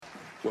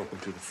Welcome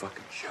to the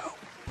fucking show.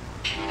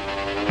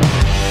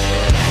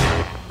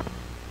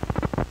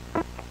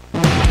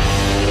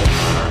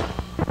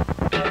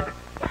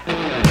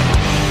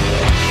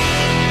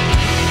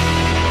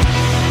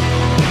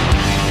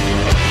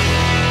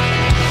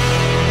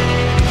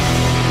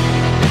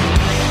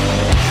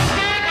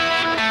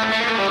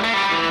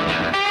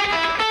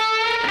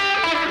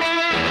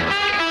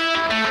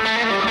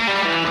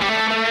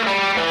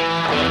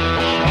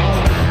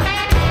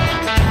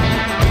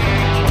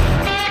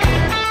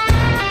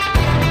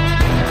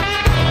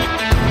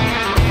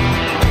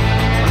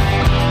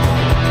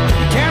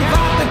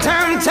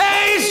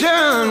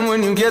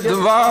 Get the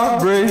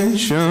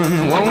vibration,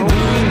 won't do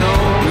you no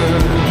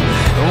good,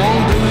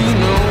 won't do you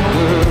no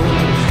good.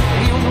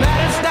 You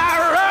better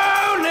start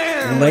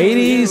rolling.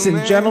 Ladies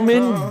and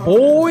gentlemen,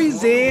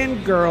 boys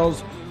and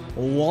girls,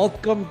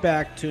 welcome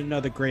back to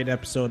another great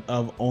episode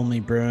of Only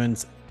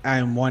Bruins. I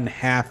am one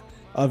half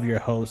of your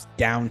host,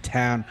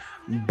 Downtown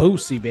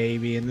Boosie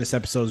Baby, and this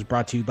episode is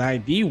brought to you by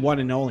the one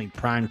and only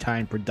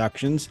Primetime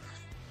Productions.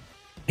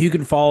 You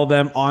can follow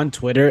them on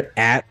Twitter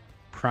at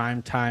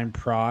Primetime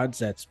Prods.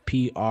 That's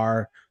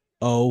Prods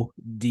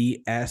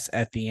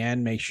at the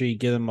end. Make sure you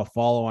give them a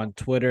follow on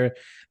Twitter.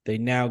 They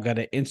now got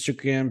an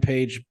Instagram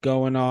page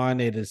going on.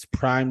 It is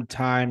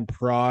Primetime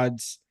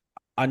Prods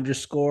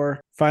 _.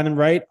 Find them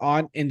right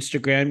on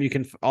Instagram. You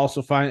can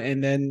also find,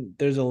 and then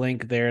there's a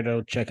link there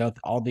to check out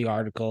all the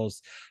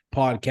articles,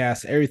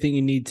 podcasts, everything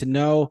you need to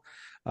know.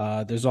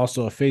 There's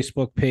also a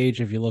Facebook page.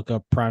 If you look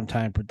up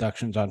Primetime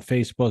Productions on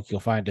Facebook,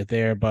 you'll find it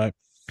there. But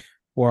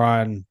we're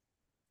on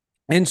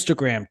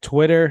Instagram,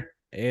 Twitter,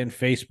 and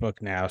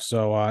Facebook now.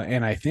 So,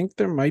 and I think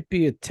there might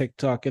be a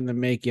TikTok in the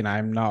making.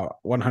 I'm not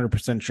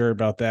 100% sure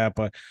about that,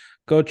 but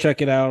go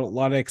check it out. A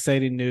lot of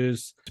exciting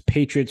news.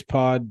 Patriots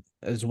pod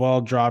as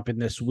well dropping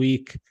this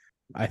week.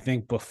 I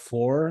think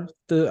before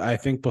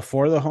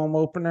the home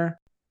opener.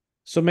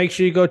 So make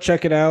sure you go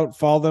check it out.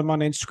 Follow them on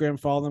Instagram,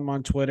 follow them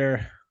on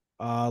Twitter,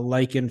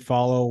 like and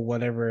follow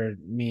whatever it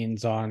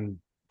means on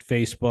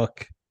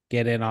Facebook.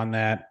 Get in on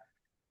that.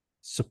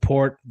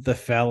 Support the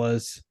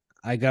fellas.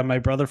 I got my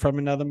brother from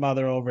another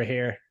mother over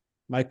here.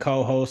 My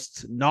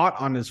co-host,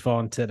 not on his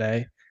phone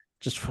today,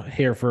 just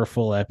here for a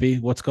full epi.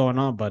 What's going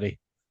on, buddy?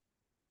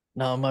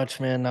 Not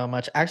much, man. Not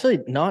much. Actually,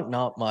 not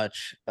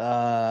much.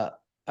 I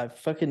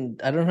don't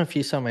know if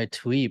you saw my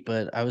tweet,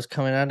 but I was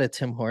coming out of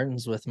Tim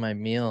Hortons with my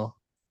meal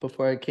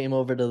before I came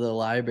over to the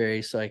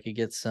library so I could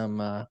get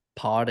some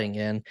potting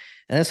in.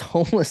 And this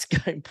homeless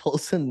guy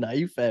pulls a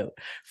knife out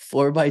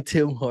for my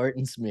Tim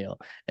Hortons meal.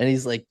 And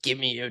he's like, "Give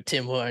me your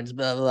Tim Hortons,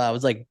 blah, blah, blah." I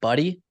was like,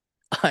 "Buddy,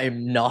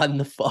 I'm not in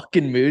the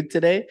fucking mood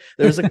today."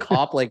 There's a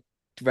cop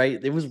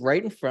it was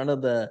right in front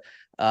of the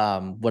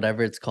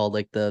whatever it's called,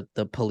 like the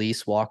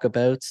police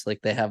walkabouts.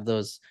 Like they have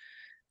those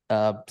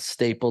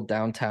stapled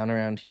downtown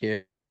around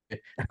here.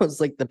 I was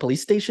like, the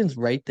police station's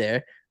right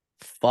there.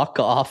 Fuck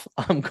off.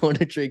 I'm going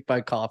to drink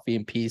my coffee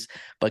in peace.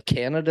 But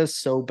Canada's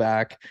so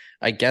back.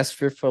 I guess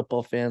for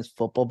football fans,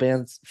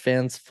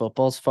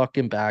 football's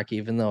fucking back,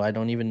 even though I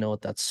don't even know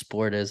what that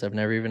sport is. I've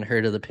never even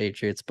heard of the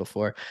Patriots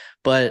before.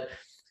 But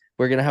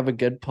we're going to have a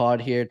good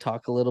pod here,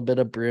 talk a little bit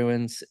of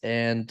Bruins.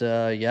 And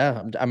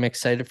I'm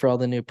excited for all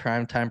the new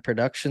Primetime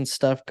Production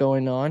stuff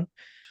going on.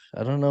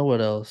 I don't know what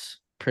else.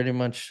 Pretty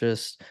much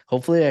just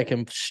hopefully I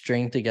can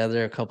string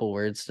together a couple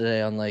words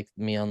today on like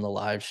me on the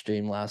live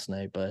stream last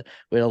night. But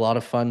we had a lot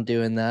of fun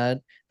doing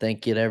that.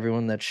 Thank you to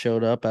everyone that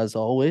showed up as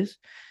always.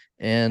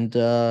 And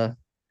we're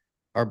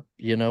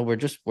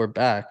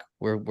back.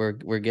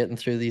 We're getting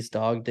through these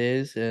dog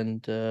days.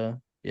 And that's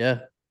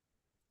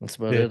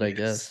about it, I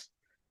guess.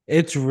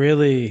 It's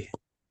really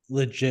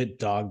legit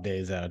dog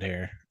days out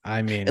here.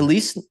 I mean, at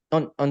least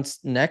on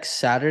next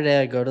Saturday,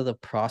 I go to the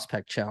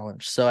Prospect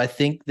Challenge. So I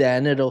think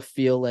then it'll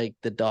feel like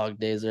the dog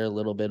days are a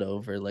little bit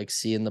over, like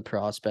seeing the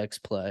Prospects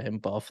play in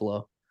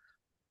Buffalo.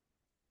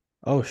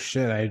 Oh,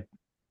 shit. I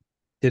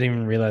didn't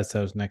even realize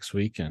that was next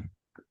weekend.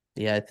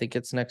 Yeah, I think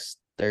it's next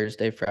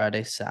Thursday,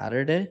 Friday,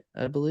 Saturday,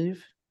 I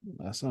believe.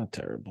 That's not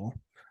terrible.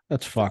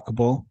 That's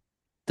fuckable.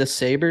 The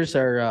Sabres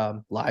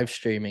are live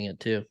streaming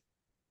it too.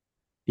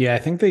 Yeah, I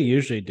think they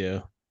usually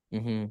do.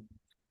 Mm-hmm.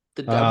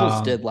 The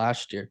Devils did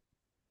last year,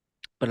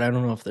 but I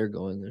don't know if they're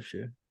going this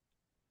year.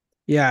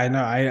 Yeah, I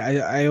know.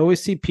 I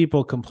always see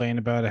people complain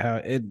about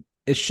how it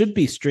should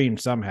be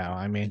streamed somehow.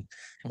 I mean,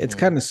 it's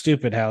kind of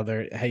stupid how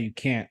you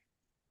can't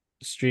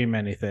stream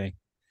anything.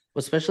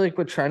 Especially like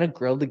we're trying to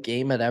grow the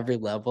game at every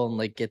level and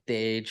like get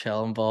the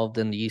AHL involved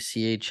in the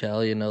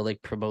ECHL,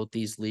 like promote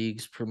these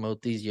leagues,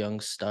 promote these young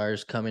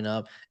stars coming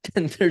up.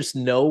 And there's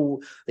no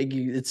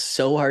it's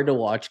so hard to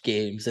watch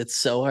games. It's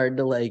so hard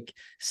to like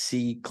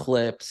see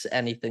clips,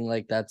 anything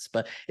like that.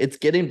 But it's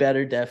getting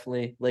better,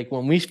 definitely. Like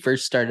when we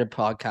first started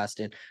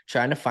podcasting,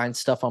 trying to find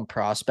stuff on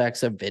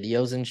prospects of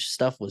videos and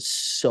stuff was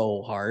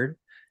so hard.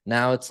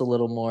 Now it's a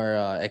little more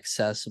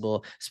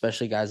accessible,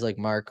 especially guys like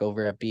Mark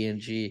over at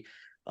BNG.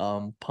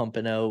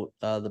 Pumping out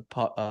the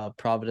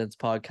Providence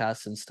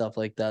podcast and stuff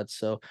like that.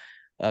 So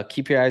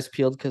keep your eyes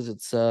peeled because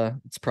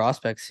it's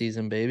prospect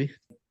season, baby.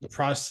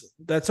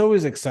 That's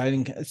always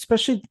exciting,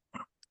 especially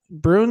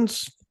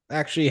Bruins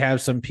actually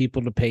have some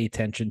people to pay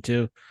attention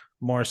to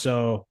more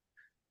so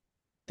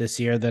this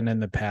year than in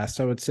the past,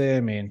 I would say.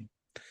 I mean,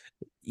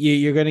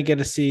 you're going to get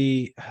to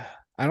see.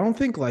 I don't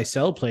think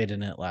Lysell played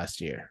in it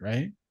last year,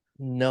 right?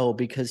 No,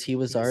 because he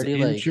was He was already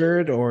like,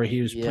 injured or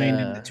he was playing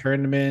in the yeah,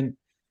 tournament.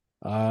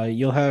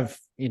 You'll have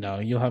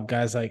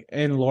guys like,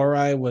 and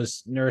Lorai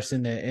was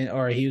nursing it,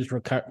 or he was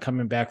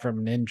coming back from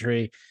an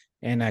injury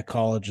and at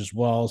college as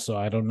well. So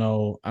I don't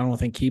know. I don't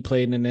think he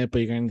played in it, but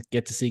you're going to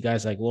get to see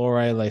guys like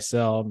Lorai,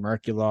 Lysell,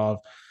 Merkulov,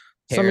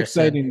 some Harrison.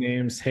 exciting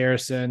names,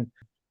 Harrison,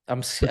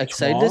 Excited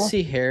to Courtois.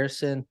 see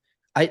Harrison.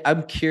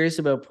 I'm curious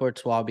about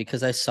Courtois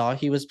because I saw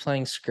he was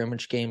playing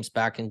scrimmage games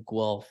back in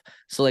Guelph.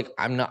 So like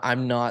I'm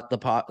not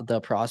the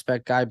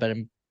prospect guy, but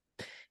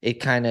it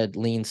kind of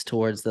leans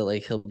towards that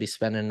like he'll be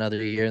spending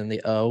another year in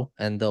the O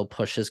and they'll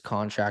push his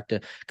contract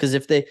because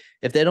if they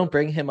don't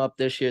bring him up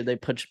this year, they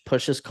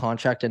push his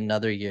contract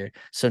another year.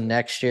 So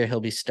next year he'll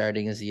be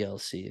starting his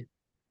ELC.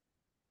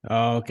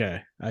 Oh,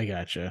 okay. I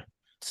gotcha.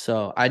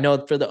 So I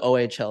know for the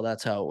OHL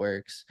that's how it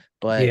works.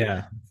 But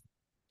Yeah.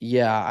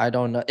 yeah, I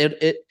don't know.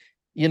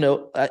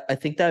 I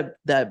think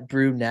that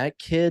brunette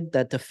kid,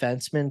 that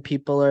defenseman,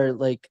 people are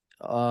like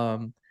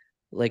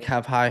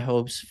have high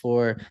hopes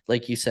for,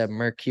 like you said,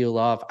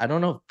 Merkulov. I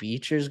don't know if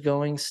Beecher's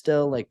going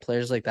still, like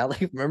players like that.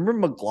 Like remember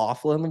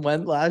McLaughlin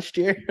went last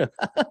year?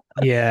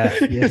 Yeah.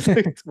 Yeah. He's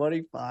like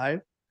 25.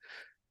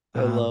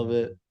 I love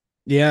it.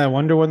 Yeah. I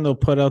wonder when they'll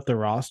put out the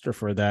roster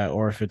for that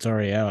or if it's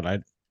already out. I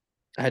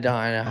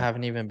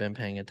haven't even been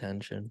paying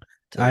attention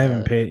to I haven't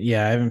that. paid.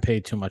 Yeah, I haven't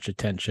paid too much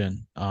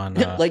attention on.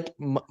 Like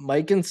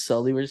Mike and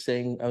Sully were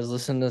saying, I was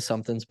listening to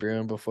Something's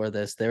Brewing before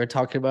this. They were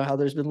talking about how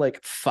there's been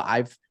like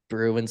 5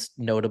 Bruins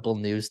notable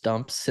news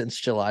dumps since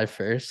July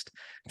 1st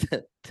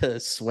to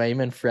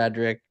Swayman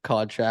Frederick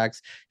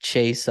contracts,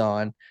 Chase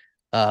on,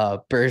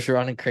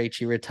 Bergeron and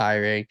Krejci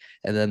retiring,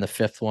 and then the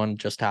 5th one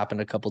just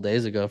happened a couple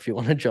days ago. If you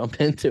want to jump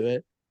into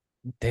it,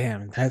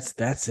 Damn,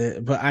 that's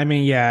it. But I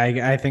mean, yeah,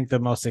 I think the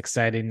most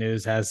exciting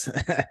news has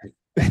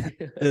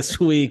this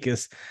week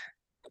is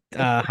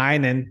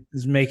Heinen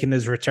is making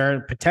his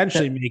return,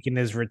 potentially making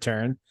his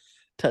return.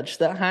 touch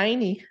the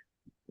Heine.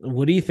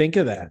 What do you think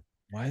of that?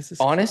 Why is this?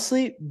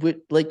 Honestly,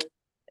 like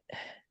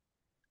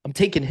I'm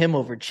taking him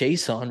over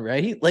Chase on,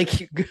 right?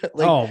 Like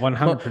Oh,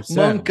 100%.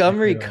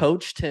 Montgomery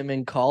coached him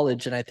in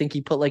college, and I think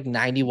he put like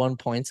 91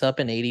 points up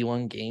in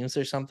 81 games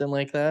or something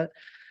like that.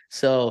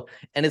 So,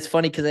 and it's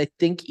funny because I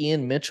think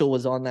Ian Mitchell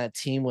was on that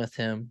team with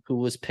him, who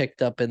was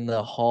picked up in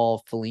the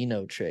Hall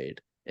Foligno trade,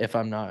 if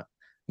I'm not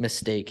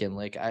mistaken.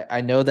 Like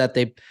I know that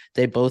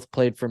they both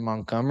played for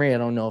Montgomery. I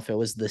don't know if it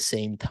was the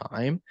same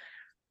time,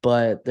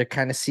 but there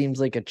kind of seems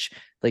like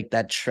like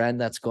that trend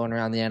that's going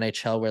around the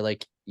NHL where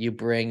like you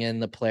bring in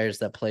the players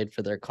that played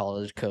for their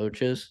college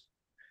coaches.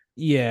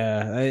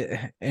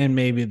 Yeah, and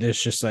maybe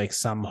there's just like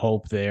some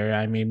hope there.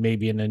 I mean,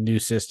 maybe in a new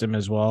system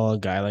as well, a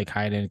guy like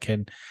Heinen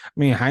can. I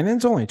mean,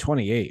 Heinen's only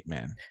 28,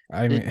 man.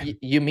 I mean,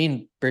 You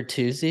mean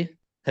Bertuzzi?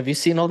 Have you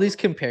seen all these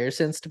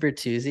comparisons to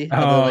Bertuzzi? How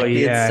they're oh like the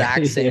yeah, exact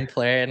yeah. same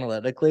player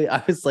analytically?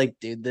 I was like,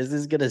 dude, this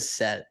is gonna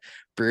set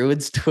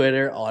Bruins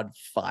Twitter on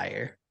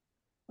fire.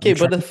 I'm Okay,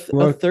 but trying to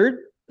look.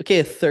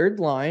 a third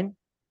line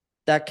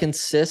that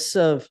consists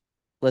of,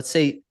 let's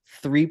say,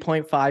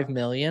 3.5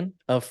 million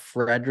of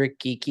Frederick,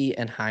 Geeky,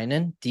 and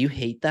Heinen. Do you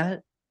hate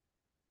that?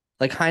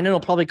 Like Heinen will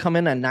probably come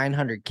in at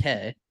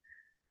 900K.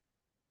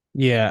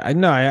 Yeah, I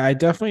know. I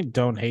definitely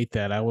don't hate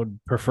that. I would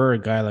prefer a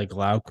guy like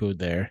Lauku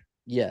there.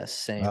 Yes,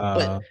 same.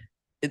 But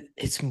Uh,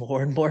 it's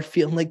more and more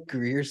feeling like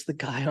Greer's the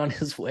guy on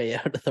his way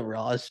out of the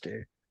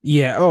roster.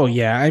 yeah. Oh,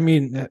 yeah. I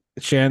mean,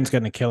 Shan's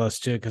gonna kill us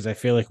too because I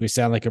feel like we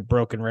sound like a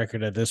broken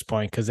record at this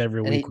point because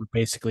every And week we're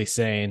basically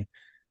saying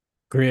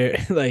Greer,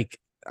 like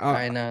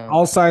I know.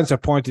 all signs are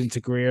pointing to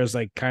Greer as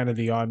like kind of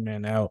the odd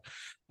man out.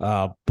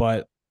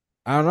 But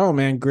I don't know,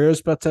 man.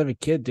 Greer's about to have a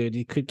kid, dude.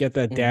 He could get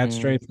that dad Mhm.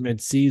 strength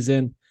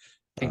mid-season.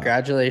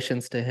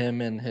 Congratulations to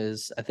him and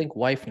his, I think,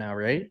 wife now,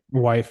 right?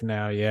 Wife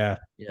now, yeah.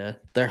 Yeah,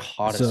 they're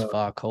hot as So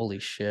fuck. Holy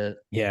shit.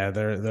 yeah,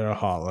 they're a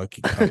hot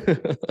looking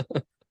couple.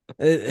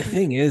 The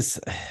thing is,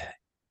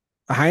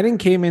 Heiden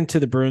came into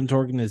the Bruins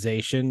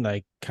organization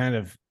like kind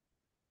of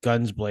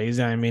guns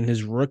blazing. I mean,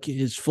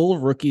 his full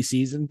rookie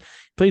season,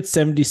 played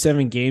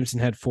 77 games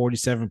and had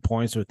 47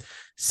 points with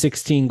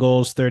 16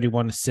 goals,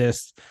 31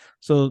 assists.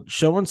 So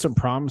showing some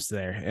promise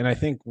there. And I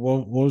think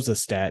what was the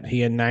stat?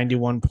 He had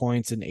 91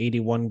 points in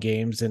 81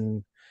 games in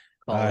his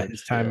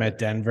College, time yeah. at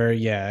Denver.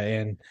 Yeah,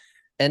 and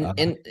And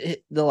uh,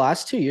 the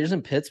last 2 years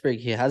in Pittsburgh,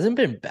 he hasn't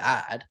been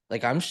bad.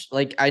 Like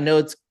like I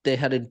know they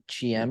had a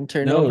GM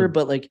turnover, no,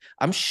 but like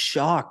I'm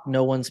shocked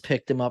no one's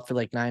picked him up for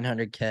like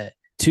 900K.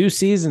 2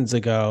 seasons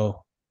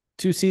ago.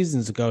 2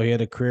 seasons ago, he had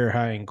a career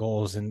high in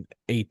goals in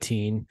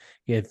 18.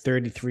 He had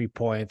 33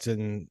 points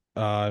in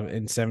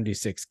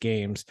 76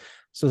 games.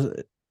 So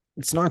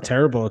it's not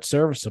terrible. It's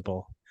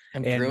serviceable.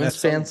 And And Bruins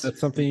fans,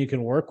 that's something you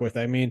can work with.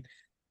 I mean,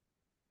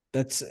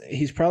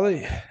 he's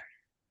going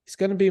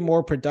to be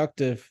more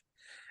productive.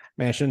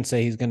 mean, I shouldn't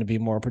say he's going to be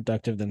more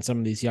productive than some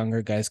of these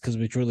younger guys because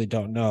we truly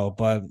don't know,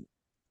 but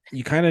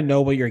you kind of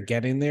know what you're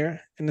getting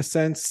there in a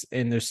sense.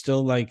 And there's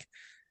still like,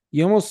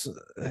 you almost,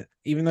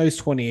 even though he's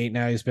 28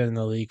 now, he's been in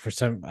the league for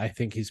some, I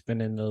think he's been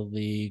in the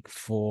league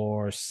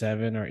for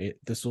 7 or 8.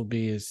 This will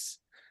be his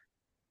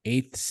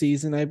 8th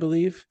season, I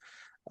believe.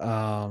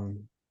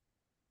 Um,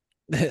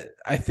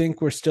 I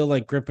think we're still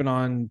like gripping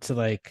on to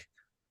like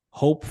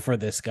hope for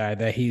this guy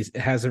that he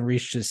hasn't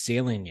reached his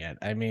ceiling yet.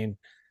 I mean,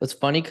 It's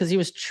funny because he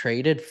was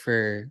traded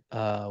for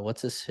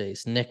what's his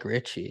face? Nick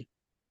Ritchie.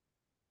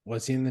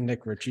 was he in the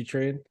Nick Ritchie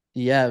trade?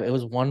 Yeah, it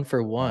was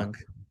 1-for-1.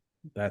 Fuck,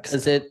 that's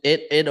Because tough.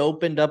 it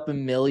opened up $1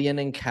 million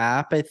in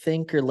cap, I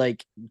think, or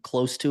like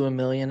close to $1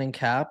 million in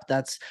cap.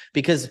 That's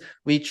because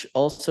we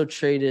also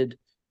traded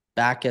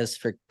Backus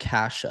for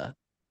Kasha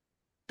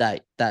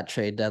that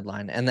trade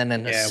deadline. And then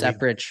in a Yeah,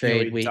 separate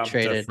trade, we we dumped a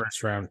traded.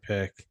 first round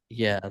pick.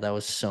 Yeah, that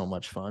was so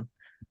much fun.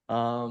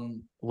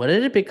 What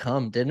did it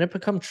become? Didn't it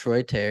become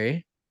Troy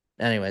Terry?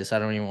 Anyways, I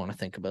don't even want to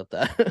think about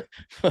that.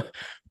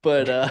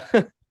 but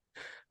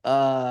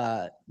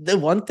the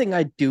one thing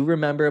I do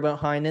remember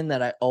about Heinen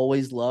that I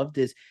always loved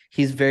is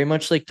he's very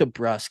much like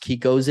DeBrusque. He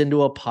goes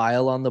into a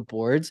pile on the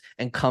boards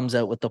and comes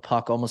out with the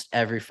puck almost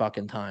every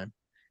fucking time.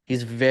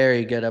 He's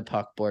very good at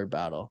puck board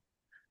battle.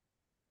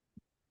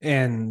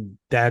 And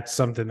that's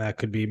something that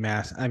could be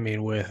I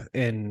mean, with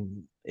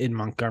in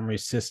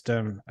Montgomery's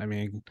system, I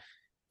mean,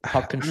 Puck I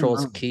don't control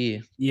is know.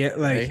 key, Yeah,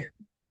 like right?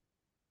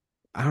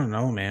 I don't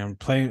know, man.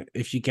 Playing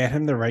if you get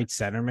him the right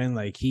centerman,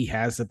 like he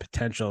has the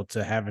potential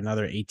to have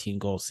another 18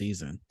 goal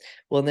season.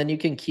 Well, and then you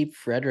can keep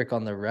Frederick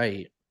on the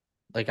right.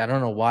 Like, I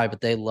don't know why, but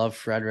they love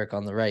Frederick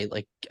on the right.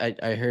 Like,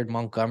 I heard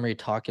Montgomery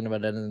talking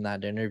about it in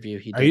that interview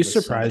he Are you did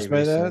with somebody surprised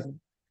by that? recently.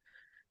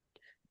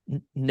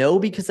 No,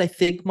 because I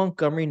think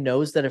Montgomery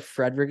knows that if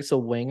Frederick's a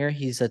winger,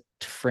 he's a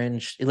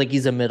fringe, like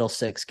he's a middle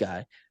six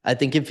guy. I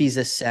think if he's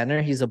a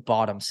center, he's a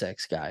bottom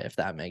six guy, if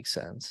that makes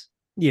sense.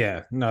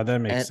 Yeah, no, that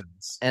makes And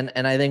sense.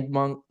 and I think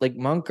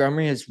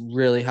Montgomery is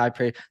really high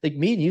praise. Like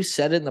me and you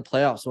said it in the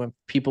playoffs when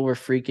people were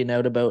freaking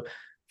out about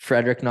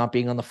Frederick not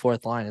being on the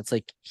fourth line. It's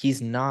like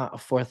he's not a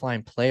fourth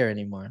line player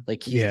anymore.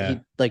 Like Yeah. he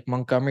like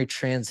Montgomery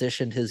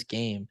transitioned his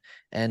game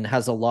and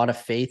has a lot of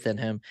faith in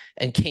him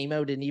and came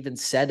out and even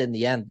said in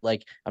the end,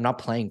 like, I'm not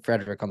playing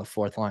Frederick on the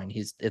fourth line.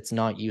 It's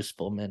not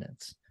useful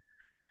minutes.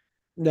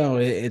 No,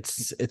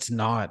 it's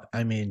not.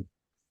 I mean,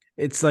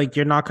 it's like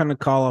you're not going to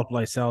call up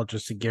Lysell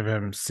just to give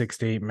him 6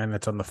 to 8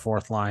 minutes on the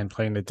fourth line,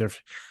 playing a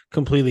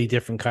completely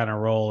different kind of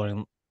role,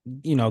 and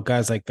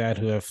guys like that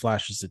who have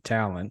flashes of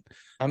talent.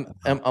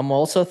 I'm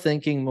also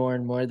thinking more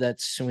and more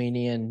that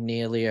Sweeney and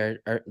Neely are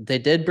they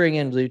did bring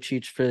in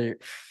Lucic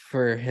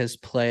for his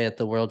play at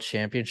the World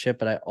Championship,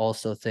 but I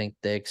also think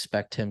they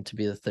expect him to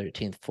be the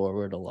 13th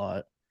forward a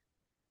lot.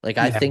 Like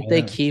I Yeah, think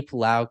they keep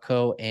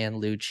Lauko and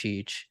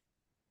Lucic,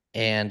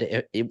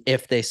 and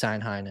if they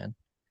sign Heinen,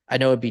 I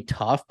know it'd be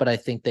tough, but I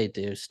think they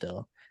do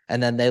still.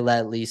 And then they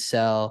let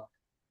Liesel,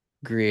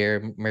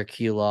 Greer,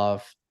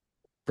 Merkulov,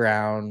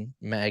 Brown,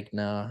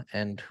 Magna,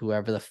 and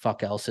whoever the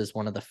fuck else is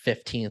one of the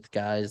 15th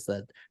guys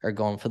that are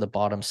going for the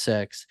bottom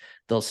six.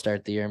 They'll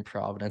start the year in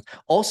Providence.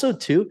 Also,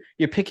 too,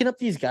 you're picking up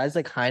these guys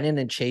like Heinen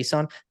and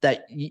Chason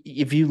that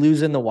if you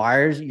lose in the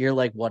wires, you're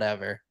like,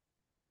 whatever.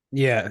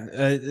 yeah,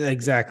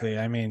 exactly.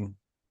 I mean,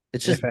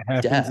 It's if just it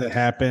happens, it depth.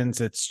 happens.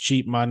 It's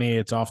cheap money.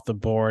 It's off the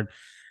board.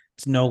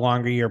 It's no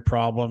longer your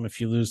problem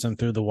if you lose them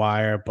through the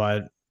wire.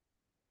 But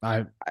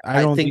I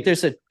I don't think think.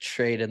 there's a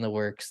trade in the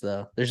works,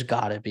 though. There's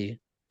got to be.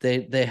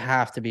 They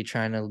have to be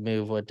trying to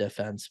move with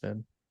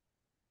defensemen.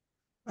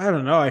 I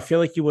don't know. I feel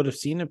like you would have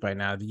seen it by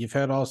now that you've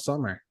had all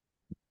summer.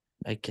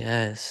 I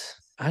guess.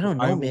 I don't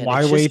Why know, man. why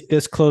It's just, wait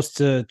this close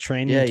to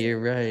training yeah, camp?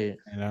 you're right.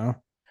 You know?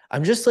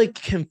 I'm just like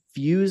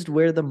confused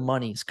where the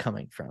money's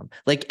coming from.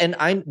 Like, and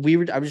I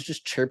was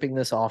just chirping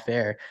this off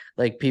air.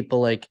 Like people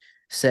like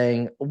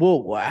saying,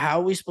 "Whoa, how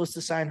are we supposed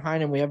to sign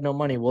Heinen? We have no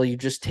money." Well, you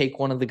just take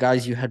one of the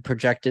guys you had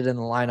projected in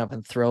the lineup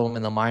and throw him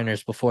in the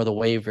minors before the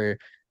waiver,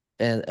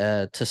 and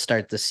to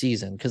start the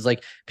season. Because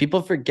like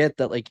people forget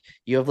that like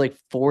you have like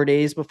 4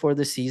 days before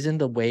the season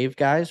to waive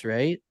guys,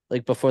 right?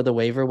 Like before the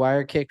waiver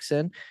wire kicks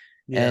in.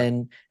 Yeah.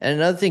 And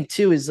another thing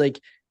too is like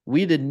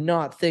we did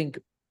not think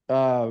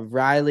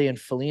Riley and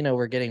Felino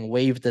were getting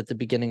waived at the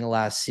beginning of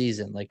last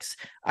season. Like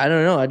I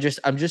don't know.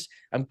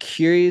 I'm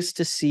curious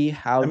to see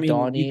how I mean,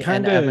 Donnie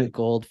and Evan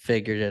Gold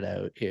figured it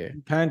out here.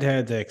 you kind of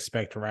had to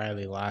expect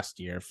Riley last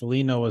year.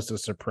 Felino was a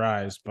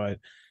surprise, but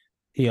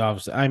he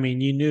obviously. I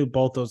mean, you knew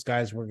both those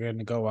guys were going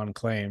to go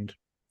unclaimed.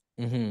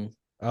 Mm-hmm.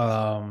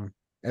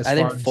 As I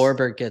think far as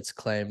Forbert gets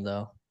claimed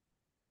though.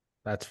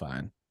 that's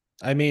fine.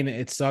 I mean,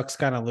 it sucks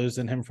kind of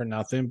losing him for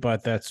nothing,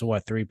 but that's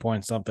what 3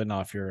 point something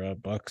off your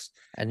books.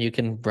 And you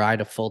can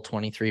ride a full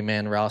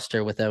 23-man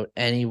roster without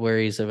any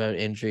worries about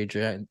injury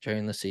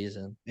during the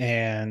season.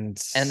 And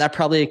that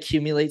probably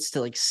accumulates to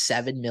like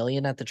 7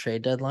 million at the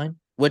trade deadline,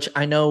 which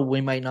I know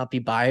we might not be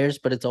buyers,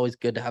 but it's always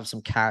good to have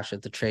some cash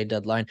at the trade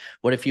deadline.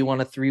 What if you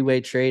want a 3-way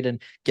trade and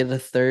get a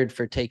third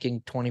for taking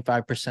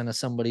 25% of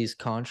somebody's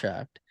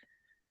contract?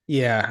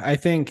 Yeah,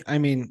 I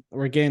mean,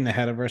 we're getting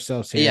ahead of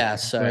ourselves here. Yeah, But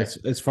sorry.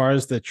 as far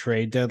as the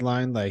trade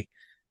deadline, like,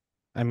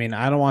 I mean,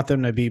 I don't want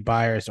them to be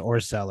buyers or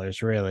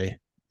sellers, really.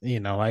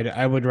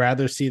 I would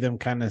rather see them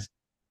kind of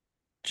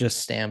just,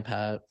 Stamp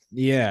hat.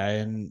 yeah,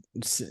 and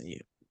see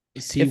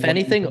If what you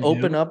anything, can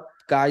open do. up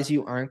guys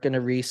you aren't going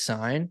to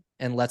re-sign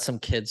and let some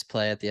kids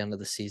play at the end of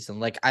the season.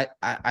 Like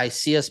I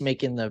see us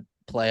making the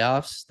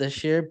playoffs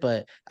this year,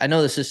 but I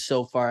know this is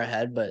so far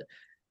ahead, but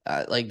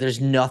like there's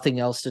nothing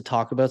else to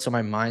talk about. So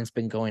my mind's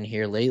been going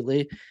here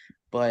lately.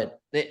 But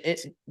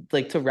it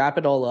like to wrap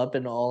it all up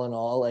and all in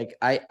all, like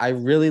I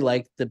really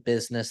like the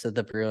business that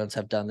the Bruins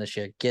have done this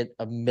year. Get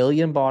a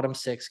million bottom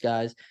six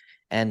guys,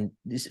 and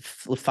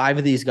five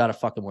of these got to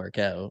fucking work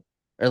out,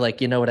 or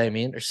like you know what I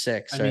mean, or I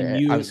six.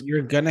 mean, Or I was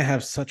you're gonna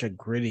have such a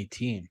gritty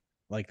team.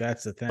 Like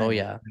that's the oh thing.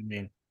 yeah, I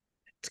mean,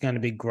 it's gonna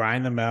be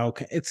grind them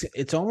out.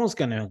 It's almost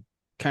gonna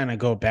kind of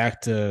go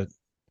back to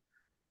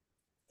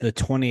the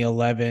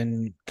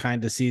 2011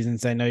 kind of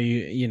seasons. I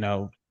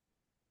know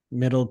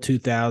middle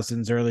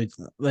 2000s, early,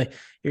 like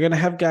you're gonna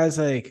have guys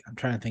like, I'm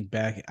trying to think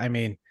back. I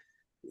mean,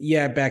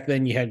 yeah, back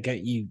then you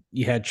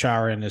had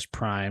Chara in his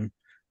prime,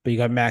 but you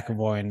got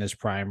McAvoy in his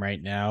prime right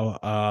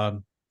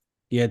now.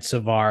 You had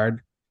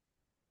Savard.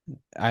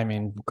 I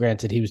mean,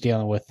 granted, he was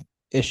dealing with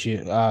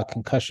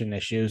concussion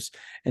issues,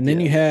 and then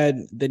yeah,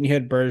 you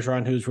had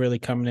Bergeron, who's really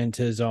coming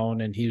into his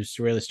own, and he was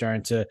really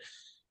starting to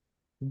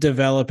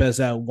develop as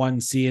that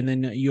 1C, and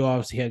then you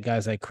obviously had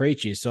guys like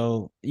Krejci.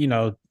 So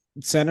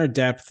center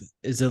depth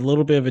is a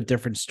little bit of a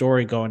different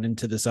story going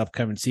into this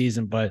upcoming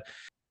season, but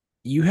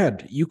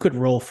you could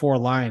roll four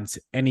lines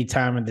any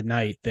time of the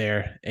night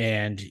there,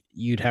 and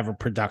you'd have a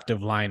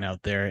productive line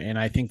out there. And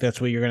I think that's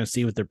what you're going to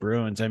see with the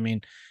Bruins. I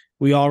mean,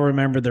 we all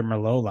remember their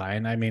Merlot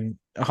line. I mean,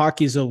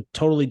 hockey's a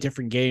totally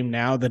different game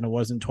now than it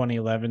was in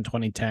 2011,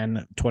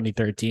 2010,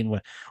 2013,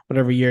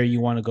 whatever year you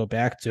want to go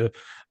back to.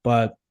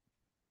 But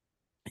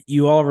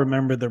you all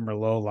remember the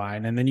Merlot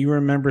line, and then you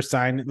remember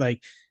signing,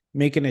 like,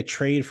 making a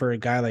trade for a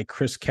guy like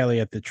Chris Kelly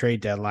at the trade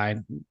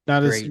deadline.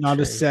 Not as great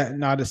trade.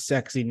 not a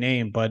sexy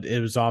name, but it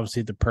was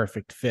obviously the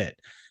perfect fit.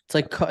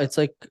 It's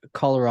like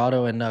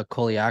Colorado and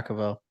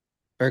Koliakovo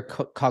or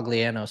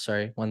Cogliano,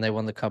 sorry, when they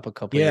won the cup a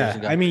couple years Yeah,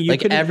 ago. I mean,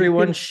 Like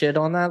everyone shit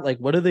on that. Like,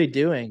 what are they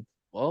doing?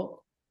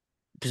 Well,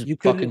 just you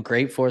fucking could,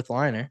 great fourth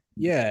liner.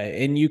 yeah,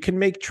 and you can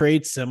make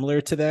trades similar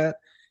to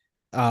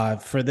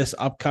that for this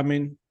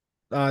upcoming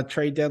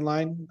trade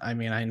deadline. I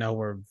mean, I know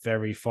we're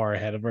very far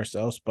ahead of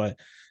ourselves, but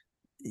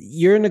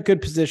you're in a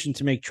good position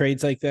to make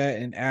trades like that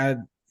and add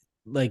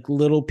like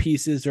little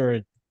pieces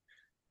or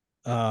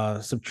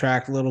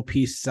subtract little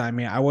pieces. I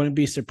mean, I wouldn't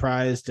be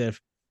surprised if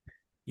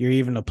you're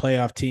even a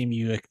playoff team,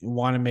 you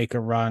want to make a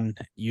run,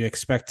 you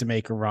expect to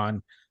make a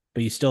run,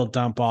 but you still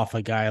dump off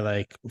a guy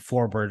like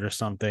Forbert or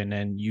something,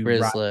 and you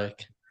ride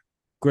Grizzlick.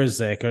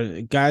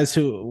 Grizzlick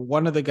or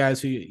one of the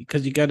guys who,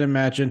 because you got to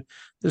imagine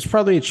there's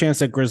probably a chance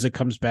that Grizzlick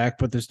comes back,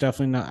 but there's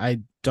definitely not. I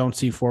don't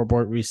see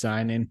Forbort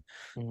resigning.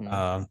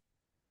 Mhm.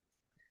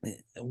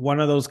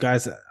 One of those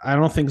guys, I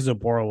don't think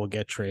Zabora will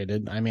get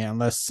traded. I mean,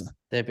 unless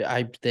They'd be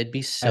at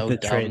so the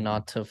dumb trade,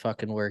 not to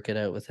fucking work it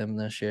out with him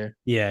this year.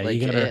 yeah,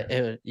 you Like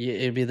gotta.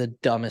 it'd be the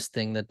dumbest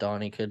thing that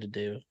Donnie could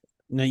do.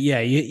 No,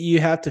 yeah, you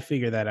have to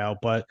figure that out,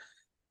 but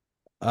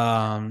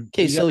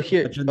Okay, you got so to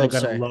here. imagine they're Oh,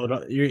 gonna sorry. load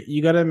up.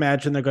 You got to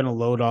imagine they're gonna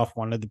load off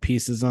one of the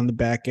pieces on the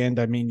back end.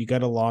 I mean, you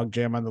got a log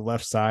jam on the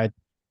left side.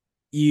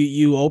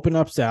 You open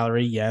up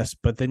salary, yes,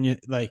 but then you,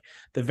 like,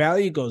 the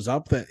value goes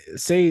up. That,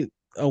 say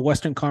a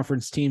Western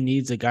Conference team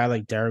needs a guy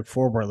like Derek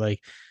Forbort,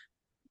 like,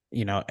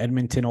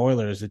 Edmonton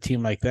Oilers, a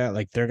team like that,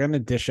 like they're gonna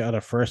dish out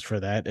a first for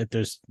that if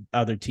there's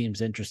other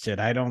teams interested.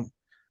 I Ben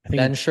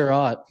think,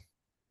 Sherratt,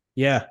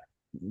 yeah,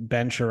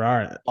 Ben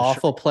Sherrard.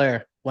 awful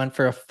player. Went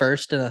for a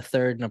first and a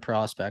third and a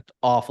prospect.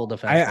 Awful I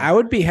defenseman.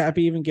 would be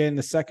happy even getting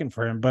the second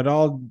for him, but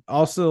all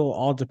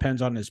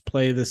depends on his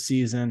play this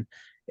season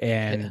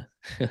and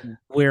Yeah.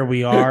 where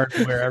we are,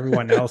 where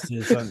everyone else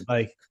is.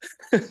 Like,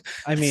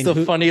 I It's mean, the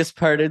who? funniest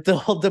part. It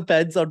all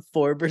depends on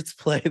Forbert's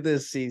play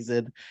this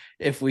season.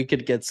 If we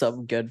could get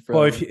something good Well,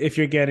 from if him. if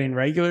you're getting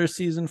regular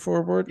season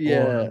forward or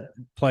Yeah.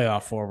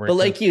 playoff forward, But because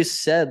like you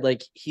said,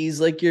 like he's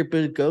like your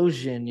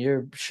Bogosian,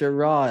 your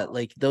Sherratt,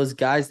 like those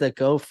guys that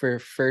go for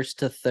first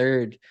to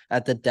third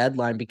at the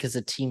deadline because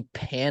a team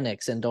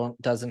panics and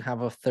doesn't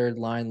have a third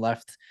line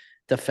left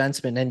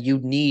defenseman, and you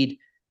need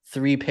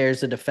three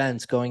pairs of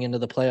defense going into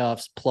the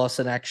playoffs plus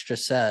an extra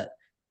set.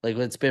 Like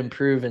it's been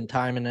proven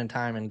time and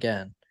time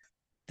again.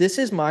 This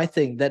is my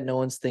thing that no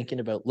one's thinking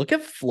about. Look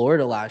at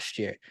Florida last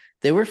year.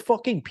 They were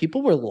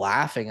people were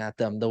laughing at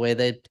them the way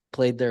they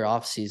played their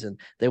offseason.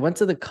 They went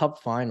to the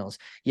cup finals.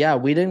 Yeah,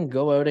 we didn't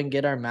go out and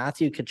get our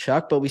Matthew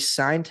Tkachuk, but we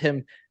signed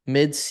him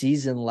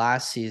mid-season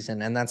last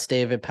season, and that's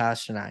David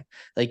Pastrnak.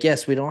 Like,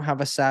 yes, we don't have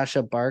a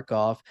Sasha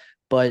Barkov,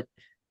 but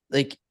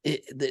like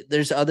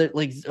there's other,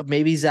 like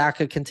maybe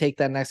Zaka can take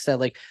that next step.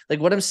 Like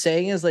what I'm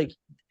saying is, like,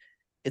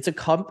 it's a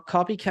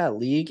copycat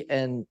league,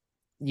 and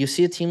you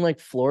see a team like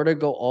Florida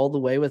go all the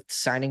way with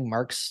signing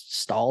Mark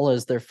Stahl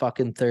as their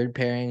fucking third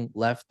pairing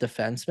left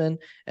defenseman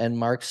and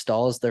Mark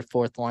Stahl as their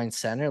fourth line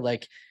center.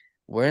 Like,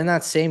 we're in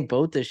that same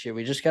boat this year.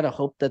 We just got to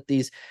hope that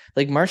these,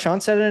 like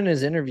Marchand said in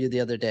his interview the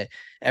other day,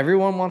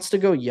 everyone wants to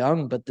go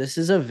young, but this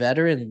is a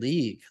veteran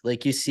league.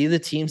 Like, you see the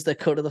teams that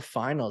go to the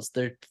finals,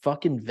 they're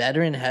fucking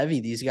veteran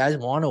heavy. These guys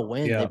want to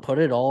win. Yeah. They put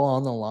it all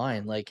on the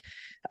line. Like,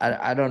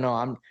 I don't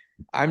know.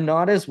 I'm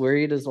not as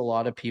worried as a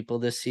lot of people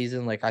this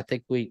season. Like, I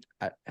think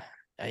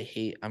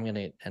I'm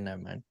never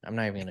mind. I'm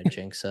not even gonna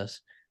jinx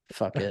us.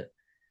 Fuck it.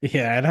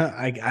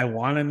 Yeah, I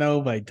want to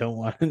know, but I don't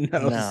want to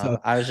know. No, So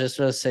I was just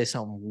gonna say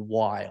something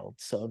wild,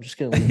 so I'm just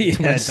gonna leave it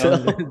to yeah,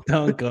 myself.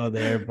 don't go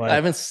there. I But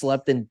haven't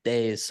slept in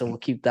days, so we'll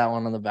keep that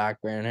one on the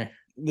back burner.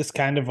 this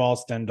kind of all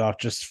stemmed off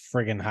just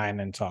friggin'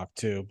 Heinen talk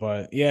too.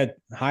 But yeah,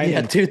 Heinen,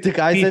 Yeah, dude, the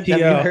guys that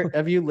PTO.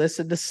 have you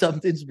listened to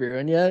Something's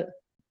Brewing yet?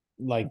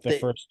 like the They-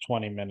 first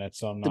 20 minutes.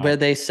 So I'm Where not.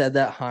 they said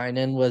that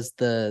Heinen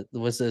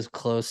was as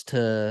close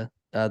to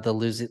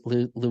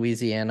the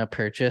Louisiana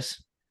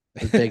Purchase,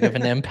 as big of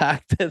an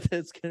impact that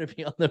it's gonna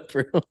be on the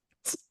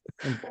Bruins.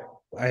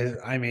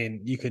 I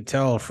mean, you could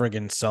tell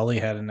friggin' Sully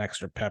had an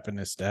extra pep in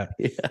his step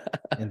Yeah.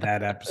 in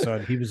that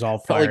episode. He was all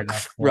Probably fired up.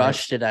 for it.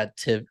 crushed it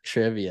at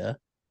trivia.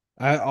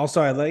 I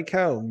like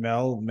how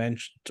Mel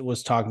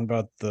was talking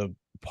about the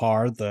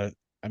par,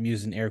 I'm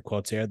using air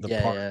quotes here, the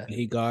Yeah, par yeah. that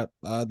he got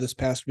this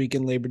past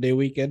weekend, Labor Day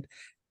weekend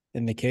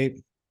in the Cape.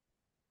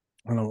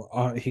 I don't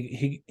know,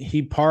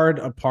 he parred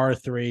a par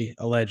 3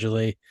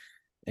 allegedly,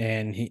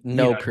 and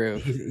No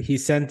proof. He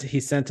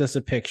sent us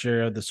a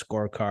picture of the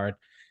scorecard,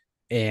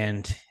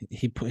 and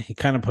he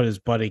kind of put his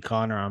buddy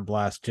Connor on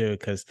blast too,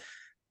 because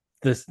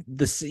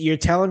this you're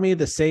telling me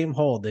the same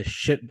hole, this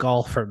shit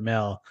golfer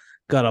Mel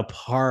got a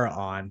par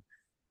on,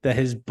 that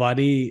his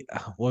buddy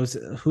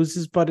who's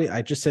his buddy?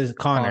 I just said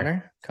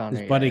Connor.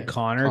 His buddy yeah.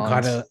 Connor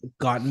Cons.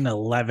 got an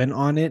 11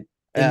 on it.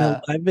 Yeah.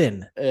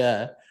 11.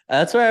 Yeah.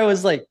 That's where I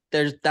was like,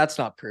 that's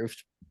not proof.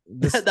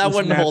 That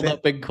wouldn't hold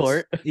up in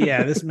court.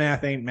 Yeah, this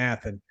math ain't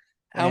mathing.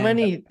 How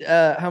many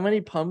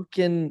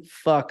pumpkin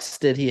fucks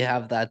did he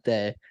have that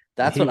day?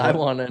 That's what I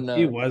want to know.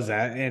 He was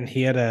at, and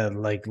he had a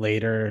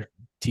later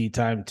tea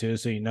time too,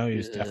 so he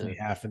was definitely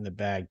half in the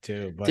bag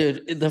too. But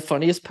dude, the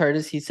funniest part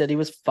is he said he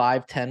was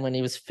 5'10" when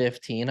he was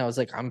 15. I was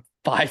like, I'm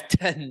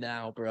 5'10"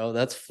 now, bro.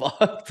 That's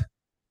fucked.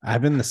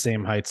 I've been the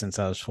same height since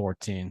I was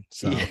 14.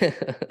 So yeah.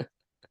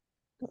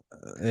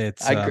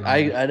 it's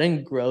I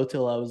didn't grow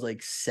till I was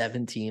like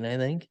 17, I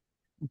think.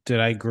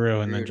 I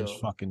grew and then Brutal.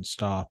 just fucking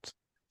stopped.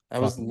 I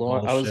was Fucking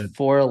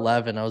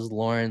 4'11". I was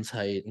Lauren's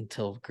height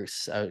until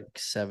I was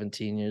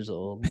 17 years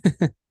old.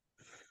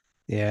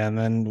 Yeah, and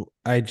then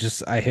I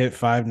hit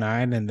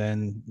 5'9", and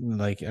then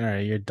like, all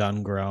right, you're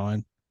done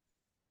growing.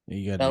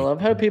 You got. I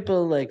love how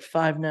people like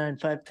 5'9",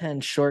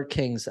 5'10" short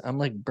kings. I'm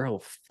like,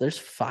 bro, there's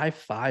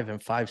 5'5" and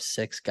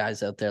 5'6"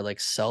 guys out there like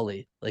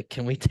Sully. Like,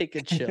 can we take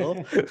a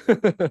chill?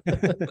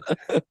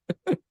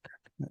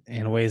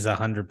 And weighs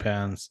 100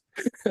 pounds.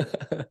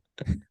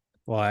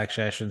 Well,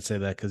 actually, I shouldn't say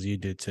that because you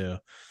do too.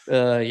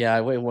 Yeah,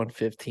 I weigh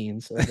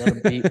 115, so I got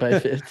him beat by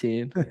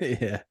 15.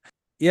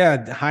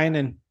 Yeah.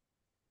 Heinen,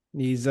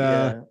 he's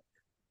gonna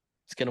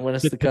win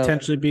us could the cup.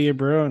 potentially be a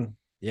Bruin.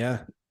 Yeah,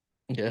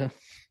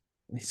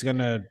 he's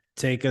gonna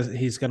take us.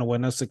 He's gonna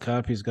win us the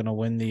cup. He's gonna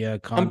win the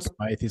Conn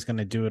Smythe. He's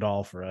gonna do it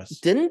all for us.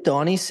 Didn't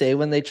Donnie say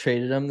when they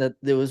traded him that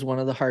it was one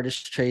of the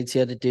hardest trades he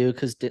had to do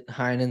because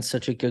Heinen's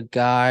such a good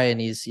guy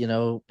and he's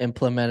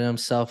implemented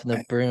himself in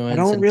the Bruins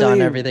and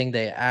done everything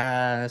they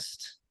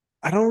asked.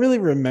 I don't really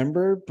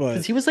remember, but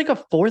because he was like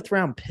a 4th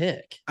round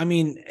pick. I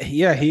mean,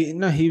 yeah, he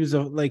was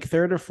a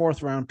 3rd or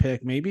 4th round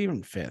pick, maybe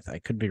even 5th. I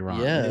could be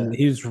wrong. Yeah, and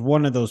he was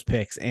one of those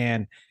picks,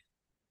 and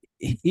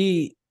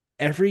he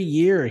every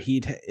year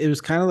it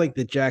was kind of like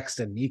the Jack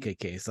Stanika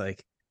case.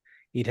 Like,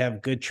 he'd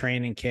have good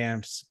training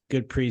camps,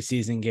 good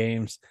preseason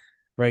games,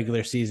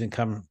 regular season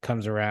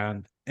comes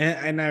around,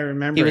 and I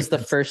remember he was the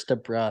first to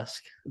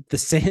Brusque.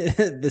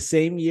 The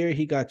same year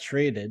he got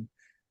traded.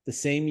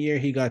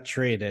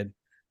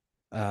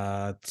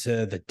 To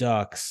the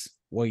Ducks.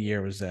 What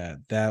year was that?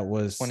 That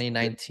was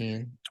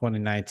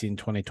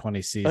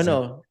 2020 season. Oh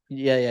no.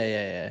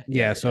 Yeah.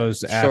 Yeah, so it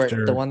was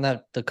after the one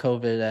that the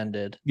COVID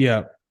ended.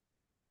 Yeah.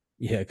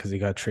 Yeah, because he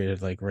got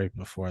traded like right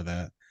before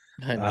that.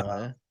 I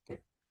know.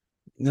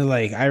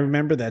 Like, I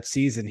remember that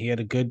season, he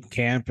had a good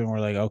camp, and we're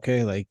like,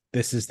 okay, like,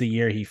 this is the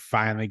year he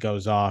finally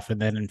goes off.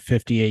 And then in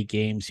 58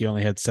 games, he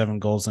only had 7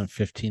 goals and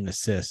 15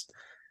 assists.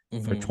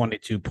 For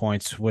 22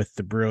 points with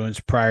the Bruins.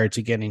 Prior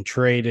to getting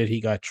traded,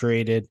 he got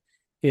traded.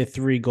 He had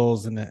 3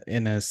 goals and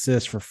an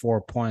assist for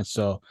 4 points.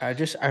 So I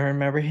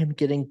remember him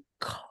getting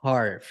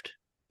carved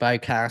by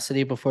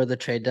Cassidy before the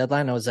trade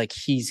deadline. I was like,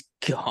 he's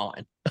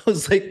gone. I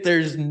was like,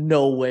 there's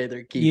no way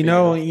they're keeping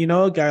him.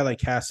 A guy like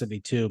Cassidy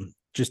too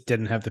just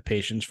didn't have the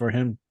patience for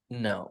him.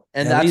 No,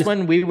 and that's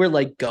when we were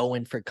like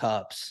going for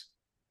cups,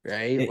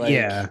 right? Like,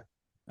 yeah.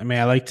 I mean,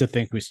 I like to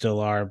think we still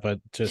are, but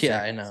just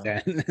I know.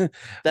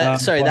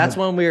 That's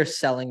when we were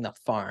selling the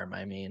farm.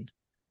 I mean,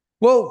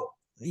 well,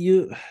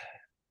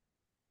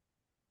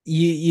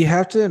 You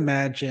have to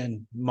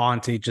imagine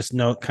Monty just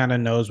kind of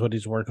knows what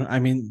he's working. I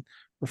mean,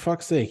 for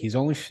fuck's sake, he's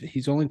only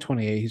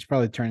 28. He's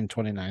probably turning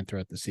 29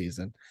 throughout the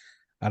season.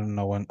 I don't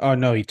know when. Oh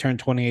no, he turned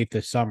 28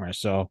 this summer.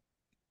 So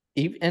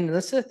And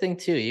that's the thing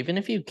too. Even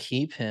if you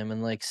keep him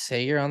and like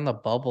say you're on the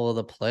bubble of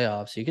the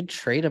playoffs, you could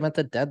trade him at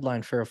the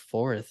deadline for a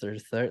fourth or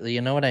third.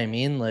 You know what I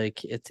mean?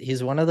 Like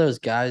he's one of those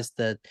guys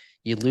that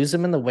you lose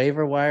him in the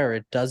waiver wire or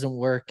it doesn't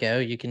work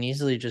out. You can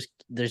easily just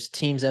there's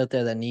teams out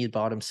there that need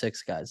bottom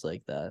six guys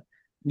like that.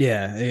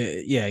 yeah,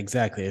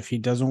 exactly. If he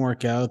doesn't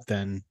work out,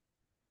 then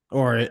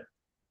or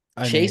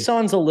I mean, Chase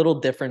on's a little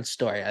different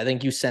story. I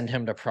think you send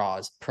him to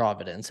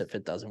Providence if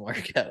it doesn't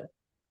work out.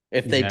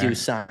 If they yeah, do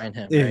sign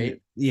him,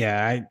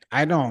 right?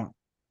 I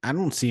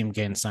don't see him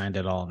getting signed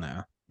at all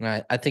now.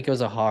 I think it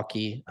was a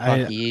hockey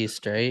I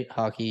East, right?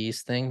 Hockey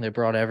East thing. They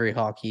brought every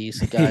hockey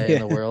East guy in yeah,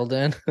 the world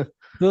in.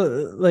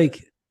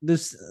 like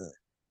this.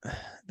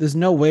 There's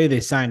no way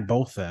they signed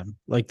both of them.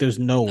 Like, there's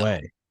no No.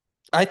 way.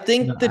 I No,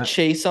 think the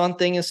chase on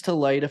thing is to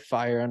light a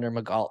fire under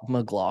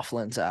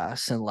McLaughlin's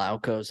ass and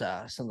Lauco's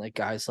ass and like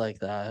guys like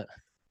that.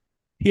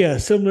 yeah,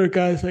 similar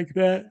guys like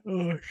that.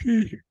 Oh,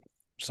 sheesh.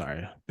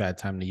 Sorry, bad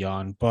time to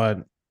yawn. But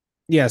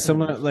yeah,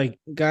 similar like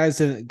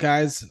guys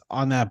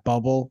on that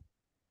bubble.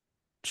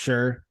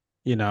 Sure,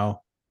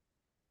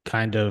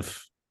 kind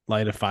of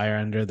light a fire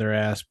under their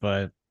ass,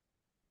 but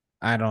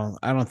I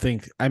don't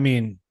think. I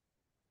mean,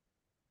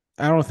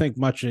 I don't think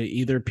much of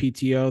either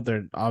PTO.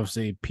 They're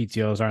obviously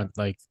PTOs aren't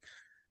like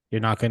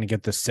you're not going to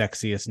get the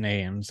sexiest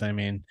names. I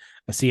mean,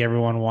 I see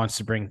everyone wants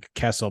to bring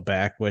Kessel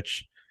back,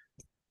 which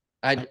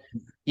I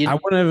I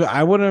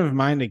wouldn't have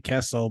minded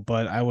Kessel,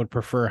 but I would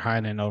prefer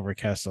Heinen over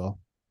Kessel.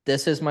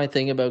 This is my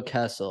thing about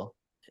Kessel.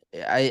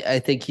 I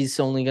think he's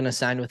only gonna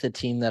sign with a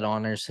team that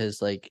honors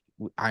his like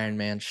Iron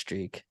Man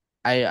streak.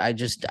 I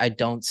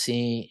don't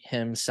see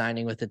him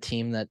signing with a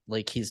team that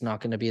like he's not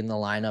going to be in the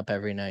lineup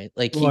every night.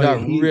 Like he Well,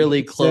 got really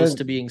he close said,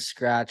 to being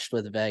scratched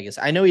with Vegas.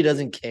 I know he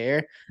doesn't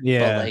care, but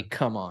yeah. like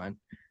come on.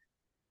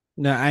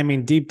 No, I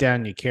mean deep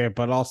down you care,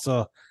 but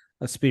also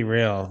let's be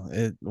real.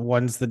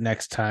 When's the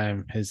next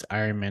time his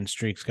Iron Man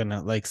streak's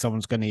gonna like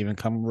someone's gonna even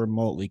come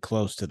remotely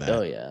close to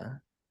Oh that?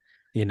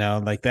 yeah.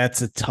 Like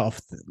that's a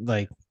tough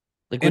like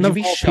Like and would you of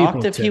be all shocked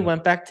people if he too.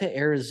 went back to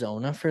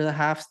Arizona for the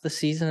half the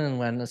season and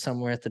went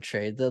somewhere at the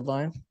trade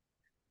deadline?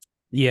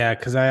 Yeah,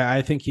 because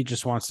I think he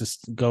just wants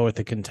to go with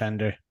the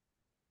contender.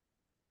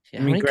 Yeah,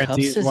 I how mean, many granted, cups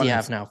he's does he won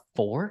have now?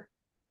 Four?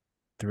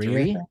 three, I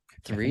Three? think. I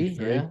Three? think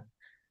three. Yeah.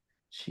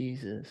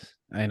 Jesus.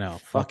 I know,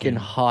 Fucking fucking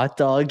hot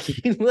dog.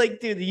 Like,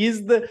 dude,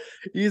 he's the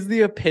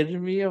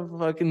epitome of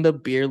fucking the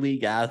beer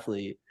league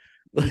athlete.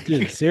 dude,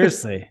 Like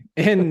seriously.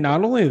 And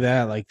not only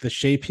that, like the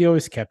shape he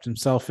always kept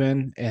himself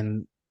in,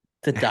 and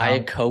the how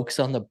Diet Cokes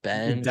on the the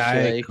bench.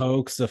 Diet Like,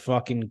 Cokes, the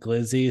fucking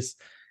glizzies,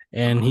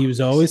 and he oh, was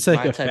he's always like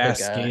my a type of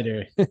fast guy.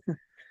 skater.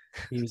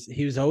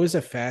 He was always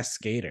a fast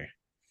skater.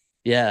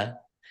 Yeah.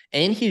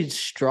 And he's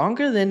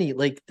stronger than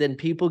than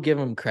people give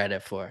him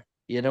credit for.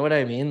 You know what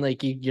I mean? Like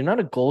you're not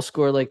a goal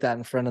scorer like that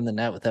in front of the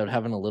net without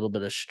having a little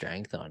bit of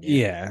strength on you.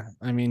 Yeah,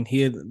 I mean,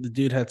 the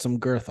dude had some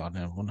girth on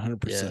him, Yeah.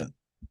 100%.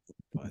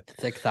 But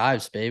Thick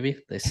thighs, baby.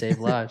 They save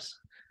lives.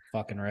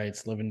 fucking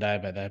rights, live and die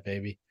by that,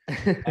 baby.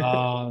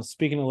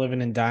 Speaking of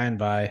living and dying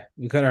by,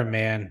 we got our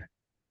man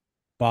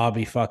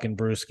Bobby fucking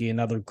Brewski,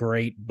 another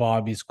great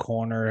Bobby's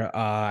Corner.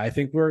 I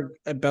think we're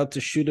about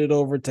to shoot it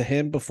over to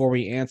him before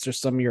we answer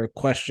some of your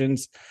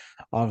questions.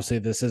 Obviously,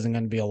 this isn't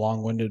going to be a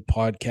long-winded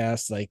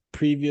podcast like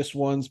previous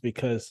ones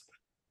because,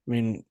 I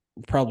mean,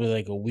 probably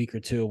like a week or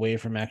two away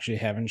from actually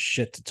having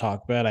shit to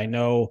talk about. I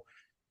know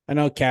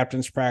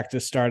captain's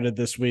practice started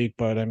this week,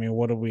 but I mean,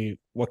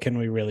 what can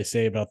we really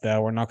say about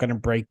that? We're not going to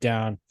break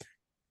down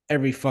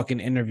every fucking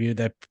interview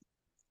that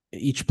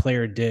each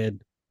player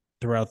did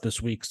throughout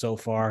this week so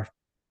far.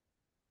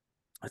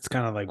 It's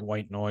kind of like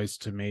white noise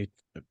to me.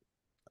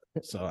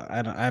 So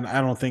I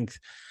don't think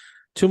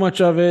too much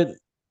of it.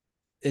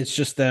 It's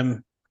just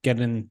them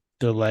getting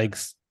their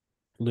legs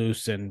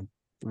loose and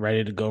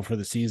ready to go for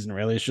the season.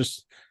 Really, it's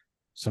just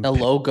some. A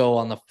logo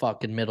on the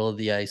fucking middle of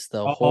the ice,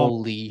 though. Oh,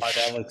 Holy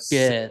that looks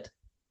shit.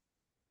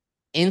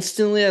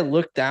 Instantly, I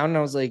looked down and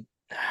I was like,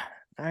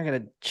 I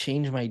gotta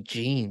change my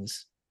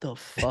jeans. The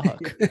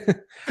fuck?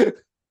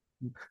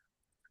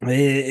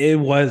 It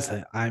was.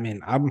 I mean,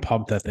 I'm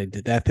pumped that they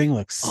did that thing.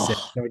 Looks sick.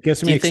 Oh, So it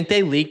gives do me. you think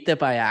they leaked it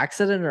by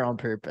accident or on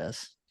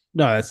purpose?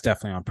 No, that's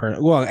definitely on purpose.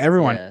 Well,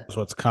 everyone Yeah. knows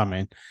what's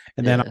coming,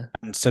 and then Yeah.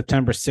 on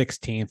September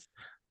 16th.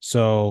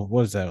 So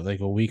what is that? Like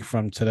a week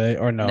from today,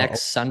 or no?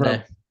 Next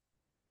Sunday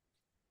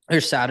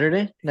or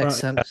Saturday? Next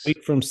Sunday. A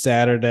week from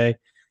Saturday.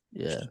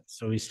 Yeah.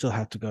 So we still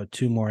have to go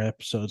 2 more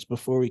episodes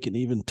before we can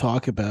even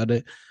talk about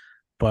it.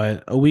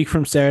 But a week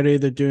from Saturday,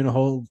 they're doing a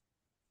whole.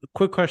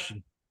 Quick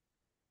question.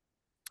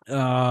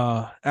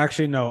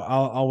 Actually, no.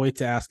 I'll wait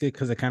to ask it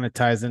because it kind of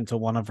ties into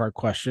one of our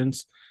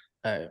questions.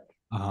 All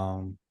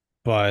right.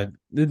 But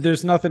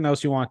there's nothing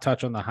else you want to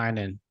touch on the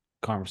Heinen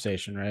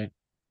conversation, right?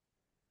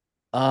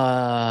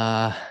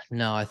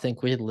 No, I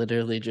think we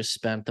literally just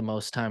spent the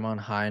most time on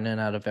Heinen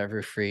out of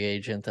every free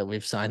agent that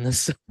we've signed this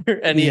summer,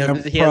 and he Yeah,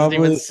 hasn't even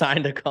probably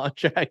signed a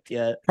contract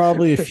yet.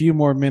 probably a few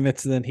more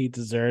minutes than he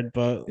deserved,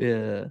 but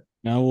Yeah.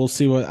 no, we'll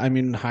see what I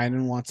mean.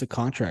 Heinen wants a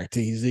contract.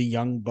 He's a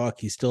young buck.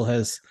 He still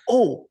has.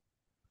 Oh,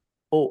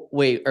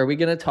 wait. Are we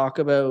gonna talk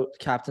about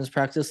captain's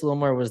practice a little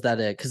more? Or was that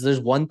it? Because there's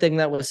one thing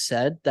that was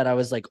said that I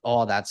was like,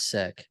 "Oh, that's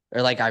sick,"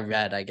 or like I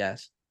read, I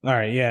guess. All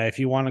right, yeah. If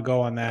you want to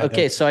go on that,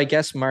 Okay, so I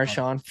guess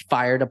Marchand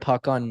fired a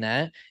puck on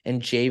net,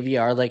 and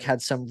JVR like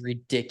had some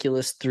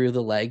ridiculous through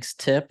the legs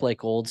tip,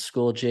 like old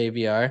school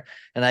JVR.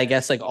 And I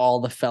guess like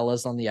all the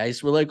fellas on the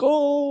ice were like,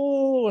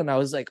 "Oh," and I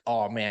was like,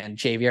 "Oh man,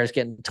 JVR is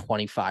getting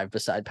 25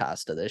 beside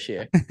Pasta this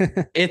year.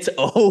 It's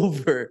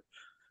over."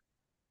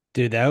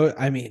 dude.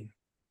 I mean,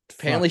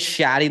 Apparently, fuck.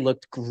 Shaddy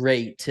looked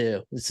great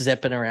too,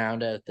 zipping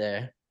around out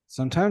there.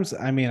 Sometimes,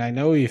 I mean, I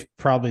know we've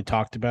probably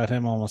talked about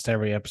him almost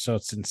every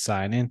episode since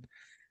signing,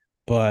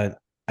 but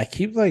I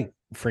keep like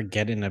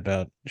forgetting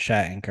about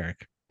Shattenkirk.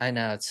 I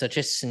know it's such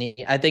a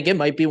sneak. I think it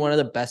might be one of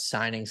the best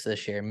signings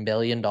this year. $1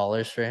 million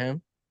for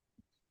him.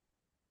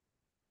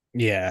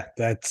 Yeah,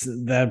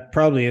 that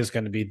probably is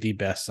going to be the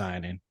best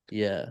signing.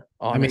 Yeah,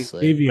 I mean,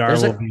 honestly. DVR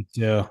There's will a be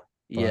too.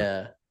 But,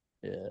 yeah,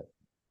 yeah.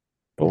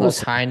 but we'll Plus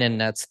see. Heinen,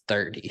 that's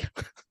 30.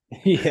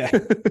 Yeah,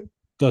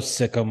 go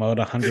sicko mode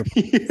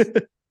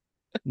 100.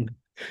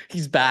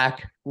 He's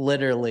back,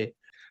 literally.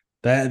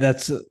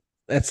 That's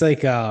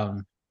like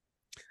the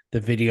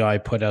video I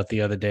put out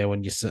the other day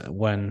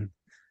when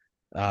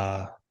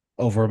uh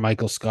over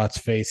Michael Scott's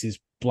face he's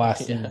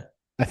blasting. Yeah.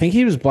 I think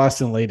he was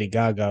blasting Lady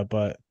Gaga,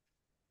 but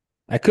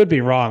I could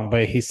be wrong.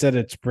 But he said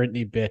it's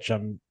Britney, bitch.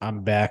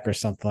 I'm back or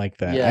something like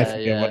that. I Yeah,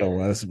 forget what it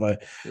yeah, was,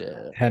 but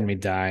yeah. had me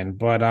dying.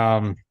 But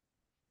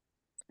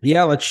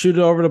yeah, let's shoot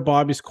it over to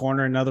Bobby's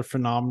Corner. Another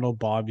phenomenal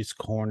Bobby's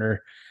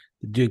Corner.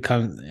 The dude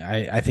comes.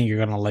 I think you're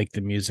gonna like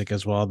the music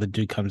as well. The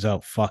dude comes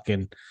out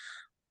fucking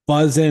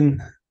buzzing.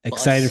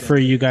 Excited for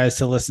Buzzing. you guys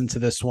to listen to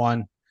this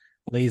one,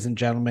 ladies and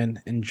gentlemen.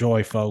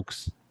 Enjoy,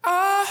 folks.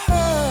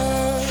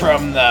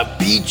 From the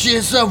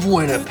beaches of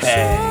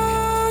Winnipeg,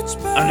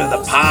 under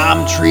the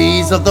palm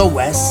trees of the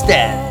West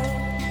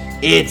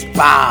End, it's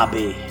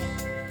Bobby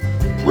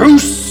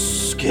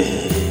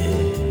Brewski.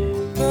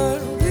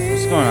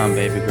 What's going on,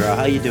 baby girl?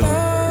 How you doing?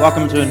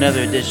 Welcome to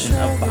another edition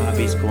of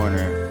Bobby's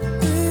Corner,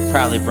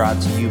 proudly brought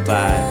to you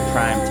by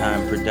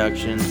Primetime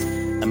Productions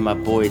and my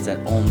boys at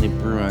Only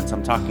Bruins.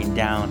 I'm talking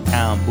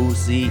downtown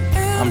Boosie.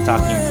 I'm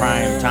talking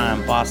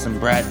Primetime Boston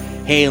Brett,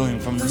 hailing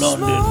from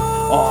London,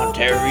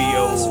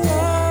 Ontario.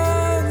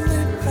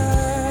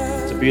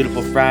 It's a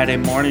beautiful Friday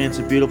morning. It's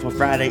a beautiful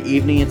Friday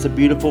evening. It's a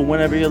beautiful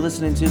whenever you're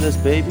listening to this,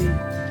 baby.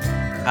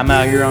 I'm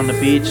out here on the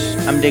beach.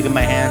 I'm digging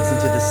my hands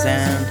into the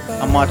sand.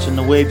 I'm watching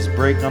the waves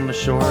break on the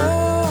shore.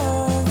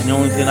 And the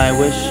only thing I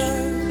wish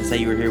is that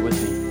you were here with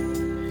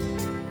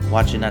me,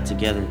 watching that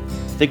together.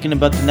 Thinking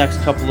about the next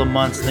couple of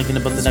months, thinking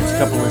about the next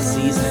couple of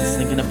seasons,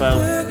 thinking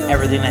about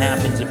everything that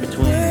happens in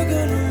between,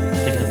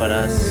 thinking about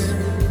us.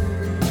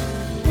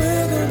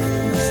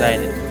 I'm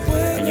excited.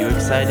 Are you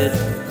excited?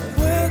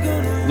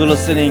 Little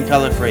City in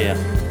color for you.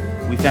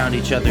 We found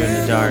each other in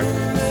the dark.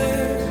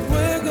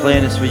 I'm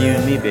playing this for you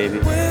and me, baby.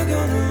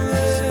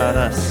 It's about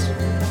us.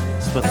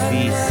 It's about the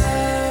beast.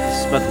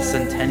 It's about the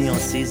centennial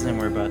season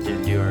we're about to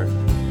endure.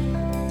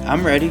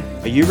 I'm ready.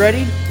 Are you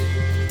ready?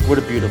 What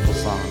a beautiful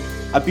song.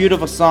 A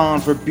beautiful song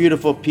for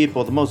beautiful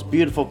people. The most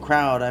beautiful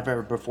crowd I've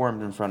ever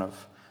performed in front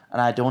of. And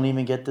I don't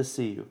even get to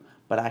see you,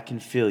 but I can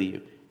feel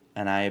you,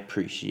 and I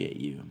appreciate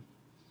you.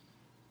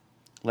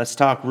 Let's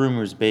talk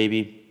rumors,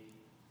 baby.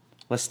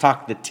 Let's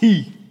talk the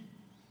tea.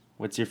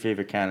 What's your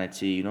favorite kind of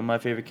tea? You know what my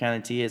favorite kind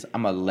of tea is?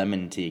 I'm a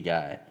lemon tea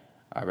guy.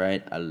 All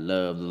right? I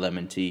love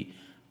lemon tea.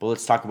 But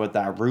let's talk about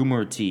that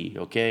rumor tea,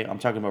 okay? I'm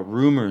talking about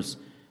rumors.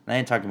 And I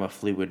ain't talking about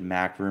Fleetwood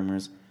Mac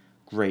rumors.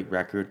 Great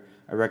record.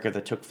 A record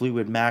that took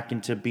Fleetwood Mac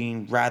into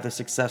being rather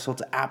successful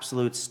to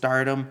absolute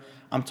stardom.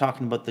 I'm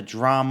talking about the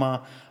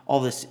drama, all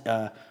this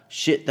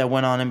shit that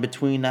went on in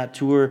between that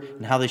tour,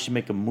 and how they should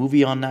make a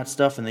movie on that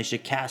stuff, and they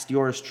should cast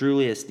yours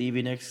truly as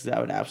Stevie Nicks, because I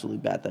would absolutely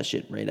bat that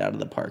shit right out of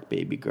the park,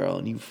 baby girl,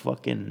 and you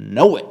fucking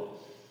know it.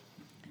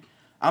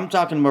 I'm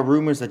talking about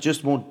rumors that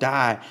just won't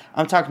die.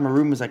 I'm talking about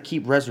rumors that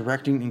keep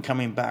resurrecting and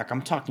coming back.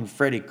 I'm talking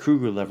Freddy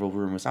Krueger level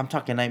rumors. I'm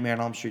talking Nightmare on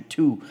Elm Street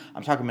 2.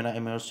 I'm talking about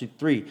Nightmare on Elm Street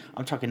 3.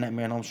 I'm talking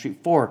Nightmare on Elm Street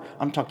 4.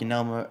 I'm talking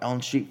Nightmare on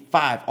Elm Street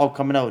 5, all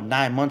coming out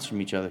 9 months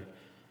from each other.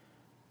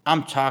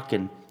 I'm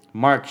talking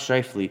Mark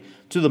Scheifele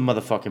to the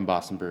motherfucking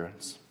Boston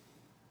Bruins.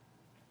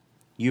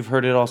 You've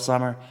heard it all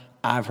summer.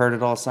 I've heard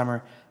it all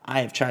summer.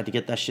 I have tried to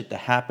get that shit to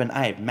happen.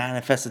 I have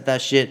manifested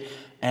that shit.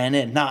 And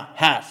it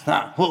has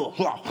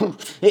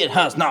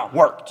not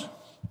worked.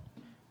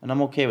 And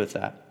I'm okay with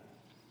that.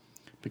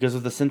 Because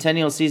of the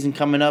centennial season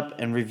coming up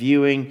and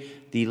reviewing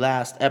the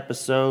last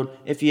episode,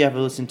 if you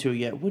haven't listened to it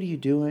yet, what are you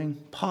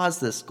doing? Pause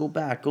this. Go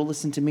back. Go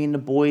listen to me and the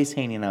boys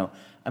hanging out.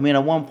 I mean,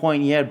 at one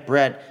point, you had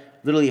Brett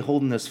literally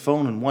holding this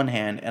phone in one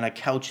hand and a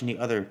couch in the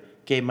other.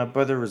 Okay, my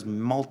brother was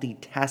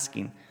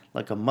multitasking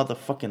like a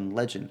motherfucking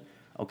legend.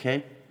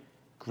 Okay?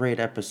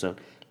 Great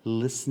episode.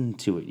 Listen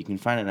to it. You can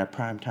find it at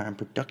Primetime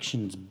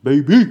Productions,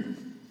 baby.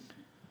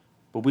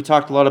 But we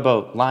talked a lot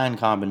about line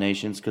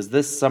combinations because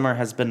this summer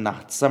has been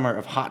the summer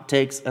of hot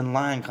takes and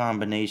line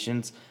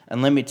combinations.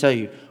 And let me tell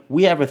you,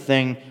 we have a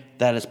thing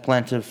that is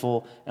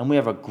plentiful, and we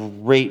have a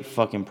great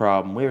fucking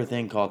problem. We have a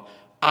thing called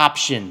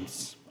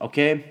options,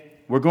 okay?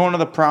 We're going to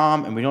the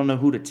prom, and we don't know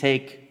who to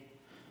take.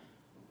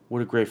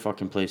 What a great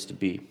fucking place to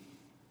be.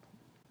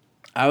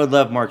 I would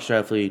love Mark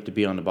Scheifele to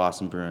be on the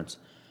Boston Bruins.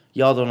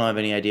 Y'all don't have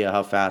any idea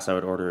how fast I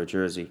would order a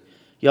jersey.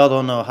 Y'all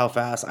don't know how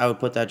fast I would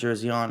put that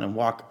jersey on and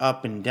walk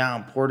up and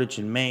down Portage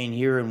and Maine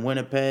here in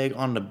Winnipeg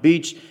on the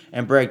beach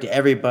and brag to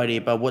everybody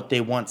about what they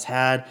once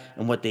had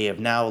and what they have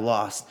now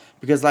lost.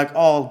 Because like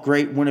all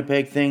great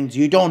Winnipeg things,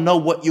 you don't know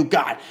what you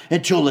got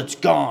until it's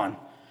gone.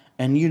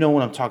 And you know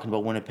what I'm talking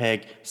about,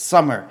 Winnipeg.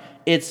 Summer.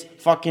 It's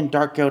fucking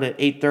dark out at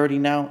 8:30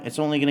 now. It's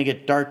only going to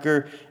get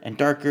darker and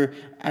darker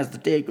as the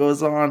day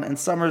goes on. And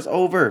summer's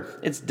over.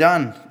 It's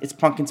done. It's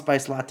pumpkin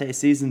spice latte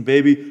season,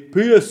 baby.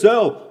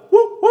 PSL.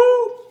 Woo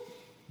woo.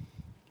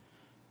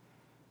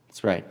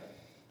 That's right.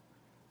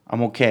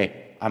 I'm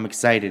okay. I'm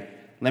excited.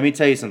 Let me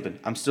tell you something.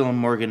 I'm still in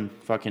Morgan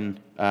fucking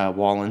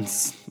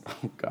Wallen's.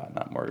 Oh, God,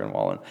 not Morgan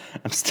Wallen.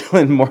 I'm still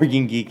in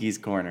Morgan Geeky's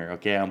corner,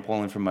 okay? I'm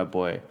pulling for my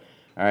boy.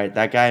 All right?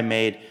 That guy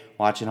made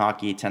watching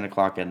hockey at 10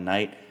 o'clock at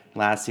night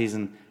last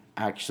season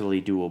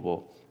actually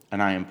doable,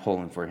 and I am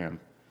pulling for him.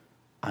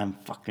 I'm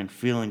fucking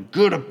feeling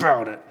good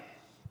about it.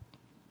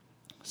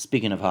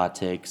 Speaking of hot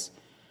takes,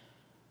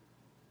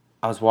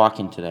 I was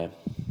walking today,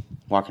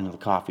 walking to the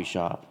coffee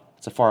shop.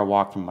 It's a far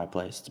walk from my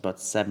place. It's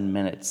about 7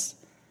 minutes,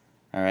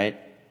 all right?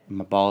 And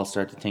my balls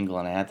started to tingle,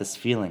 and I had this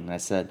feeling, and I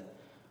said,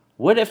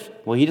 what if,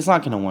 well, he's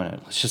not going to win it.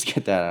 Let's just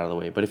get that out of the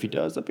way. But if he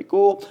does, that'd be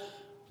cool.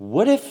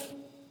 What if,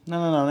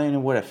 no, that ain't a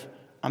what if.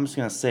 I'm just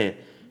going to say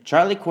it.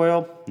 Charlie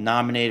Coyle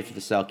nominated for the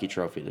Selke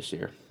Trophy this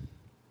year.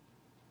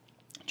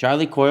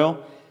 Charlie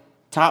Coyle,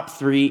 top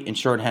 3 in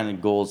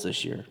shorthanded goals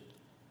this year.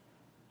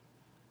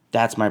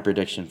 That's my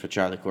prediction for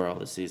Charlie Coyle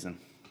this season.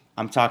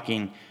 I'm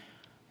talking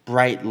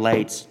bright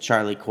lights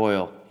Charlie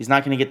Coyle. He's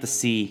not going to get the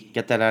C.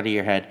 Get that out of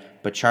your head.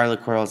 But Charlie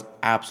Coyle is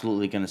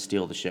absolutely going to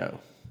steal the show.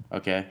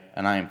 Okay?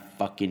 And I am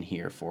fucking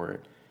here for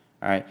it.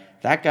 All right?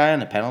 That guy on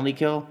the penalty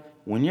kill,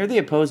 when you're the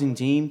opposing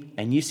team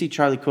and you see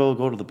Charlie Coyle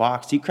go to the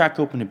box, you crack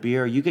open a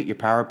beer, you get your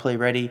power play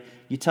ready,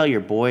 you tell your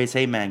boys,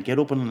 hey man, get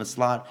open in the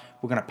slot,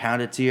 we're going to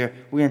pound it to you,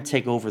 we're going to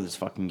take over this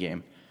fucking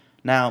game.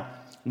 Now,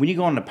 when you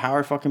go on the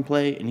power fucking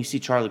play and you see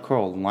Charlie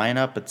Coyle line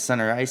up at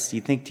center ice,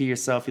 you think to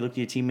yourself, you look to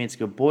your teammates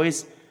and go,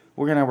 boys,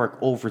 we're going to work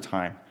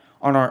overtime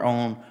on our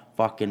own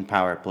fucking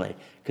power play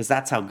because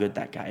that's how good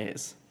that guy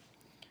is.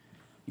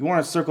 You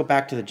want to circle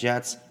back to the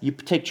Jets, you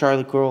take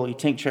Charlie Coyle, you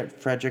take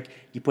Frederick,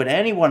 you put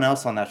anyone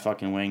else on that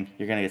fucking wing,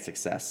 you're going to get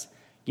success.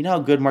 You know how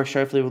good Mark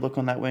Scheifele would look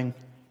on that wing?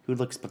 He would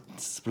look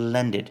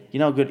splendid. You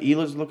know how good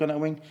Ehlers would look on that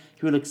wing?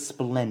 He would look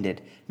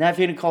splendid. Now, if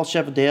you're going to call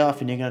Chef a day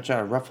off and you're going to try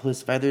to ruffle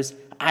his feathers,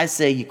 I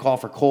say you call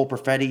for Cole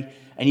Perfetti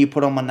and you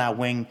put him on that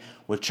wing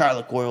with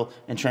Charlie Coyle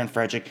and Trent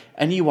Frederick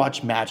and you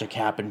watch magic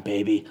happen,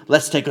 baby.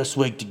 Let's take a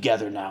swig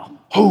together now.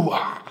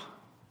 Hoo-ah!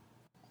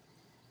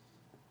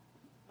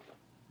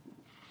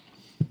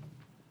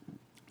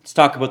 Let's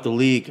talk about the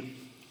league.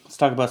 Let's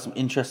talk about some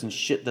interesting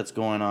shit that's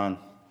going on.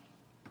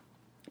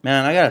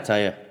 Man, I gotta tell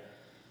you,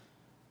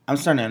 I'm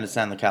starting to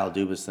understand the Kyle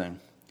Dubas thing.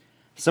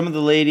 Some of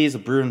the ladies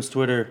of Bruins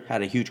Twitter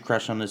had a huge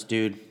crush on this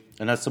dude,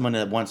 and that's someone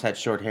that once had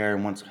short hair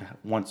and once.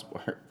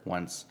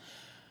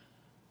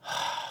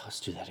 Let's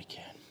do that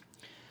again.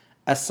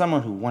 As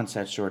someone who once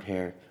had short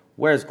hair,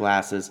 wears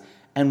glasses,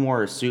 and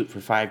wore a suit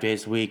for 5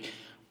 days a week,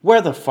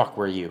 where the fuck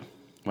were you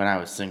when I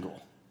was single?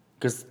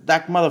 Because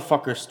that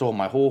motherfucker stole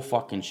my whole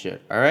fucking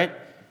shit, all right?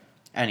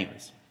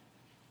 Anyways,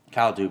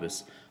 Kyle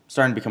Dubas. I'm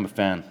starting to become a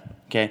fan,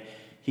 okay?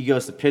 He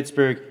goes to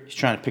Pittsburgh. He's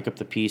trying to pick up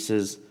the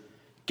pieces.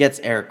 Gets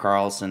Erik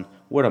Karlsson.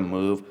 What a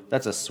move.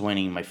 That's a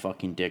swinging my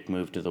fucking dick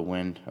move to the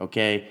wind,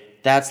 okay?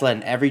 That's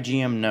letting every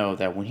GM know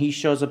that when he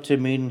shows up to a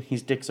meeting,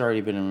 his dick's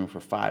already been in the room for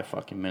 5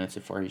 fucking minutes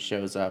before he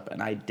shows up,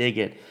 and I dig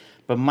it.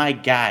 But my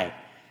guy,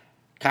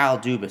 Kyle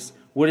Dubas,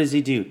 what does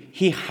he do?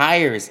 He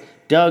hires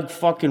Doug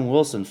fucking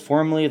Wilson,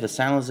 formerly of the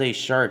San Jose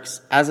Sharks,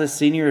 as a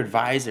senior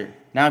advisor.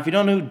 Now, if you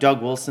don't know who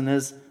Doug Wilson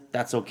is,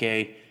 that's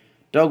okay.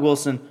 Doug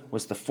Wilson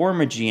was the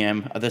former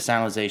GM of the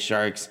San Jose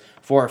Sharks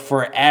for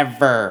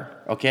forever,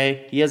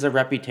 okay? He has a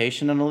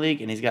reputation in the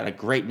league, and he's got a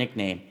great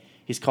nickname.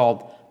 He's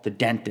called the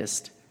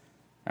Dentist,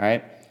 all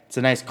right? It's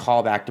a nice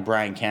callback to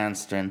Bryan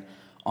Cranston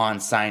on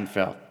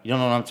Seinfeld. You don't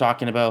know what I'm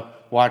talking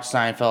about? Watch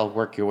Seinfeld,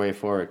 work your way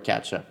forward,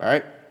 catch up, all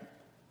right?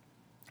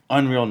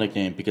 Unreal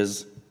nickname,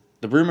 because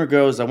the rumor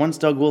goes that once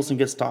Doug Wilson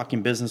gets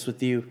talking business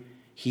with you,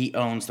 he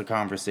owns the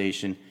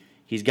conversation.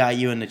 He's got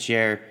you in the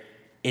chair.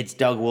 It's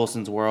Doug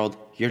Wilson's world.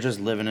 You're just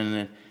living in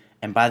it.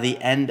 And by the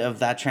end of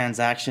that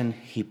transaction,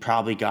 he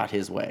probably got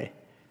his way.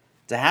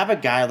 To have a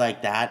guy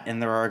like that in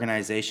their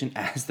organization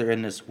as they're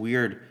in this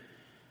weird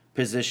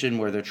position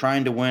where they're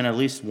trying to win at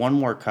least one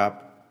more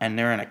cup and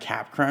they're in a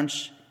cap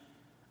crunch,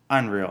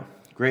 unreal.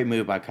 Great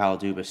move by Kyle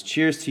Dubas.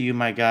 Cheers to you,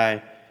 my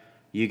guy.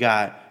 You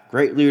got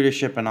great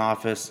leadership in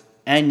office,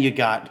 and you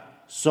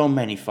got so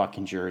many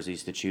fucking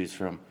jerseys to choose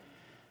from.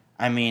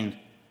 I mean,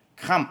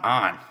 come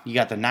on. You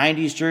got the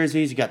 90s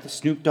jerseys, you got the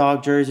Snoop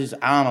Dogg jerseys.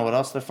 I don't know what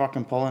else they're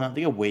fucking pulling out.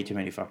 They got way too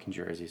many fucking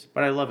jerseys.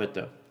 But I love it,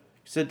 though.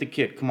 Sid the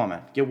Kid, come on,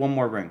 man. Get one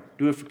more ring.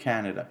 Do it for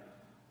Canada.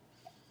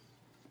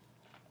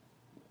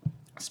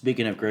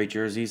 Speaking of great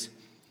jerseys,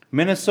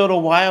 Minnesota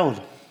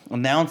Wild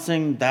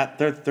announcing that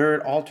their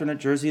third alternate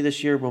jersey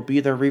this year will be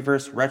their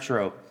reverse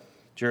retro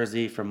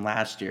jersey from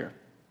last year.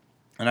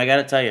 And I got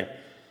to tell you,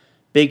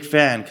 big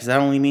fan, because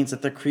that only means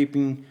that they're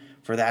creeping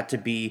for that to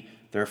be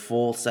their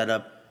full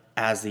setup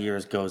as the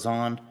years goes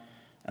on.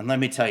 And let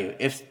me tell you,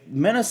 if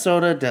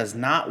Minnesota does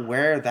not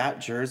wear that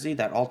jersey,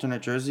 that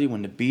alternate jersey,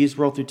 when the Bees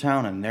roll through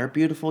town in their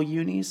beautiful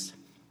unis,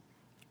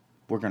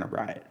 we're going to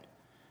riot.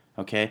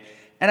 Okay?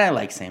 And I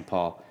like St.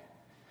 Paul.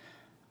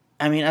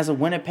 I mean, as a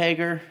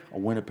Winnipegger,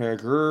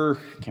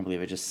 can't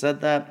believe I just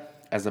said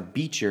that. As a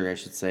Beacher, I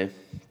should say.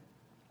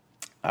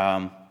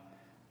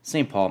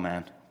 St. Paul,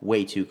 man,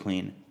 way too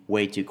clean,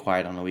 way too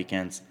quiet on the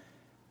weekends.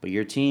 But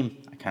your team,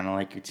 I kind of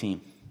like your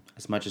team.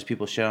 As much as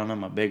people shit on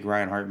them, I'm a big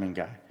Ryan Hartman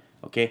guy.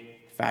 Okay?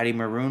 Fatty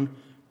Maroon,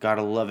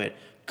 gotta love it.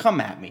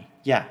 Come at me.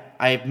 Yeah,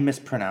 I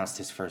mispronounced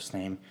his first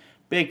name.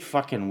 Big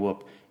fucking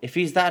whoop. If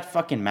he's that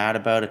fucking mad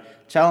about it,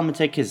 tell him to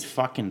take his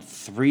fucking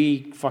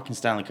 3 fucking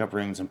Stanley Cup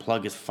rings and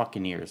plug his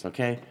fucking ears,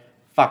 okay?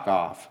 Fuck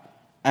off.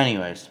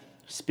 Anyways,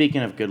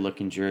 speaking of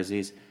good-looking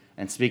jerseys,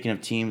 and speaking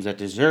of teams that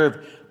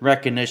deserve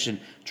recognition,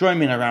 join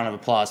me in a round of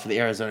applause for the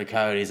Arizona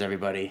Coyotes,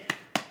 everybody.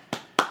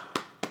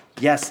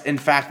 Yes, in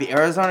fact, the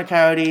Arizona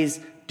Coyotes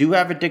do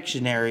have a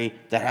dictionary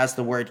that has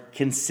the word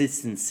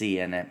consistency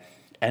in it.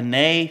 And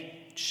they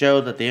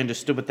showed that they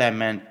understood what that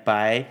meant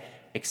by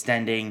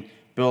extending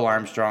Bill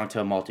Armstrong to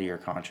a multi-year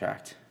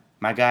contract.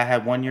 My guy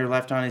had 1 year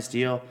left on his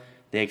deal.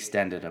 They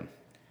extended him.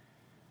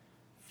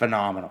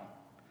 Phenomenal.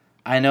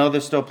 I know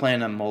they're still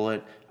playing a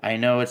mullet. I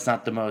know it's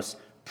not the most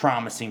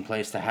promising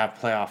place to have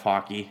playoff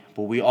hockey,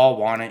 but we all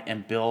want it,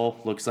 and Bill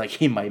looks like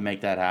he might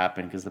make that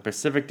happen because the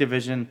Pacific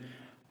Division,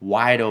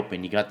 wide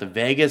open. You got the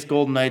Vegas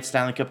Golden Knights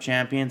Stanley Cup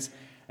champions,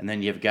 and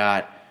then you've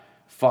got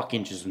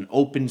fucking just an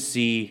open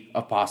sea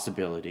of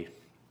possibility.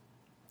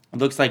 It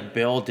looks like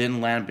Bill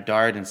didn't land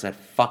Bedard and said,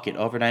 fuck it,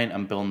 overnight,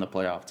 I'm building the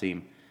playoff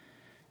team.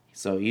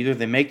 So either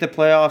they make the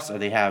playoffs or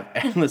they have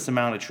endless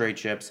amount of trade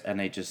chips and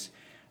they just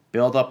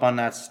build up on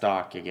that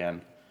stock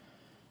again.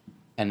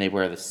 And they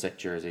wear the sick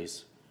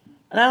jerseys.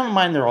 And I don't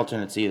mind their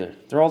alternates either.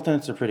 Their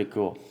alternates are pretty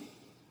cool.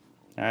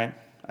 Alright?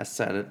 I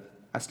said it.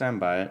 I stand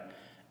by it.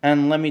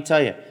 And let me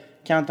tell you,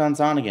 countdown's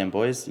on again,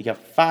 boys. You got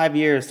 5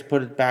 years to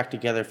put it back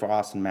together for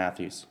Austin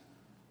Matthews.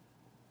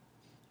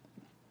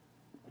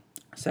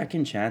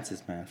 Second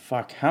chances, man.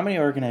 Fuck. How many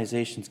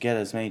organizations get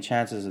as many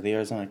chances as the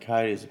Arizona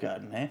Coyotes have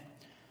gotten, eh?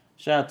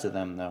 Shout out to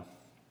them, though.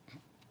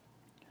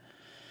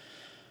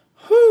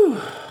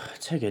 Whew.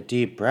 Take a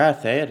deep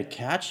breath, eh? To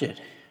catch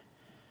it.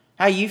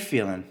 How you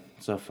feeling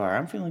so far?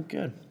 I'm feeling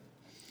good.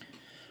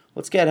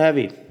 Let's get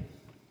heavy.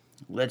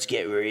 Let's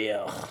get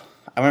real.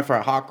 I went for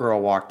a hot girl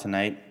walk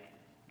tonight.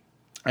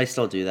 I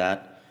still do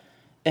that.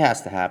 It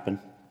has to happen.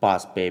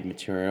 Boss babe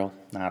material.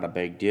 Not a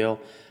big deal.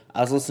 I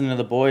was listening to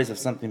the boys of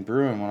Something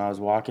Brewing when I was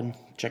walking.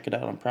 Check it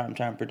out on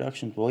Primetime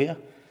Productions, will ya?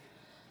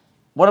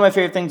 One of my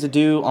favorite things to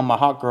do on my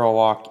hot girl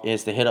walk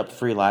is to hit up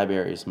free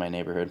libraries in my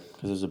neighborhood,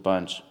 because there's a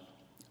bunch.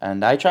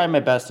 And I try my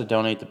best to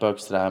donate the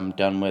books that I'm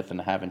done with and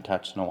haven't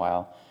touched in a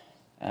while.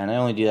 And I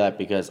only do that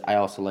because I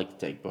also like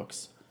to take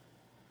books.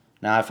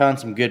 Now, I found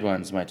some good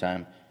ones in my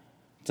time.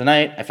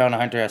 Tonight, I found a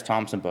Hunter S.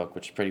 Thompson book,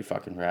 which is pretty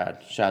fucking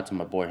rad. Shout out to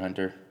my boy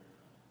Hunter.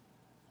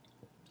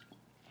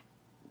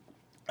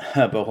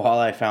 But while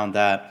I found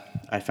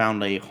that, I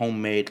found a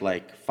homemade,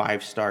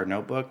 5-star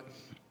notebook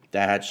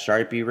that had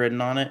Sharpie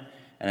written on it,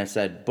 and it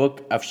said,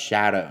 Book of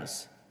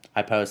Shadows.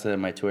 I posted it on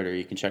my Twitter.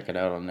 You can check it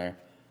out on there.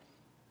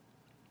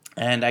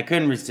 And I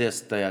couldn't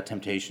resist the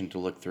temptation to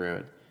look through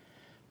it.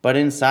 But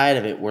inside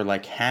of it were,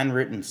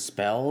 handwritten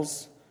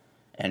spells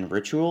and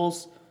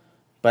rituals.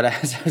 But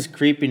as I was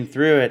creeping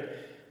through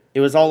it, it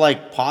was all,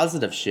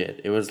 positive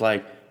shit. It was,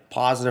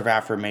 positive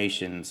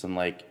affirmations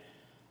and,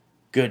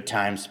 good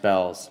time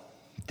spells.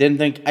 Didn't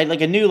think I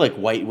knew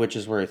white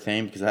witches were a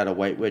thing because I had a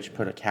white witch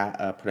put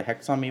a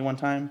hex on me one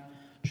time.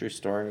 True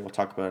story. We'll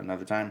talk about it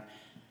another time.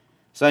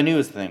 So I knew it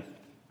was a thing.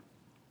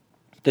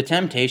 The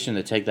temptation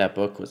to take that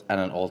book was at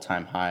an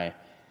all-time high.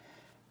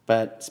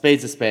 But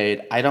spade's a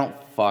spade. I don't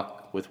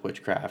fuck with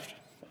witchcraft.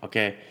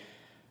 Okay?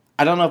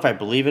 I don't know if I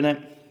believe in it,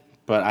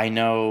 but I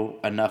know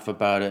enough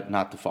about it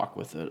not to fuck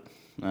with it.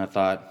 And I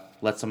thought,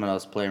 let someone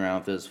else play around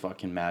with this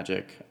fucking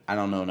magic. I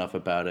don't know enough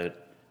about it.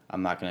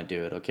 I'm not gonna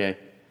do it, okay?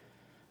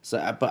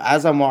 So, but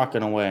as I'm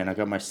walking away, and I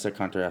got my sick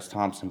Hunter S.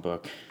 Thompson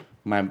book,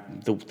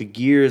 the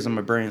gears in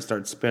my brain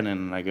start spinning,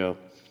 and I go,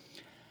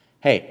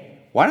 hey,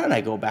 why don't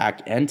I go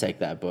back and take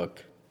that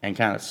book and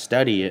kind of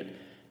study it?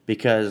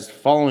 Because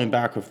following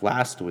back with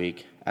last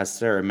week, as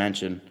Sarah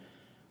mentioned,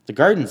 the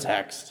garden's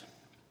hexed.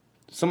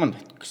 Someone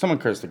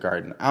cursed the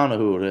garden. I don't know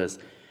who it is.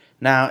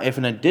 Now, if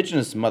an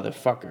indigenous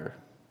motherfucker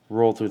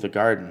rolled through the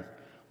garden,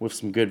 with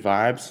some good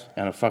vibes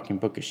and a fucking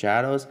book of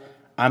shadows,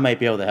 I might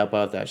be able to help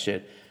out with that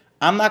shit.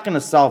 I'm not going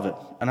to solve it,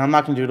 and I'm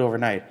not going to do it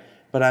overnight,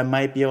 but I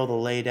might be able to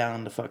lay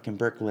down the fucking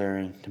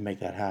bricklayering to make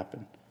that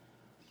happen.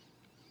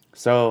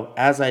 So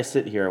as I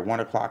sit here at 1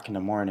 o'clock in the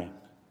morning,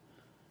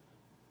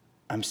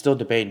 I'm still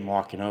debating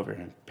walking over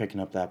and picking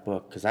up that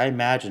book because I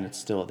imagine it's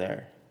still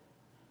there.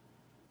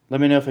 Let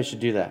me know if I should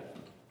do that.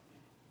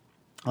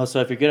 Also,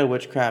 if you're good at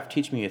witchcraft,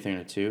 teach me a thing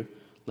or two.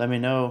 Let me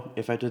know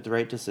if I did the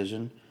right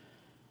decision.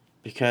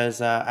 Because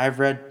I've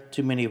read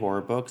too many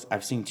horror books.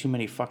 I've seen too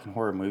many fucking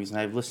horror movies. And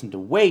I've listened to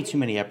way too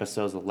many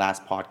episodes of the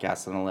last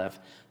podcast on the left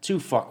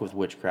to fuck with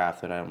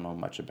witchcraft that I don't know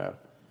much about.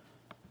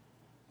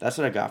 That's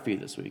what I got for you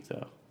this week,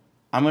 though.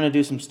 I'm going to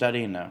do some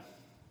studying now.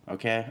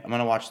 Okay? I'm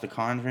going to watch the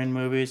Conjuring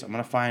movies. I'm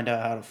going to find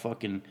out how to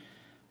fucking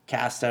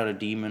cast out a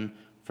demon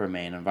from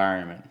an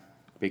environment.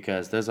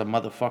 Because there's a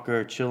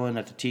motherfucker chilling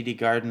at the TD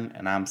Garden,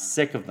 and I'm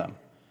sick of them.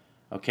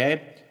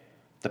 Okay?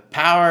 The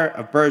power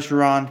of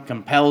Bergeron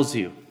compels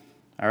you.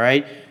 All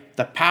right?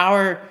 The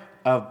power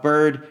of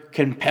Bird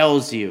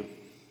compels you.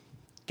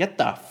 Get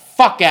the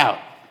fuck out.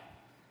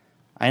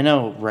 I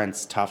know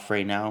rent's tough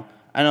right now.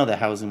 I know the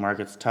housing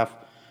market's tough.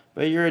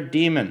 But you're a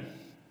demon.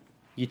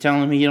 You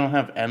telling me you don't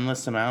have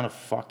endless amount of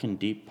fucking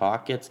deep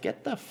pockets?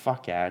 Get the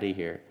fuck out of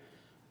here.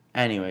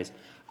 Anyways,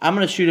 I'm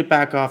going to shoot it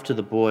back off to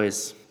the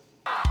boys.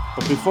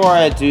 But before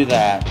I do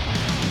that,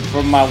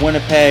 for my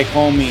Winnipeg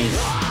homies,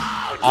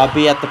 I'll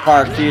be at the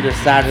Park Theater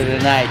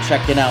Saturday night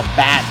checking out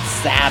Bat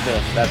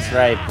Sabbath. That's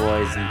right,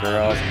 boys and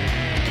girls.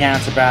 The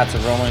Counterbats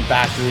are rolling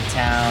back through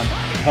town,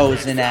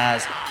 posing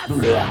as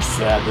Black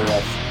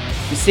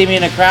Sabbath. You see me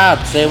in a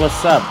crowd, say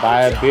what's up,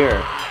 buy a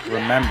beer.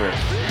 Remember,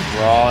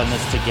 we're all in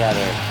this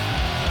together.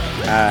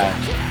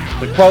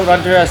 The quote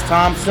Hunter S.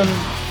 Thompson,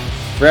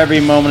 for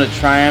every moment of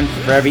triumph,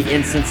 for every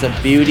instance of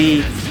beauty,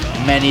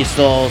 many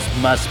souls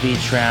must be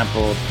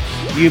trampled.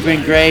 You've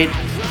been great.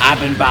 I've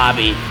been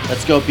Bobby.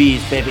 Let's go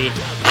bees, baby.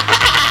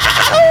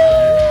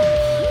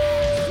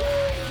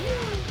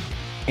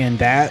 And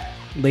that,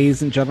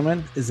 ladies and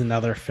gentlemen, is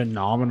another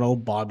phenomenal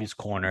Bobby's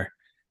Corner.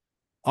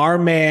 Our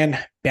man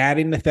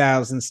batting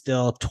 1,000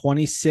 still,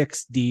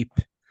 26 deep,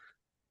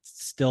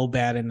 still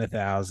batting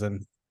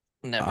 1,000.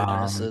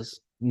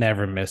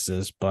 Never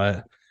misses,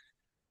 but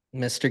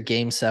Mr.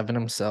 Game 7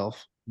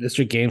 himself.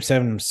 Mr. Game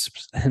 7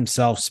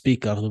 himself,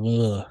 speak of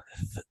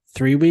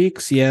 3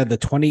 weeks. Yeah, the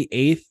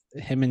 28th,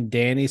 him and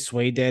Danny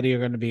Sway Daddy are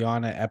going to be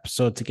on an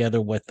episode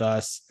together with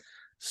us.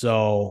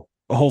 So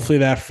hopefully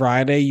that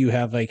Friday you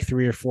have like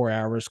 3 or 4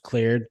 hours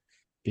cleared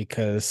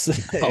because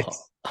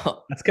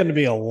that's going to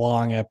be a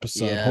long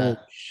episode. Yeah. Holy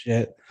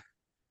shit.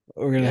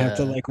 We're going to have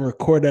to like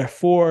record at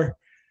 4.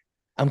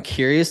 I'm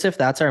curious if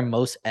that's our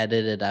most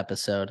edited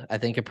episode. I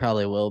think it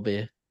probably will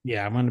be.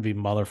 Yeah, I'm going to be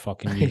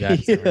motherfucking you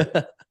guys.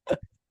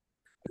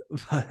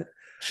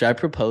 Should I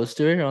propose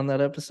to her on that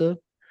episode?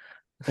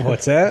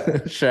 What's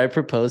that? Should I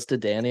propose to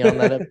Danny on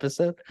that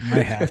episode?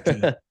 Might have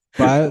to.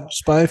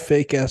 Just buy a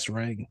fake ass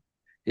ring.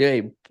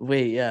 Yeah,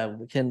 wait, yeah.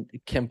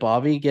 Can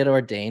Bobby get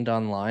ordained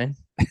online?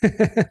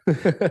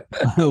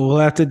 We'll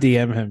have to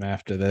DM him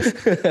after this.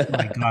 Oh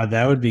my God,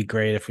 that would be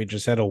great if we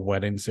just had a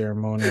wedding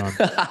ceremony on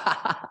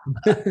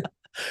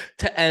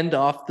to end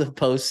off the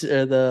post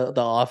or the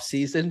off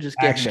season. Just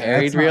get Actually,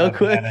 married real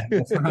quick.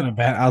 That's not a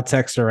bad. I'll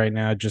text her right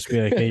now. Just be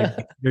like, "Hey,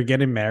 you're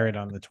getting married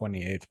on the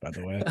 28th, by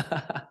the way."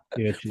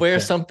 Wear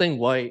something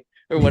white,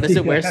 or what is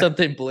it? Wear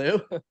something blue.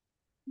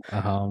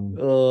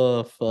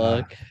 Oh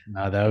fuck!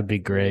 No, that would be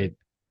great.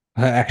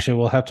 Actually,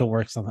 we'll have to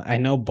work something. I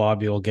know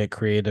Bobby will get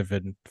creative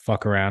and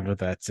fuck around with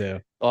that too.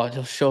 Oh,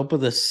 he'll show up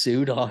with a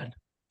suit on,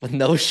 with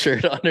no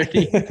shirt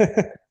underneath.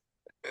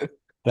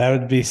 That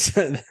would be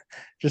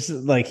just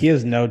like he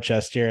has no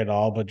chest hair at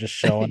all, but just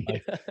showing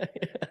like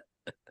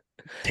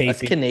Us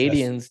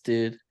Canadians,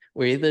 dude.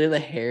 We're either the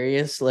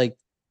hairiest, like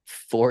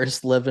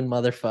forest living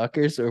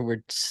motherfuckers, or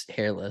we're just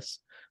hairless.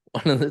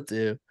 One of the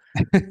two.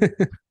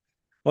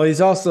 Well,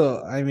 he's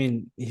also, I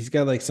mean, he's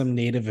got like some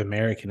Native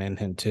American in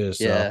him too,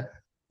 so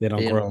they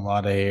don't grow a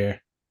lot of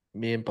hair.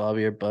 Me and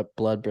Bobby are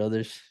blood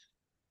brothers.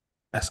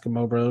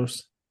 Eskimo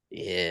bros.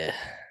 Yeah.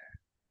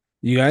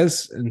 You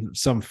guys in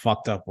some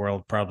fucked up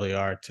world probably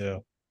are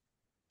too.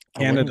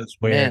 Canada's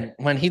weird. Man,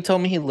 when he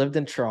told me he lived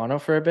in Toronto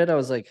for a bit, I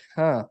was like,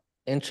 huh,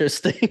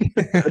 interesting.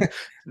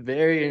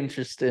 Very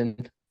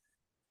interesting.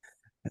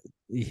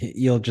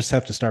 You'll just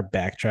have to start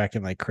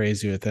backtracking like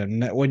crazy with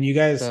him. When you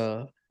guys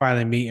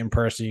finally meet in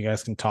person, you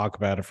guys can talk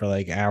about it for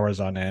like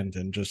hours on end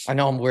and just. I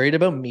know I'm worried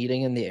about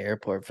meeting in the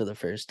airport for the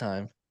first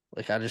time.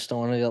 Like, I just don't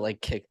want to get like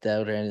kicked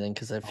out or anything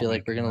because I feel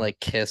like we're gonna like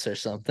kiss or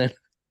something.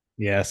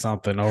 Yeah,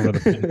 something over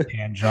the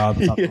hand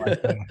job. Something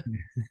like that.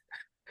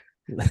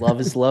 Love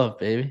is love,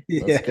 baby.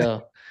 Let's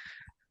go.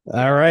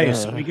 All right.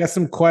 So we got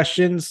some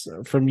questions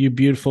from you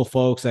beautiful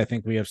folks. I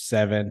think we have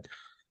 7.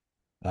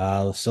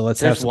 So let's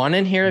There's one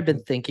in here I've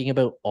been thinking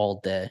about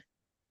all day.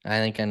 I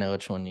think I know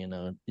which one you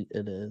know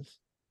it is.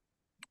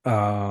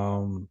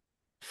 From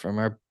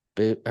our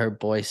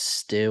boy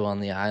Stu on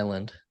the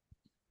island.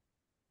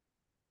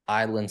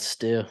 Island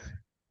Stu.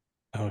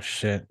 Oh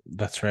shit,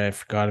 that's right. I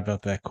forgot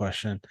about that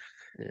question.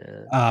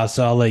 Yeah.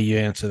 So I'll let you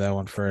answer that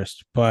one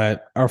first.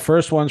 But our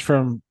first one's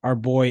from our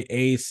boy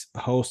Ace,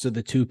 host of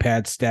the Two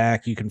Pad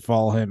Stack. You can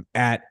follow him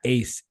at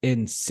Ace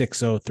in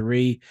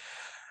 603.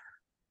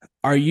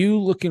 Are you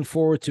looking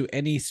forward to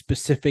any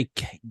specific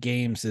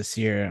games this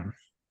year?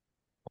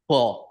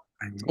 Well,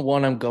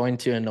 one I'm going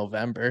to in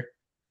November.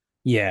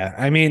 Yeah,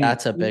 I mean,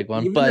 That's a big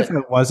one. even if But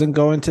I wasn't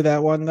going to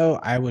that one though,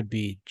 I would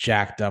be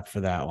jacked up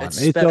for that one.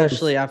 It's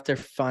especially always, after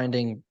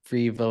finding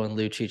Revo and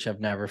Lucic, I've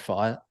never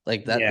fought.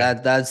 Like that yeah,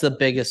 that's the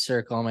biggest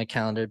circle on my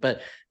calendar.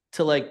 But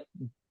to like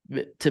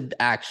to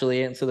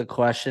actually answer the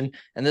question,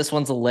 and this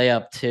one's a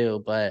layup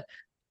too, but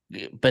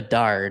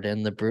Bedard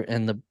in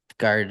the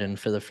Garden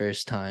for the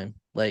first time.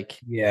 Like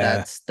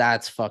yeah,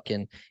 that's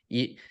fucking.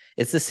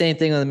 It's the same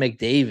thing with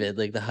McDavid.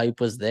 Like the hype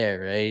was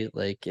there, right?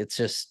 Like it's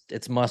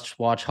must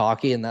watch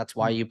hockey, and that's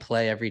why you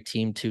play every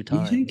team two Do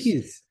you think times.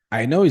 he's?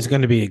 I know he's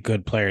going to be a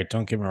good player.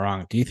 Don't get me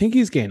wrong. Do you think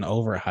he's getting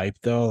overhyped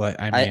though? Like,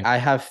 I mean, I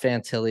have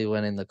Fantilli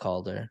winning the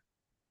Calder.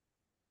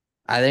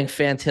 I think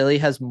Fantilli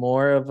has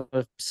more of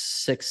a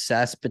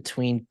success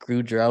between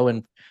Goudreau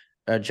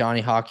and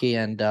Johnny Hockey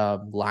and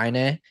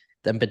Line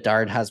than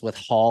Bedard has with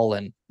Hall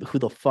and who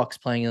the fuck's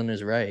playing on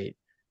his right.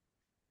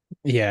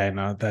 yeah,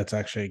 no, that's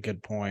actually a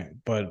good point.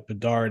 But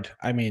Bedard,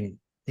 I mean,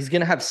 He's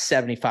gonna have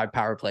 75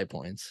 power play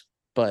points.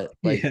 But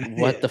like, yeah,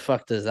 what the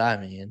fuck does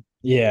that mean?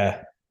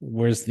 yeah.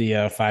 Where's the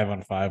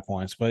 5-on-5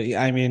 points? But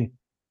I mean,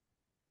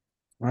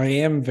 I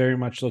am very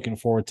much looking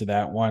forward to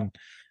that one.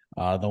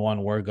 The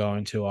one we're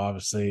going to,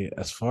 obviously.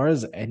 As far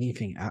as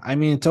anything, I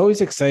mean, it's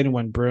always exciting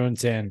when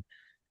Bruins and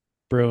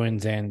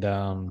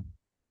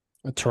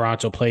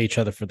Toronto play each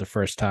other for the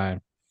first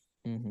time.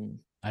 Mm-hmm.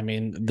 I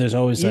mean, there's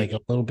always You, like a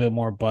little bit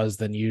more buzz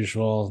than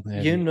usual.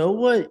 you And know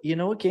what? You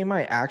know what game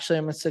I actually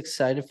am most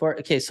excited for?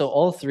 Okay, so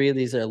all three of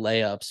these are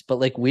layups, but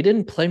like we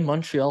didn't play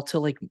Montreal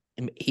till like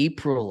in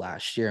April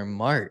last year,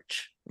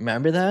 March.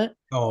 Remember that?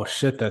 oh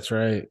shit, that's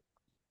right.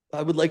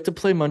 I would like to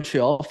play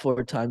Montreal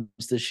 4 times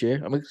this year.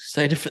 I'm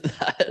excited for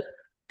that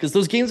because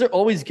those games are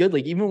always good.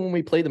 Like even when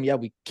we played them, yeah,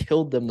 we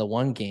killed them the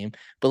one game,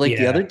 but like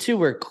the other Yeah. two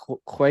were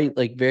quite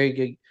like very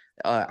good.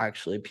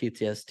 Actually,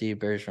 PTSD.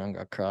 Bergeron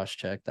got cross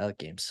checked. That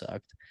game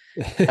sucked.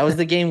 That was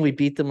the game we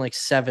beat them like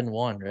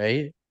 7-1,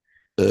 right?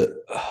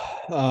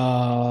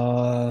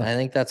 uh, I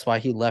think that's why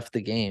he left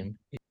the game.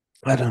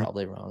 I I'm don't.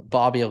 probably wrong.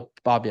 Bobby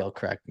will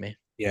correct me.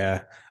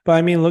 Yeah, but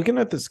I mean, looking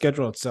at the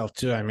schedule itself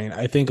too, I mean,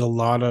 I think a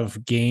lot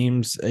of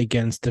games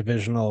against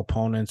divisional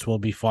opponents will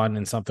be fun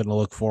and something to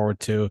look forward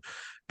to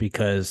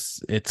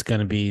because it's going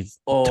to be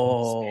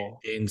Oh,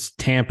 games.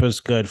 Tampa's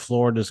good,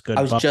 Florida's good.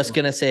 I was just Buffalo.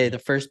 gonna say the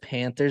first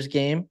Panthers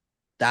game.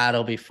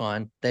 That'll be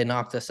fun. They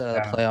knocked us out of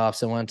the Yeah.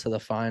 playoffs and went to the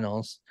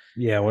finals.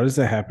 Yeah, what does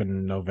that happen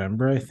in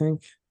November? I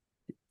think.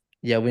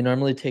 Yeah, we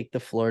normally take the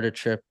Florida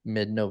trip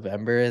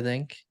mid-November, I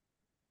think,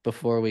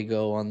 before we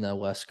go on the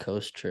West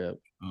Coast trip.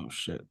 Oh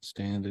shit,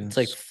 standings. It's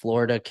like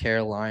Florida,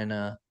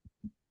 Carolina,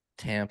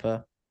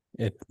 Tampa.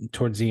 It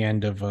towards the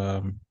end of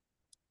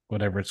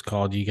whatever it's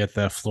called. You get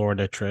the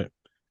Florida trip.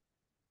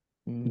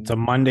 It's a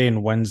Monday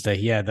and Wednesday.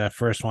 Yeah, that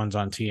first one's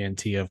on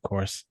TNT, of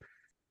course.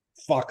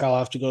 Fuck, I'll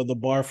have to go to the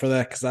bar for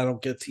that because I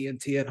don't get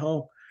TNT at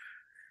home.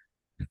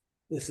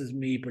 This is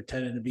me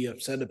pretending to be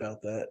upset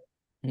about that.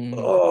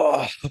 Oh,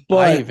 I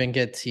but even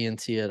get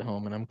TNT at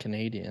home, and I'm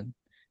Canadian.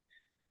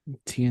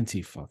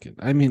 TNT fucking.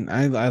 I mean,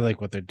 I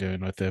like what they're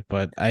doing with it,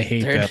 but I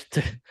hate They're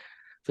that.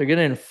 they're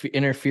gonna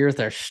interfere with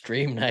our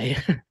stream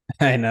night.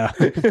 I know.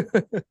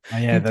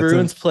 Yeah,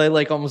 Bruins play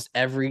like almost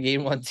every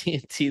game on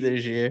TNT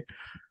this year.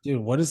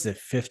 dude. What is it?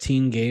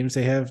 15 games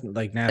they have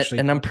like nationally,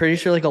 And I'm pretty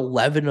sure like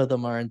 11 of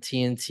them are on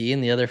TNT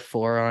and the other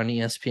 4 are on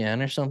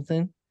ESPN or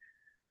something.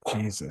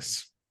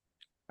 Jesus,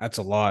 that's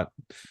a lot.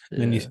 Yeah.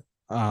 Then you,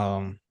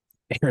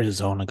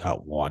 Arizona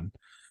got one.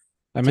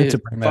 I meant to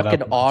Dude, bring that up.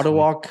 fucking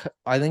Ottawa.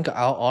 I think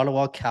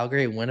Ottawa,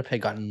 Calgary, and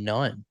Winnipeg got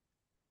none.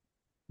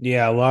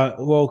 Yeah, a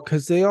lot. Well,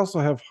 because they also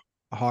have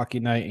hockey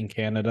night in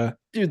Canada.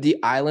 Dude,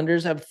 the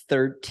Islanders have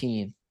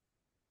 13.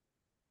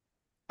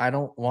 I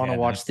don't want to Yeah,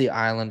 watch the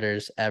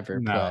Islanders ever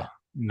play.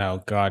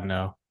 No, God,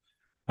 no.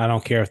 I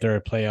don't care if they're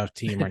a playoff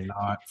team or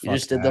not. You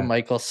just did the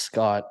Michael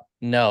Scott.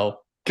 No,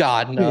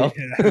 God, no.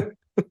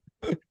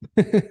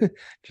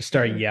 Just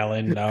start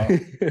yelling. No.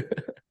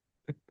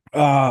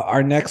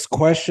 Our next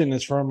question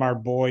is from our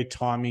boy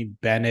Tommy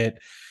Bennett,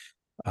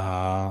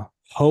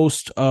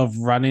 host of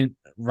Running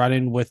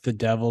with the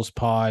Devils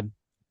pod.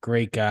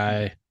 Great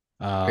guy.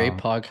 Great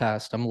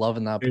podcast. I'm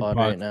loving that pod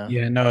right now.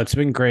 Yeah, no, it's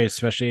been great,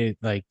 especially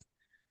like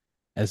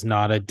as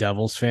not a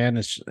Devils fan.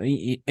 It's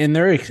and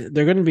they're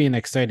going to be an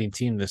exciting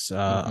team this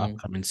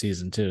upcoming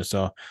season too.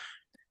 So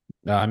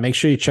make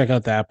sure you check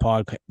out that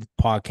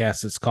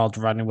podcast. It's called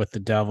Running with the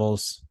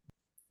Devils,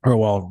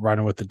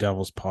 Running with the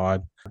Devils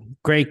pod.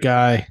 Great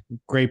guy,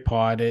 great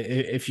pod.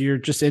 If you're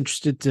just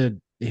interested to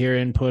hear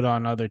input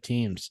on other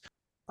teams,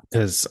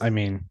 because I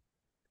mean,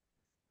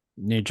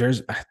 New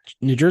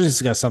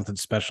Jersey's got something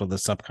special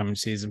this upcoming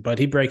season, but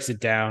he breaks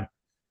it down.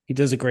 He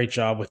does a great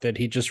job with it.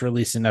 He just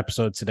released an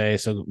episode today,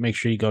 so make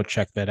sure you go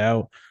check that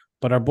out.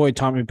 But our boy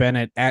Tommy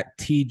Bennett at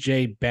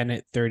TJ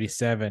Bennett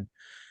 37.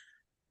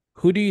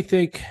 Who do you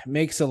think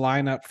makes a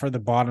lineup for the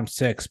bottom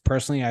six?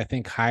 Personally, I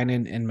think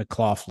Heinen and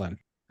McLaughlin.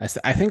 I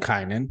think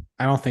Heinen.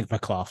 I don't think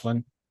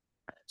McLaughlin.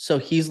 So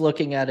he's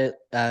looking at it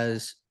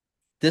as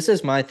this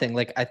is my thing.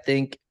 Like, I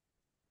think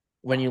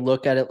when you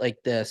look at it like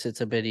this,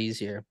 it's a bit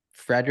easier.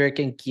 Frederick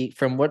and Geek,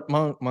 from what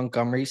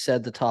Montgomery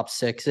said, the top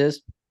six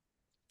is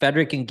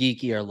Frederick and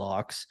Geeky are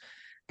locks.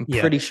 I'm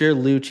pretty sure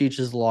Lucic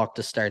is locked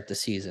to start the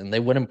season.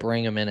 They wouldn't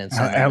bring him in and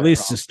send him at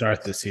least to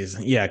start the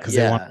season. Yeah, because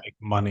they want to make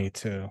money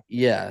too.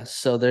 Yeah,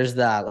 so there's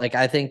that. Like,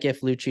 I think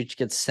if Lucic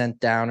gets sent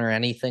down or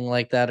anything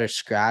like that or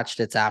scratched,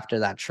 it's after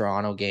that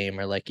Toronto game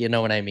or like, you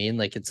know what I mean?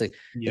 Like it's a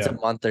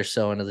month or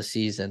so into the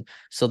season.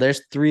 So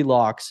there's 3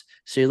 locks.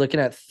 So you're looking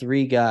at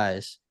 3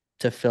 guys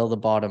to fill the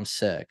bottom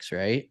 6,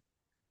 right?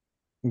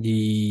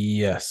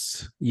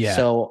 Yes. Yeah.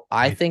 So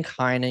I think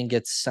Heinen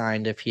gets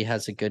signed if he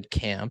has a good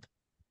camp.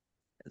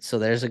 So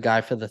there's a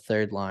guy for the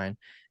third line.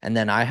 And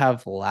then I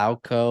have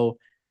Lauko.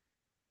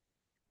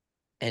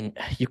 And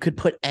you could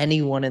put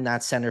anyone in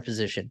that center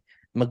position.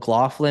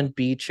 McLaughlin,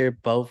 Beecher,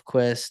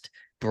 Bovequist,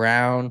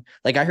 Brown.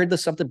 Like, I heard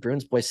something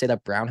Bruins boys say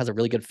that Brown has a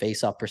really good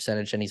face-off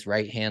percentage and he's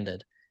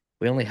right-handed.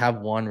 We only have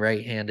one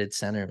right-handed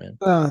centerman.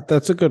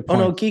 That's a good point.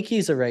 Oh, no,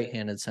 Geeky's a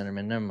right-handed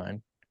centerman. Never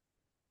mind.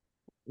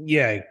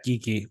 Yeah,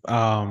 Geeky.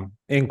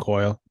 In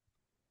Coyle.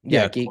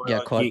 Yeah,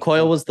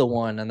 Coyle was the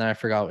one, and then I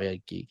forgot we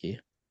had Geeky.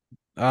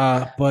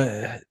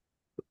 But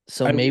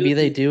so maybe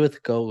they do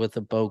go with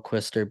a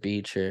Bovequist or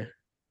Beecher.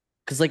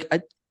 Because, like,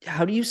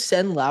 how do you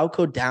send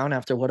Lauko down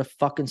after what a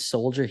fucking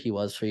soldier he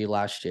was for you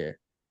last year?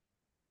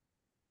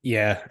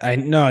 Yeah, I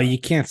know you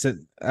can't sit.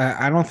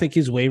 I don't think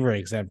he's waiver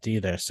exempt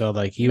either. So,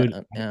 like, he would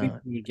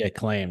get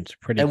claimed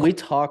pretty. And we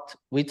talked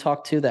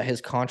too that his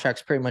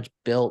contract's pretty much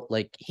built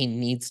like he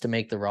needs to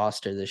make the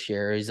roster this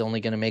year. Or he's only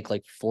going to make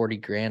like 40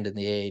 grand in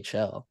the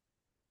AHL.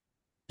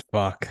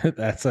 Fuck,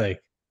 that's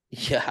like,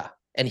 yeah.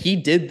 And he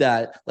did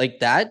that. Like,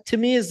 that to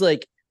me is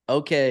like,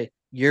 okay,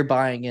 you're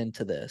buying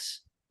into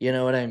this. You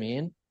know what I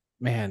mean?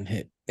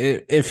 Man,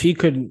 if he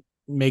could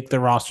make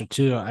the roster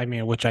too, I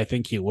mean, which I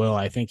think he will.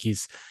 I think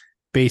he's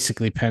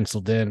basically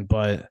penciled in,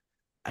 but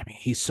I mean,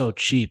 he's so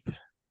cheap.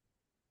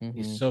 Mm-hmm.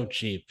 He's so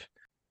cheap.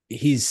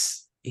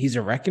 He's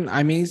a wrecking.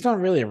 I mean, he's not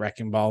really a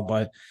wrecking ball,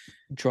 but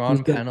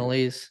drawn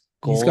penalties,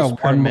 goals he's got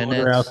per one minute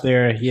motor out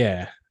there.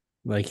 Yeah,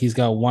 like he's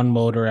got one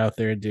motor out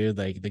there, dude.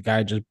 Like the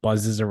guy just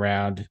buzzes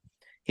around.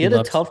 He had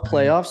a tough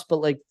playoffs, but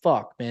like,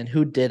 fuck, man,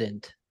 who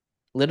didn't?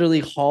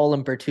 Literally, Hall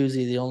and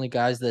Bertuzzi, the only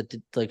guys that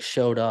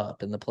showed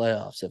up in the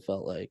playoffs. It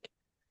felt like,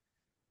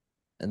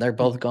 and they're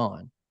both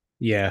gone.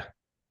 Yeah.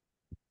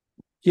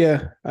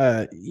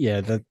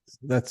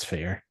 That's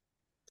fair.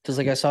 Because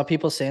like I saw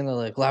people saying that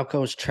like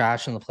Lauko was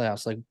trash in the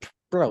playoffs. Like,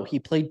 bro, he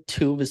played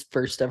 2 of his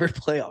first ever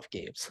playoff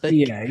games. Like,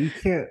 yeah, you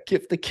can't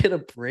give the kid a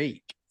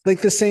break.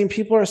 Like the same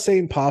people are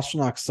saying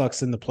Pastrnak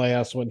sucks in the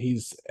playoffs when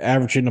he's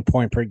averaging a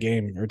point per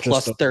game or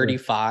plus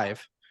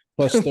 35.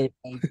 Plus 30.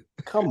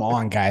 Come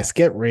on, guys,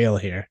 get real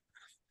here.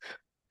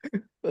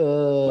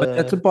 But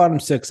that's a bottom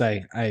 6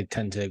 I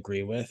tend to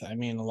agree with. I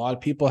mean, a lot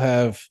of people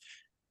have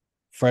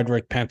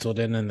Frederick penciled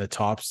in the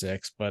top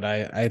 6, but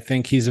I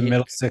think he's a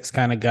middle 6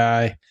 kind of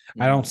guy.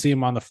 I don't see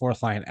him on the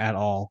 4th line at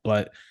all,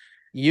 but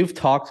you've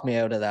talked me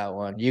out of that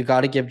one. You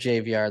got to give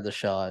JVR the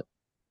shot.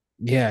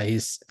 Yeah,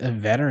 he's a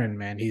veteran,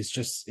 man. He's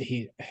just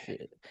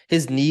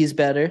his knees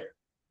better.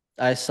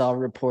 I saw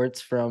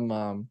reports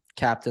from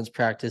captain's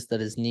practice that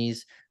his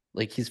knees,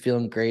 like he's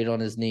feeling great on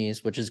his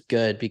knees, which is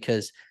good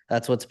because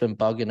that's what's been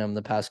bugging him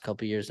the past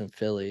couple years in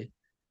Philly.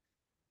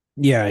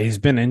 Yeah, he's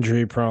been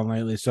injury prone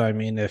lately. So I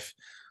mean, if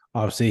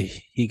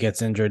obviously he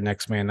gets injured,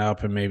 next man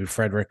up, and maybe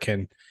Frederick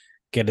can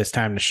get his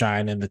time to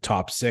shine in the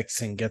top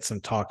 6 and get some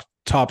top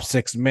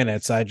 6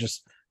 minutes. I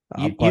just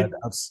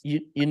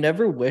you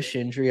never wish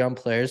injury on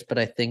players, but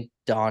I think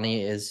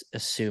Donnie is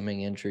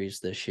assuming injuries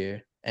this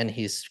year, and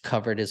he's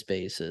covered his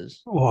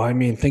bases. Well, I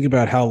mean, think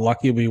about how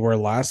lucky we were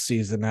last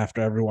season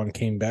after everyone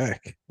came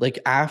back. Like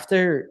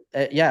after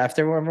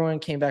everyone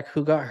came back,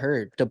 who got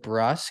hurt?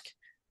 DeBrusk,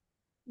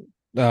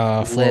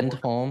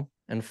 Lindholm,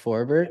 and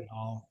Forbert.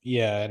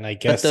 Yeah, and I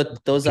guess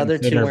those other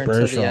 2 were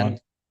until the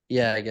end.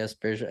 Yeah, I guess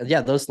Bergeron.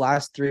 Yeah, those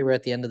last 3 were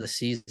at the end of the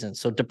season.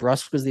 So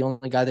DeBrusk was the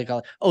only guy that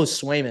got. Oh,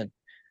 Swayman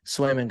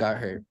got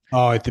hurt.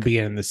 Oh, at the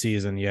beginning of the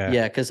season, yeah.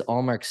 Yeah, because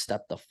Allmark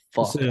stepped the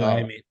fuck up.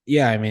 I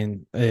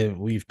mean,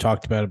 we've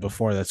talked about it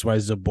before. That's why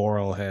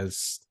Zaboral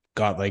has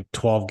got like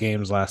 12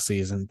 games last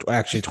season.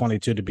 Actually,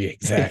 22 to be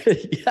exact.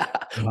 Yeah,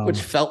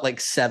 which felt like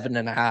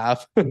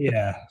 7.5.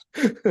 Yeah.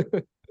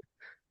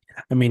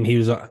 I mean, he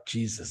was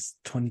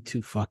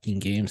 22 fucking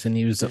games, and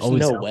he was There's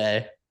always no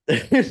way.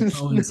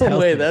 There's no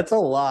way. That's a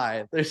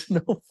lie. There's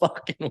no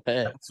fucking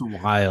way. That's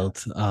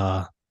wild.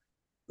 I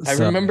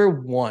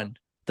remember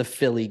the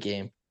Philly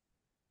game.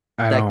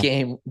 That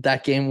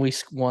game we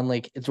won,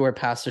 like it's where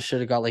Pastor should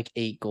have got like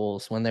 8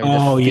 goals when they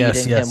were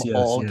feeding him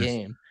all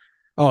game.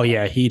 Oh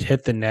yeah, he'd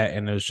hit the net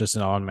and it was just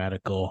an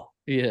automatic goal.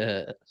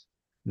 Yeah.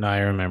 No, I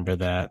remember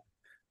that.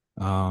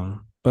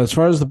 But as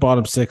far as the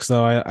bottom six,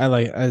 though, I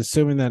like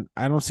assuming that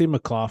I don't see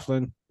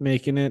McLaughlin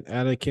making it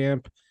out of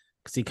camp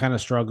because he kind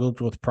of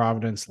struggled with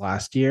Providence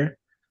last year.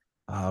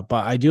 But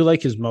I do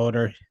like his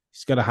motor.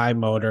 He's got a high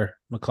motor.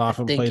 I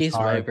McLaughlin think plays he's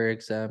hard. waiver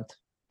exempt.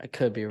 I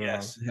could be wrong.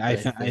 Yes, But I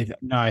think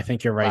no, I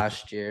think you're right.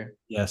 last year.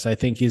 Yes, I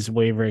think he's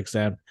waiver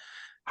exempt.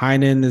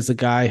 Heinen is a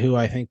guy who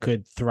I think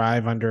could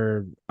thrive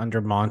under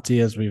Monty,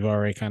 as we've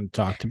already kind of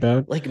talked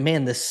about. Like,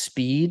 man, the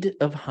speed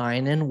of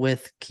Heinen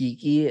with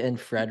Kiki and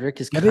Frederick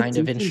is Get a kind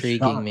of decent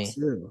intriguing shot, me.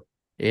 too.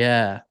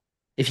 Yeah.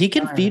 If he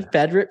can feed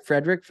Uh,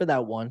 Frederick for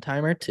that one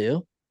timer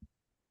too.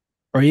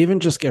 Or even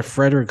just get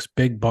Frederick's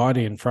big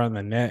body in front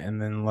of the net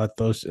and then let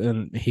those,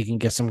 and he can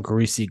get some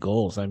greasy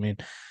goals. I mean,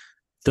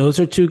 those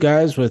are two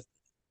guys with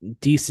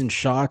decent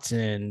shots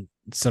and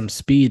some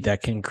speed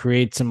that can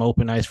create some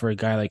open ice for a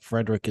guy like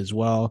Frederick as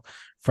well.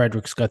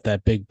 Frederick's got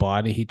that big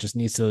body. He just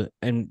needs to,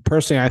 and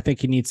personally, I think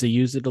he needs to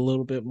use it a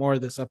little bit more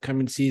this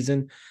upcoming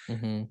season.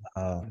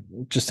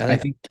 Mm-hmm. Just, I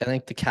think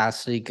the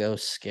Cassidy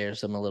ghost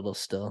scares him a little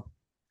still.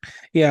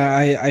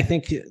 yeah, I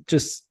think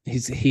just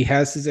he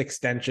has his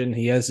extension.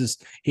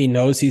 He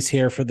knows he's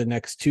here for the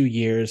next 2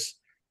 years.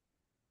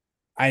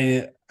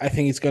 I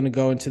think he's going to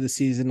go into the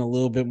season a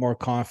little bit more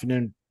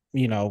confident,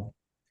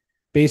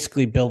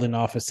 basically building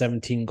off a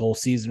 17 goal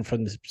season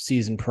from the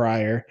season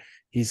prior.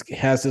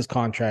 Has his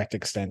contract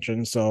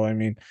extension. So I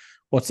mean,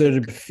 what's there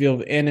to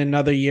feel in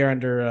another year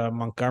under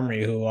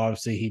Montgomery, who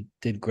obviously he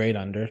did great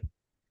under.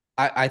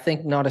 I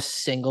think not a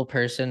single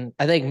person.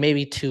 I think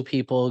maybe two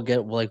people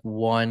get like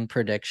one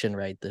prediction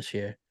right this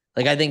year.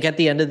 Like, I think at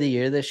the end of the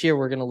year this year,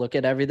 we're gonna look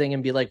at everything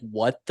and be like,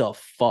 "What the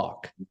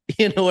fuck?"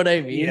 You know what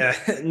I mean? Yeah,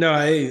 no,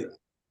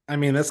 I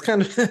mean that's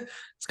kind of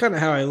it's kind of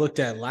how I looked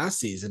at last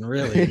season,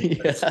 really.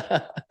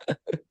 Yeah.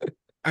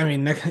 I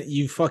mean,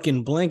 you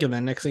fucking blink, and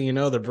then next thing you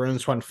know, the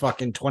Bruins won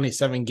fucking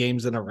 27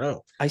 games in a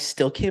row. I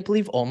still can't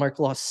believe Allmark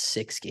lost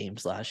 6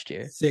 games last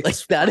year. Six. Like,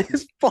 that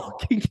is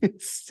fucking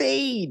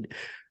insane.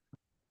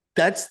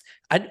 That's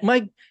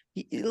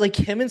like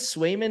him and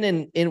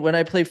Swayman and when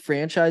I play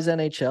franchise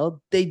NHL,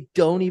 they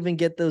don't even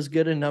get those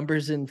good of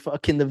numbers in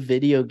fucking the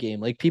video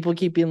game. Like, people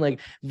keep being like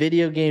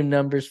video game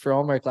numbers for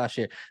Allmark last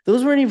year.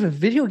 Those weren't even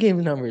video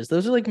game numbers.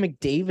 Those are like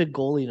McDavid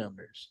goalie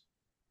numbers.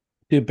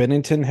 Dude,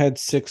 Bennington had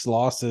 6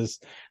 losses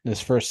in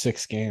his first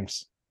 6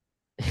 games.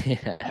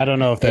 Yeah. I don't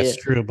know if that's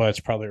true, but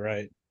it's probably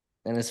right.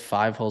 And it's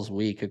 5 holes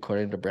week,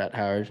 according to Brett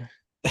Howard.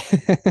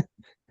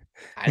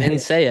 I didn't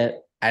say it.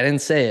 I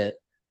didn't say it.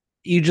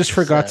 You just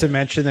forgot to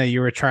mention that you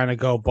were trying to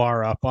go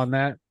bar up on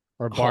that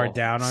or bar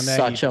down on that.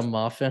 Such a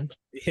muffin.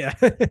 Yeah.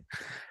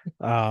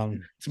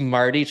 It's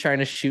Marty trying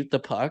to shoot the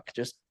puck.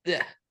 Just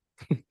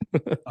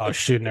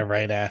shooting it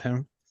right at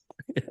him.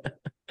 Yeah.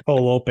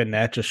 Whole open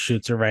net just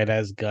shoots it right at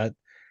his gut.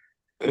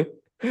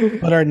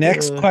 But our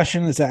next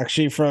question is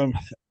actually from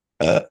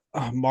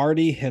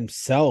Marty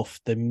himself,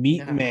 the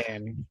Meat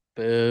Man.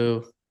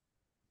 Boo.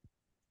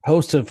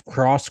 Host of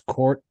Cross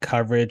Court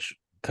Coverage,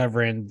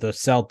 covering the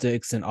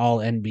Celtics and all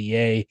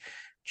NBA.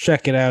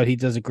 Check it out. He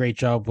does a great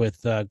job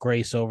with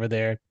Grace over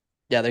there.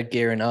 Yeah, they're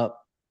gearing up.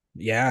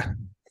 Yeah.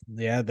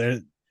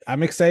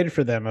 I'm excited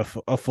for them.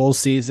 A full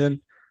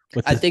season.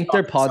 I think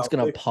their pod's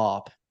going to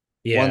pop.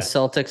 Yeah. Once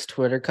Celtics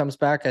Twitter comes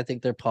back, I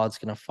think their pod's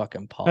going to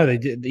fucking pop. No, they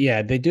did.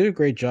 Yeah, they do a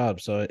great job.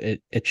 So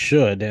it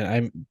should.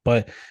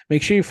 But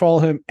make sure you follow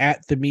him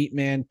at the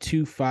Meatman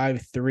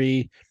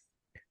 253.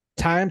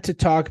 Time to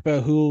talk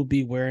about who will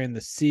be wearing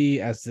the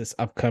C as this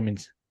upcoming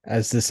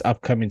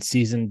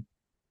season.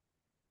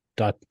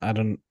 Did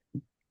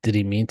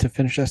he mean to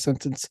finish that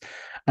sentence?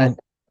 When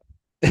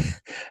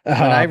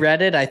I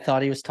read it, I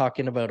thought he was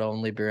talking about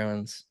only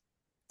Bruins.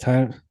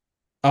 Time.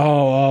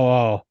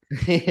 Oh.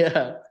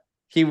 Yeah.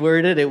 He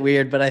worded it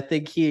weird, but I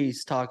think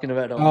he's talking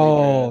about only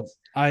Bruins.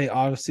 I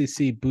obviously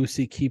see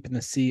Boosie keeping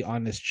the C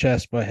on his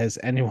chest, but has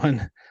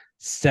anyone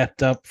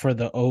stepped up for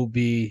the OB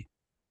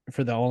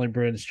for the only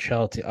Bruins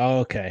Chelsea? Oh,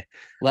 okay.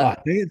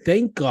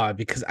 Thank God,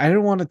 because I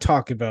didn't want to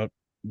talk about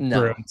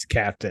Bruins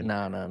captain.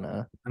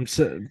 No.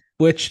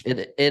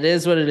 It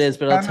is what it is,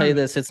 but I'll tell you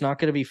this: it's not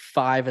going to be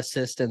 5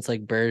 assistants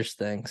like Burge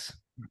thinks.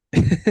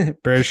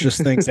 Burge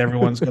just thinks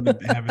everyone's going to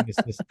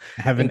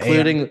have an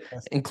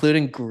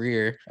including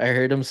Greer. I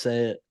heard him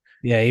say it.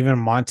 Yeah, even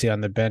Monty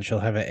on the bench, he'll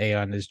have an A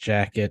on his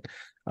jacket.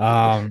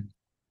 No,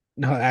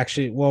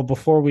 actually, well,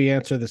 before we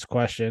answer this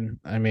question,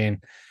 I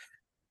mean,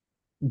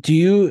 do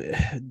you,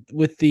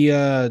 with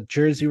the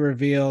jersey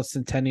reveal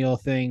centennial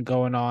thing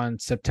going on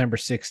September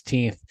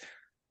 16th,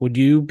 would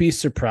you be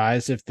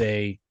surprised if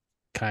they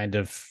kind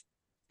of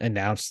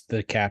announced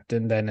the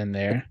captain then and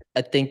there?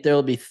 I think there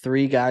will be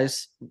 3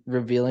 guys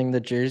revealing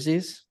the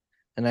jerseys,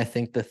 and I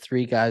think the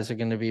 3 guys are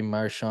going to be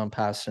Marchand,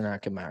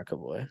 Pasternak, and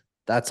McAvoy.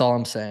 That's all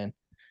I'm saying.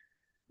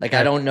 Like,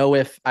 I don't know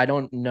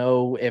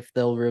if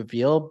they'll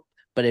reveal,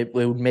 but it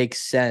would make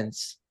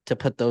sense to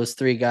put those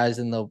 3 guys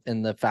in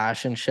the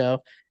fashion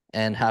show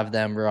and have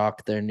them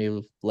rock their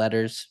new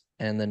letters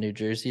and the new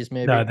jerseys.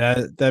 Maybe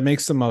that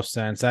makes the most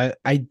sense.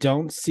 I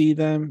don't see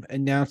them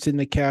announcing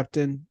the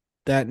captain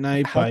that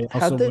night.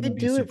 How'd they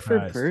do it for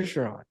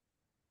Bergeron?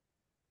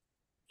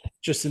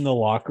 just in the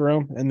locker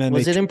room, and then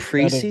Was they it in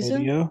tweeted out a preseason?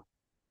 video.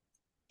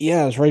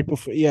 Yeah, it was right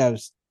before. Yeah, it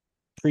was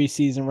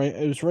preseason. Right,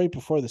 it was right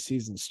before the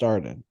season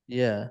started.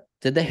 Yeah.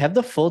 Did they have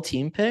the full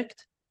team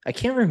picked? I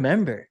can't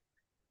remember.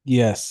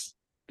 Yes.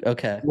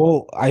 Okay.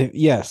 Well,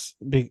 yes,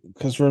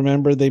 because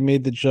remember they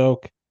made the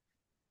joke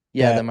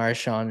Yeah, the that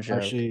Marshawn joke.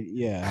 actually,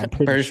 yeah, I'm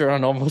pretty sure.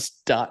 Bergeron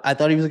almost died. I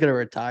thought he was gonna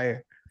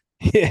retire.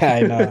 Yeah,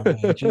 I know.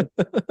 Imagine.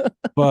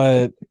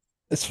 But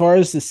as far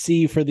as the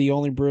C for the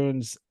only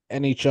Bruins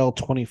NHL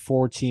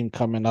 24 team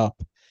coming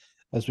up,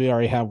 as we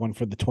already have one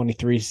for the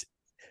 23s,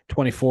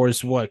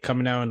 24s, what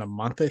coming out in a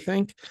month, I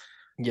think.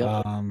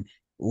 Yep.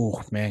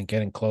 Oh man,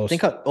 getting I close.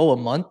 think a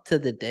month to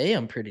the day,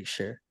 I'm pretty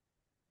sure.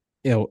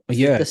 Yeah, Is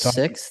yeah, it the it's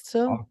 6th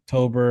so?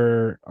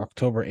 October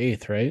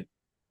 8th, right?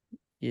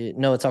 Yeah,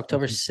 no, it's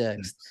October October 6th.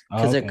 6th. Oh,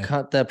 Because it okay.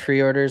 cut the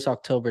pre-orders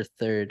October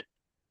 3rd.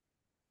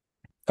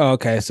 Oh,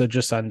 okay, so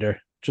just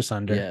under.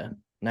 Yeah.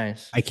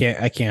 Nice. I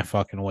can't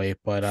fucking wait.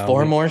 But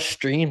 4 more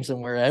streams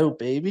and we're out,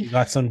 baby. we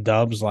got some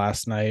dubs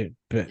last night,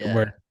 but Yeah.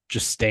 we're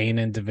just staying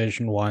in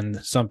Division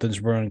 1. Something's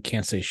brewing.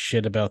 Can't say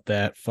shit about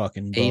that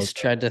fucking boat. Ace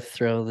tried to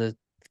throw the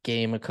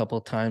game a couple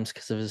times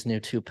because of his new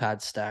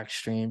 2-pad stack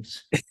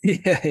streams.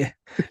 Yeah.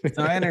 It's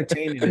not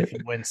entertaining if you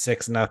win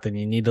 6-0.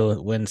 You need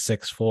to win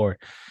 6-4.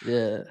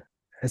 Yeah.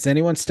 Has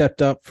anyone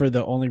stepped up for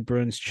the only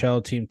Bruins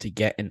Chell team to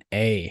get an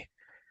A?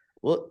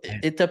 Well,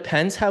 it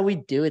depends how we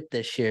do it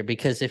this year,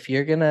 because if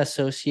you're gonna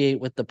associate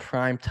with the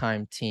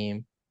primetime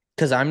team,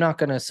 because I'm not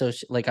gonna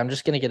associate, like I'm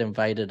just gonna get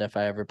invited if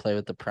I ever play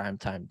with the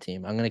primetime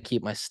team. I'm gonna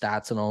keep my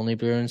stats on only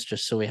Bruins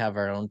just so we have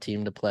our own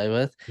team to play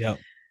with. Yep.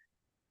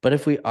 But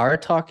if we are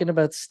talking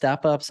about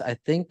step ups, I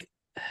think,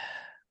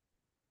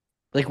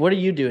 like, what are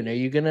you doing? Are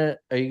you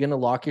gonna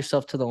lock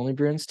yourself to the only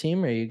Bruins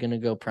team, or are you gonna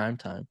go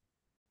primetime?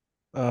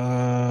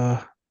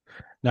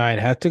 No, I'd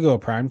have to go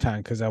primetime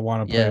because I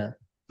want to play Yeah. with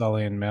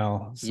Sully and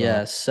Mel. So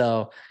Yeah.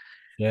 So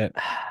yeah.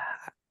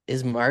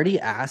 is Marty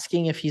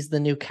asking if he's the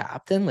new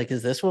captain? Like,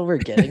 is this what we're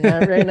getting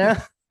at right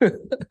now?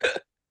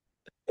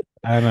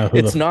 I don't know who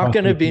It's the not fuck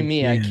gonna he be thinks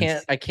me. he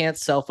I is. can't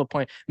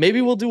self-appoint.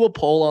 Maybe we'll do a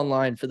poll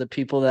online for the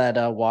people that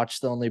watch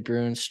the Only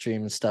Bruins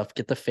stream and stuff.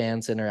 Get the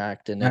fans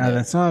interacting in Nah, it.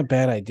 that's not a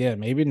bad idea.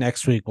 Maybe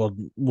next week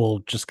we'll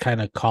just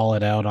kind of call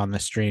it out on the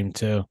stream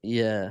too.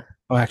 Yeah.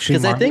 Oh, actually,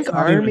 'Cause I Marty's think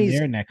not even Army's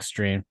there next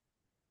stream.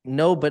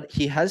 no, but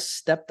he has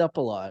stepped up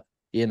a lot,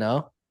 you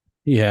know,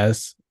 He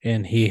has,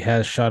 and he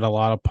has shot a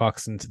lot of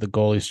pucks into the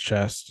goalie's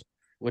chest.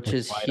 which with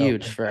is wide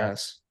huge open for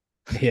nets.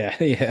 us. Yeah,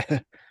 yeah.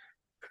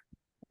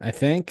 I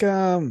think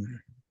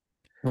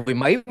We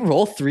might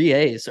roll 3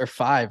 A's or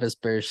 5, as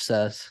Burge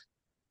says.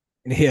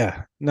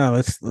 yeah. No,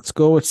 let's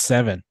go with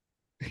 7.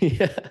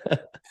 Yeah.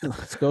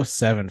 Let's go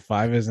 7.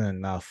 5 isn't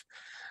enough.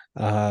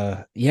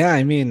 Yeah,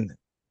 I mean,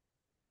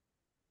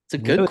 It's a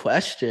good really,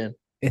 question.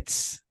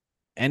 it's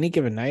any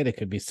given night it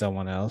could be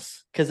someone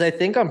else. Because I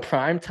think on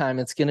prime time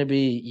it's gonna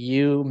be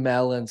you,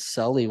 Mel, and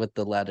Sully with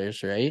the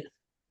letters, right?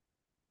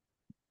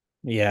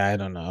 Yeah, I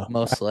don't know.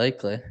 Most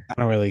likely. I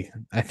don't really.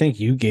 I think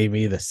you gave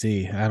me the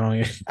C. I don't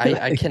even.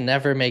 I can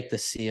never make the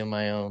C of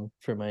my own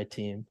for my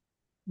team.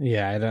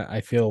 Yeah, I don't.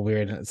 I feel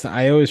weird. So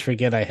I always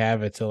forget I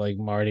have it till like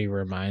Marty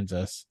reminds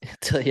us.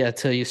 Till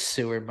you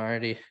sewer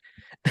Marty.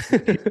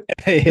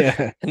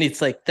 Yeah. And he's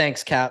like,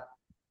 thanks, Cap.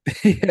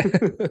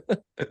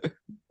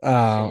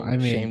 I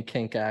mean, shame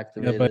kink yeah,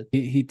 activated. but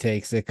he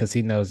takes it because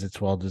he knows it's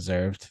well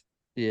deserved.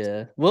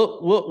 Yeah.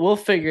 We'll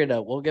figure it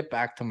out. We'll get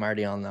back to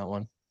Marty on that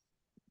one.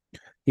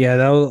 Yeah,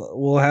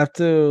 we'll have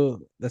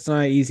to. That's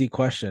not an easy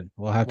question.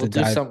 We'll have We'll to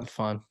do dive. something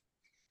fun.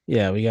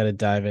 Yeah, we got to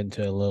dive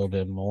into a little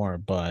bit more.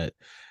 But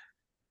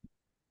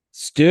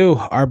Stu,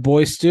 our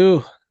boy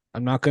Stu,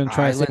 I'm not going to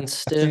try to say Island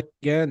Stew.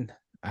 again.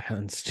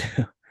 Island Stu,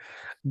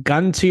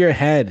 gun to your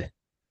head.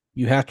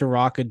 You have to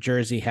rock a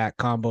jersey hat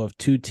combo of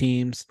 2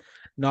 teams,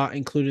 not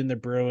including the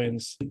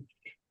Bruins.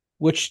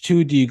 Which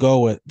 2 do you go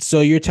with?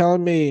 So you're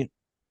telling me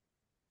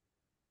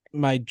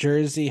my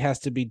jersey has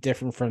to be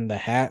different from the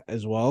hat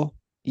as well?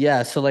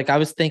 Yeah, so like I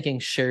was thinking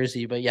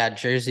Jersey, but yeah,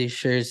 Jersey.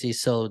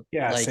 So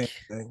Yeah, like same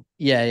thing.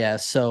 yeah.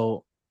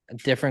 So a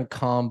different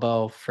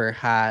combo for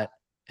hat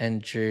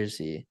and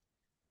jersey.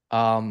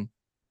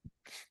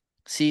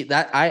 See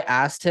that I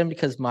asked him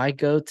because my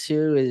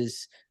go-to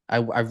is I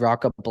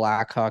rock a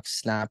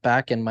Blackhawks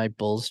snapback in my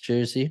Bulls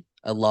jersey.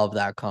 I love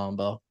that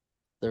combo.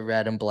 The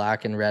red and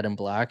black,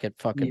 it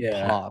fucking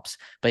Yeah. pops.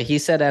 But he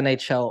said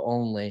NHL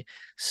only.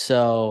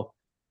 So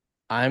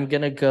I'm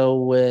gonna go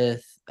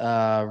with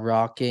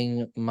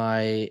rocking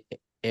my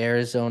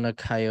Arizona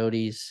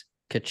Coyotes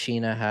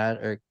Kachina hat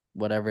or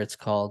whatever it's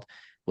called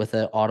with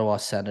an Ottawa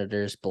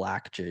Senators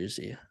black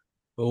jersey.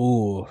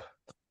 Oh,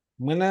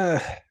 I'm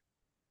gonna.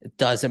 It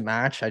doesn't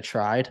match. I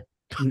tried.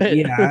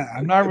 Yeah,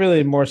 I'm not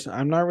really more.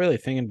 I'm not really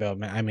thinking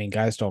about. I mean,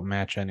 guys don't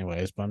match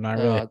anyways, but I'm not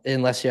really.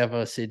 Unless you have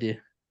OCD.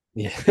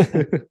 Yeah.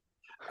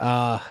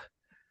 I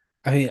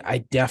mean,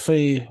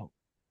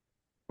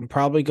 I'm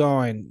probably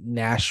going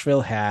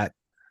Nashville hat.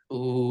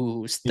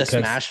 Ooh, the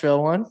Because-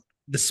 Smashville one.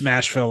 The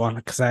Smashville one,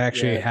 because I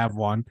actually Yeah. have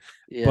one.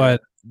 Yeah.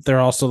 But they're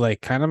also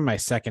like kind of my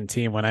second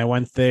team. When I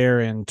went there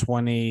in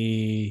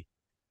 20,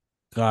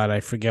 God, I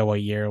forget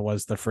what year it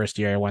was. The first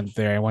year I went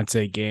there, I went to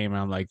a game.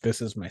 And I'm like,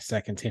 this is my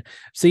second team.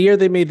 It's the year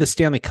they made the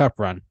Stanley Cup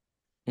run.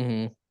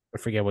 Mm-hmm. I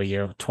forget what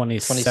year,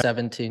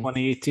 2017.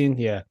 2018.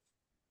 Yeah.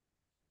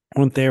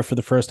 Went there for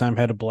the first time,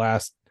 had a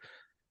blast.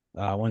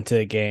 Went to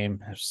a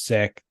game,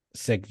 sick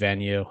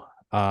venue.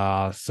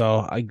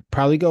 So I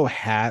probably go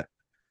hat.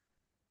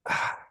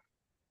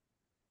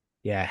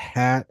 Yeah,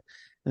 hat.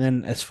 And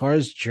then as far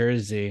as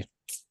jersey,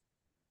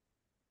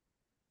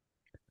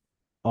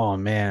 oh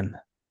man.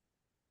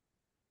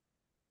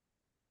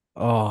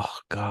 Oh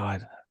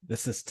God.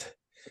 This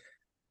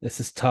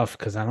is tough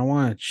because I don't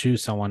want to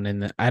choose someone in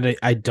the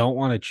I don't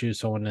want to choose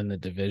someone in the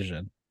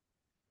division.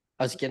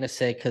 I was gonna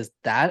say because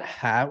that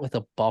hat with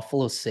a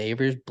Buffalo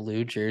Sabres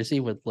blue jersey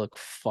would look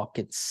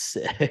fucking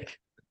sick.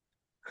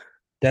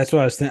 That's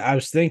what I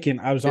was thinking.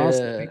 I was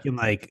also Yeah. thinking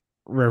like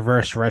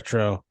reverse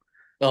retro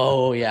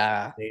Oh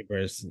yeah.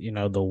 Sabres,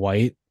 the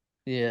white.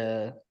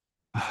 Yeah.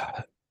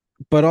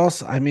 But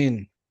also, I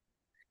mean,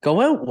 Go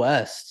out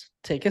west.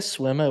 Take a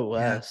swim out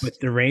yeah, but west.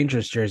 the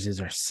Rangers jerseys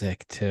are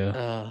sick too.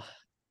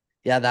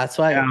 Yeah, that's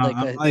why Yeah, like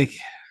I'm like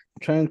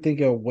trying to think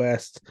of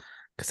West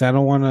because I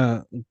don't want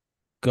to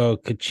go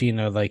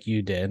Kachino like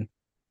you did.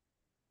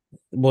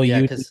 Well, yeah,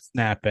 you did because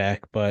snapback,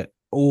 but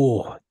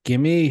give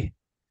me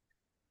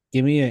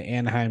an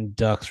Anaheim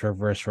Ducks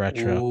reverse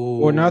retro,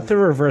 or not the ooh,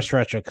 reverse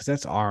retro because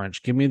that's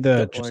orange. Give me the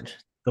the just orange.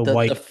 the The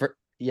white,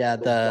 yeah,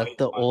 the white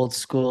the one. old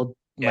school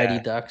Mighty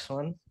Yeah, Ducks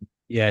one.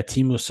 yeah.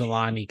 Timu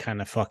Solani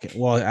kind of fucking.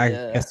 Well, I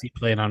Yeah. guess he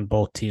played on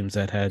both teams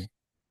that had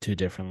two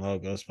different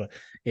logos, but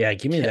yeah,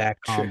 give me Yeah, that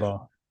true.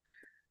 combo.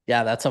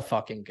 Yeah, that's a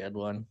fucking good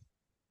one.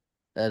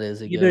 That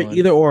is a good one.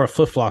 Either or a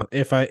flip flop.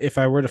 If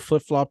I were to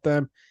flip flop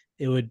them,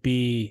 it would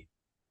be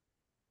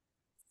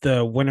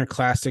the Winter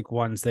Classic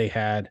ones they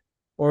had,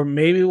 or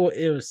maybe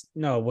it was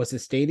no, was it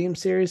Stadium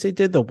Series they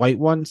did the white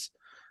ones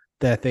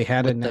that they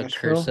had in With the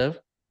Nashville? cursive.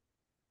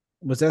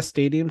 Was that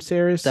Stadium That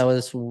Series?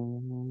 was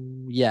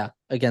yeah,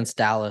 against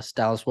Dallas.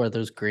 Dallas wore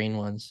those green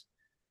ones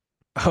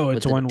Oh, with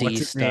it's the one. What's D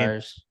his name?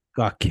 stars.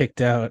 Got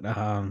kicked out.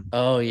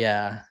 Oh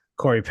yeah.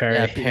 Corey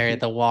Yeah, Perry. Perry,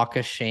 the walk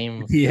of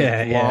shame, the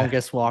Yeah, yeah.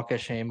 longest walk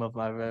of shame of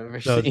I've ever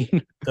So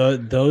seen.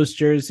 those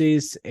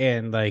jerseys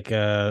and like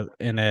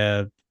in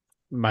a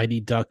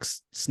Mighty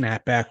Ducks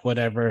snapback,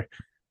 whatever.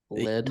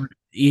 Lid.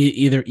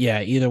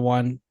 Either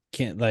one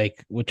can't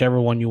like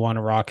whichever one you want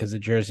to rock as a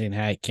jersey and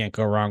hat. Can't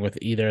go wrong with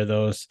either of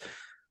those.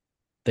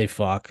 They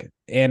fuck.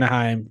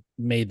 Anaheim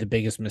made the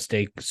biggest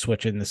mistake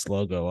switching this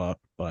logo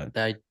up, but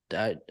I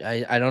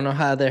don't know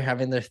how they're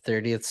having their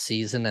 30th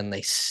season and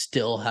they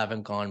still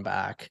haven't gone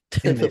back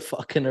to and the they,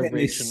 fucking and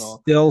they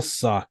original. still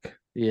suck.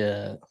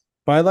 Yeah.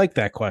 But I like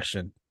that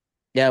question.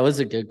 Yeah, it was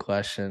a good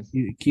question.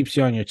 It keeps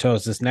you on your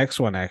toes. This next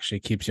one actually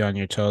keeps you on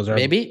your toes.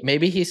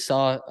 Maybe he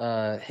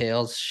saw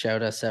Hales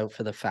shout us out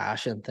for the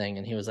fashion thing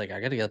and he was like,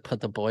 I gotta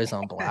put the boys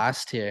on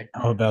blast here.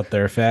 How about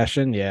their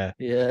fashion? Yeah.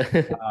 Yeah.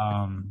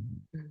 Um,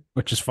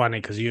 which is funny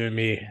because you and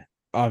me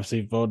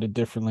obviously voted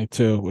differently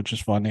too, which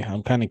is funny.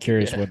 I'm kind of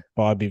curious Yeah. what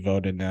Bobby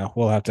voted now.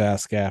 We'll have to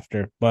ask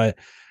after. But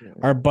Yeah.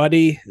 our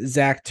buddy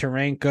Zach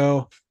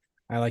Taranko,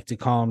 I like to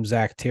call him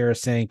Zach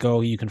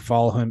Tarasenko. You can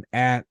follow him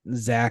at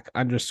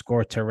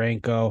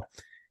Zach_Taranko.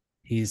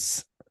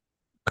 He's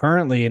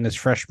currently in his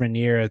freshman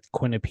year at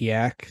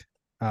Quinnipiac,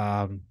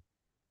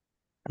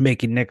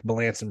 making Nick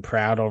Melanson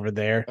proud over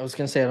there. I was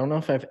gonna say I don't know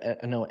if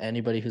I know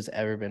anybody who's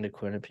ever been to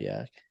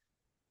Quinnipiac.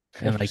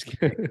 And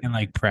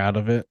like proud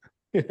of it.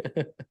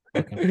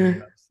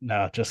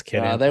 No, just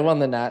kidding. They won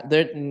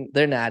the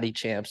they're natty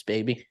champs,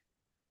 baby.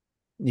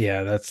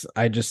 Yeah,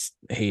 I just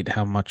hate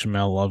how much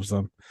Mel loves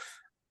them.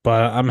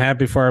 But I'm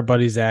happy for our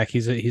buddy Zach.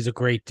 He's a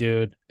great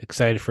dude.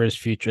 Excited for his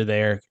future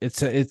there.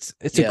 It's a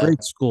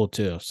great school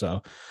too.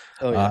 So,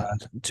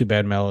 too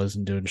bad Mel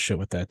isn't doing shit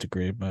with that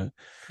degree. But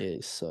yeah,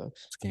 he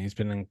sucks. He's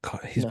been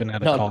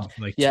out of college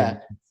for like 2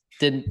 months.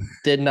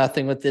 Did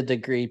nothing with the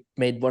degree.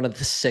 Made one of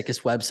the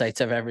sickest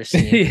websites I've ever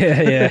seen.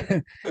 yeah.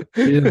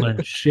 He didn't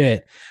learn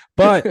shit.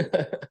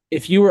 But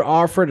if you were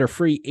offered a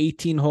free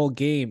 18-hole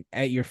game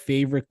at your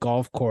favorite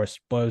golf course,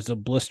 but it was a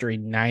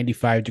blistering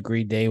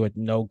 95-degree day with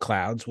no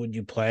clouds, would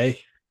you play?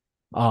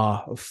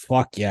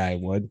 Fuck yeah, I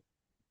would.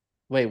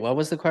 Wait, what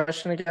was the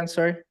question again?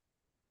 Sorry.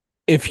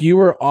 If you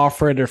were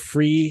offered a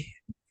free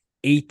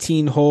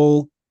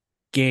 18-hole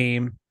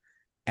game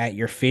at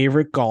your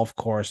favorite golf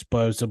course,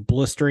 but it was a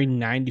blistering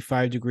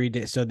 95-degree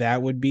day, so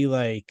that would be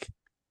like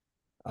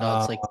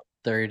it's like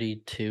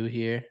 32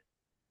 here.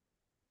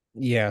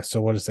 Yeah,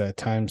 so what is that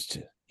times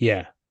 2?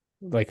 Yeah,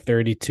 like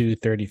 32,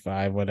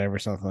 35, whatever,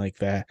 something like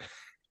that.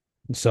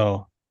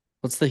 So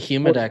what's the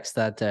humidex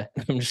that day?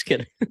 I'm just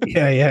kidding.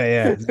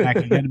 Yeah. Zach,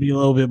 you got to be a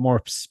little bit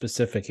more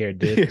specific here,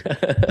 dude.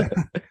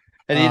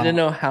 I need to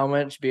know how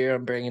much beer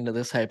I'm bringing to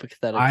this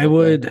hypothetical. I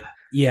would,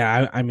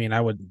 I mean,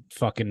 I would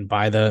fucking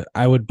buy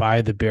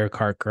the beer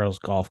cart girls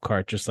golf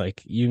cart. Just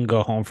like you can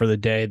go home for the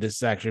day. This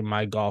is actually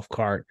my golf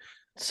cart.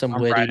 Some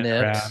witty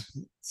nips.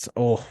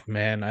 Oh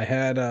man, I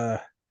had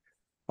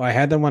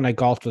them when I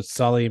golfed with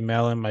Sully,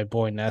 Mel, and my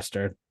boy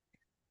Nestor.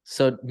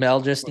 So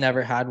Mel just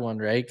never had one,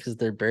 right? Because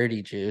they're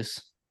birdie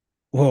juice.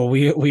 Well,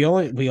 we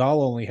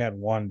all only had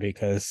one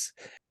because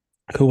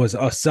who was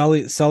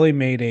Sully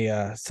made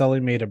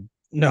a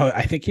no,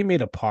 I think he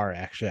made a par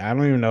actually. I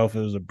don't even know if it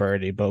was a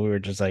birdie, but we were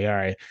just like, all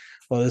right,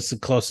 well, this is the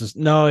closest.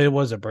 No, it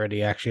was a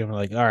birdie actually. I'm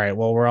like, all right,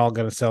 well, we're all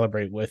gonna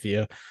celebrate with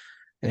you.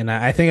 And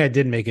I think I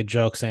did make a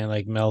joke saying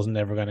like Mel's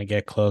never gonna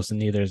get close and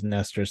neither is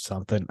Nestor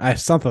something.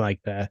 Something like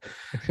that.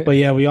 But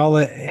yeah,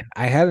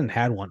 I hadn't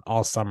had one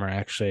all summer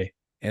actually.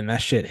 And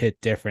that shit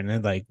hit different.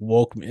 It like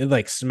woke me, it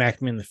like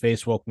smacked me in the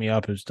face, woke me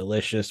up. It was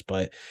delicious.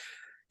 But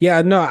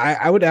yeah, no,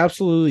 I would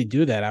absolutely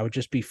do that. I would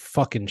just be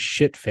fucking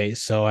shit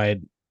faced. So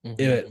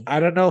Mhm.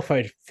 I don't know if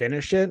I'd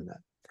finish it.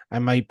 I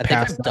might I think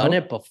pass I've done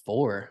out. it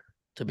before,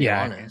 to be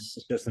Yeah, honest.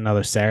 it's just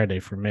another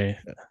Saturday for me.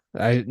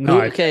 I no,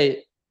 Who? I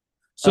Okay.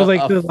 so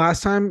like the F-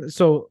 last time,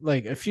 so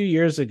like a few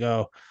years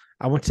ago,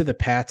 I went to the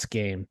Pats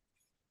game.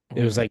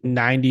 It was Mhm. like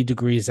 90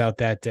 degrees out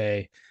that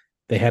day.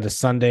 They had a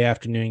Sunday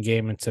afternoon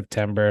game in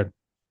September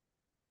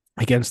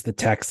against the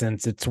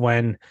Texans. It's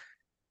when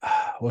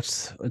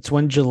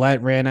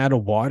Gillette ran out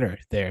of water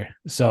there.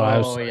 So I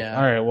was Oh like, all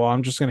yeah. right, well,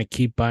 I'm just gonna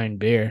keep buying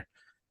beer.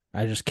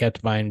 I just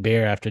kept buying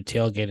beer after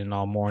tailgating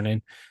all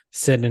morning,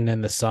 sitting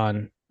in the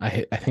sun. I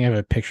think I have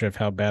a picture of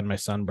how bad my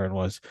sunburn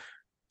was.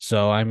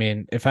 So I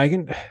mean, if I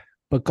can,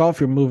 but golf,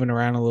 you're moving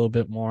around a little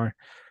bit more.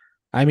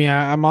 I mean,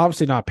 I'm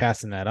obviously not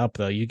passing that up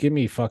though. You give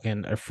me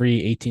fucking a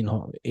free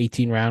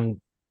 18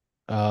 round,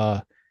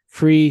 uh,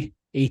 free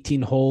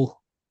 18 hole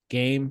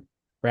game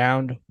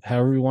round,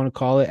 however you want to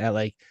call it, at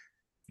like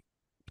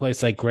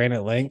place like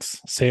Granite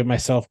Links, save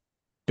myself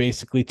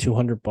basically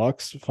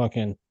 $200.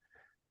 Fucking,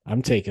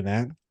 I'm taking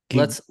that. Give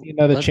Let's me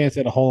another let chance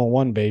at a hole in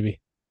one, baby.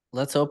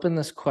 let's open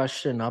this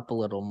question up a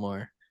little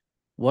more.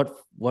 What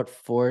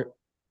four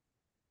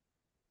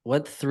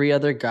what three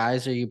other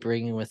guys are you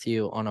bringing with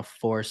you on a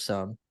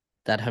foursome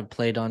that have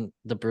played on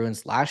the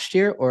Bruins last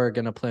year or are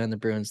gonna play on the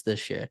Bruins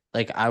this year?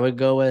 Like I would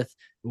go with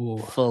Ooh,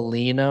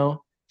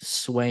 Foligno,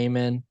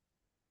 Swayman,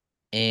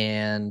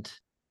 and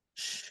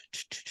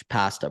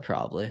Pasta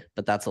probably,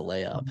 but that's a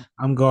layup.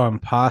 I'm going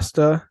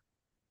pasta,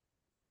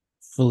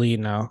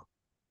 Felino,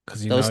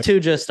 because Those two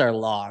just are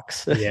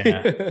locks.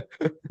 yeah.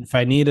 If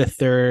I need a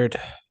third,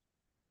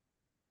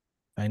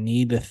 I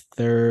need a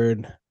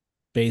third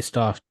based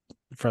off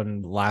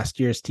from last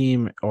year's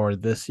team or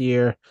this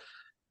year.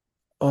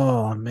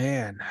 Oh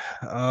man,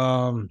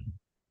 um,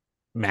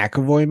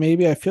 McAvoy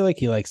maybe. I feel like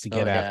he likes to Oh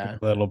get after yeah.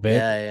 a little bit.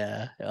 Yeah,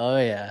 yeah. Oh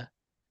yeah.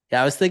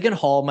 Yeah, I was thinking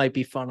Hall might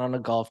be fun on a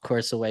golf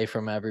course away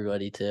from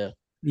everybody too.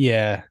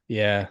 Yeah,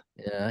 yeah.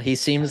 Yeah, he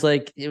seems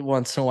like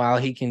once in a while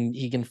he can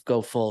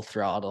go full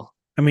throttle.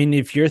 I mean,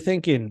 if you're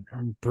thinking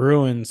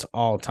Bruins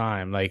all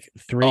time, like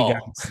three Oh,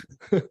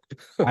 guys,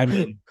 I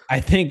mean, I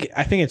think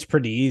it's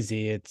pretty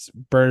easy. It's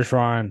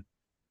Bergeron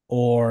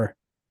or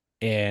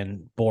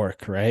and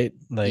Bork, right?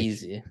 Like,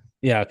 easy.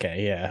 yeah,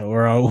 okay, yeah,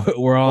 we're all in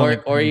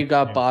Or you agreement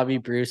got there. Bobby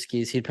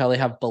Brewskis. He'd probably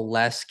have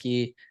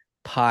Bolesky,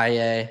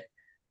 Paye,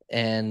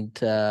 and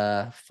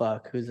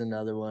fuck, who's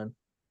another one?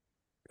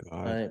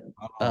 God,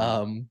 Uh,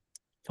 um,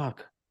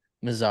 fuck,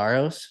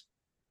 Mazzaros.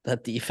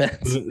 That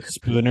defense.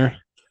 Spooner,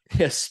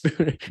 Yeah,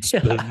 Spooner. Yeah.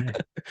 Spooner,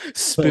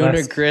 Spooner,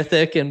 Bolesky.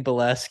 Grithick, and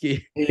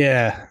Bolesky.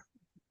 Yeah,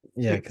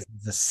 yeah, because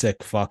he's a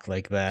sick fuck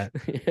like that.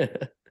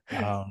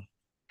 Yeah. Um,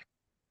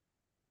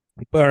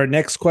 but our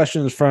next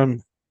question is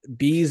from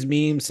Bees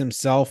Memes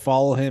himself.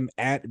 Follow him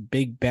at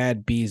Big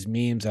Bad Bees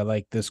Memes. I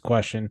like this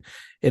question.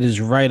 It is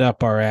right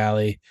up our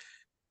alley.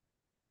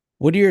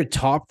 What are your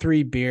top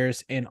three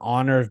beers in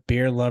honor of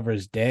Beer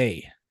Lovers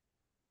Day?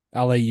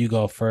 I'll let you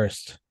go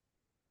first.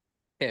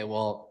 Okay,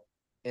 well,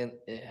 and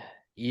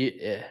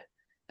you,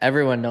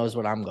 everyone knows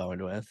what I'm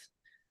going with.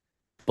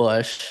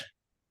 Bush,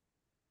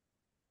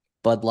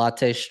 Bud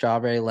Latte,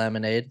 Strawberry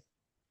Lemonade,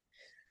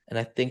 and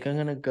I think I'm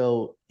gonna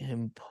go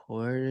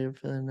imported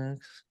for the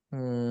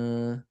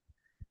next.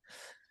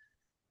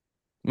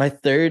 My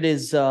third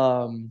is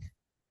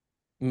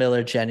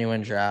Miller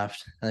Genuine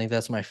Draft. I think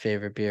that's my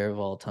favorite beer of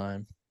all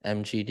time.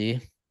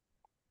 MGD.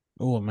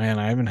 Oh man,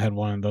 I haven't had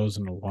one of those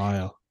in a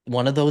while.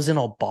 One of those in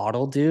a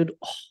bottle, dude.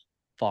 Oh,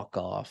 fuck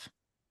off.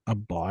 A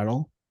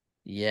bottle?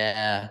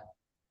 Yeah,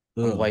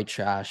 I'm Ugh. white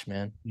trash,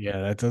 man. Yeah,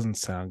 that doesn't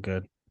sound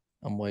good.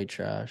 I'm white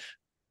trash.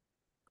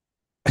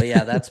 But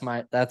yeah, that's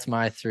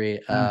my three.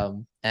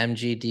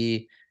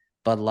 MGD,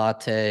 Bud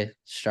Latte,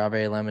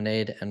 Strawberry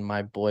Lemonade, and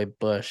my boy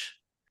Bush.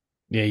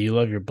 Yeah, you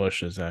love your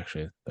bushes,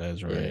 actually. That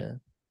is right. Yeah,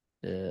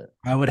 yeah.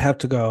 I would have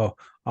to go.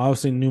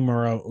 Obviously,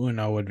 numero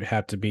uno would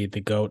have to be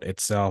the goat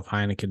itself,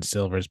 Heineken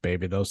Silvers,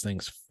 baby. Those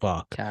things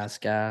fuck.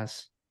 Cask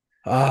gas.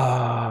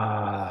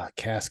 Ah,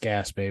 Cask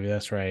Gas, baby.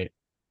 That's right.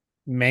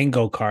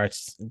 Mango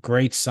Carts,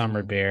 great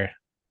summer Mm. beer.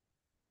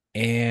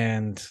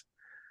 And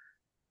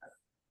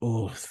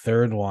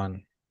third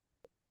one.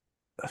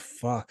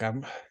 Fuck,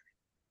 I'm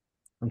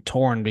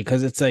torn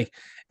because it's like it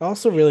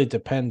also really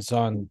depends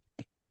on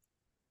the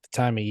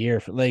time of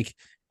year. Like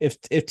if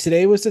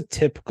today was a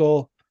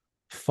typical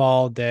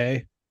fall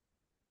day,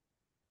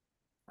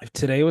 if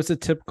today was a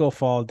typical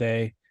fall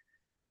day,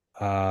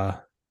 uh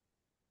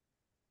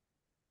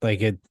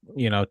like it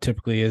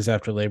typically is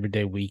after Labor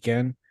Day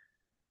weekend,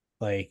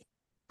 like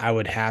I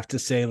would have to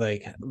say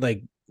like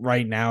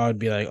right now I'd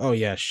be like, oh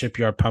yeah,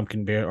 Shipyard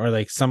pumpkin beer or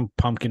like some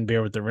pumpkin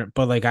beer with the rim.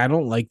 But like I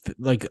don't like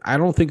I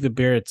don't think the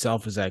beer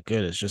itself is that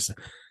good. It's just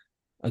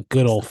a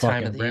good It's old the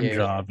time of fucking the rim year.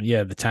 job.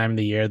 Yeah, the time of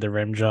the year, the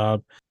rim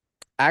job.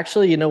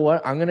 Actually, you know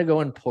what? I'm gonna go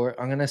import.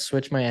 I'm gonna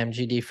switch my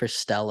MGD for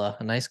Stella.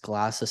 A nice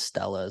glass of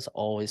Stella is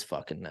always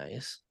fucking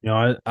nice. You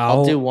know,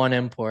 I'll do one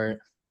import.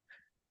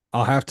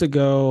 I'll have to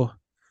go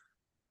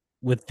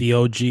with the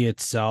OG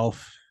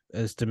itself,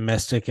 as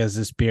domestic as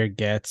this beer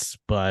gets,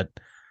 but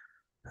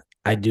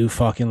I do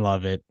fucking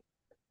love it.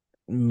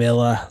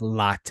 Miller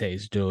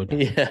lattes, dude.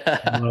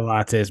 Yeah. Miller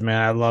lattes,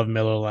 man. I love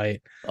Miller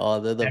Lite. Oh,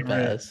 they're the Never,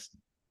 best.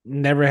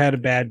 never had a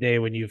bad day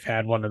when you've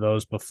had one of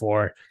those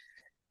before.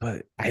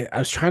 But I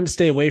was trying to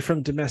stay away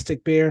from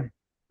domestic beer.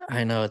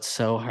 I know it's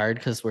so hard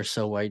because we're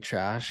so white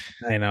trash.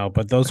 I know,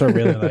 but those are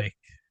really like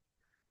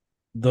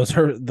those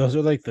are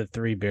like the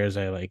three beers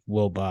I like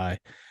will buy.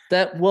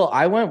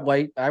 I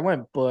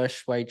went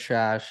Bush, white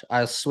trash.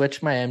 I'll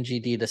switch my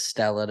MGD to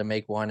Stella to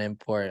make one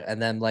import.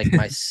 And then like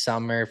my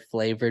summer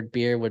flavored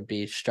beer would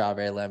be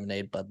strawberry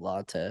lemonade Bud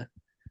Latte.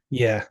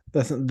 Yeah,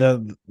 that's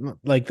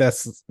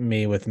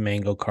me with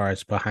mango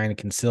cards. But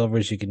Heineken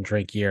Silvers you can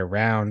drink year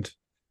round.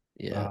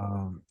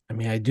 Yeah. I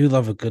mean, I do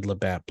love a good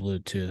Labatt Blue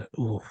too.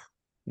 Ooh,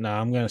 no,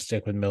 I'm gonna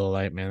stick with Miller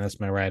Lite, man.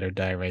 That's my ride or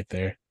die right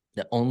there.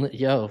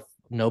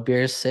 No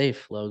beer is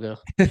safe logo.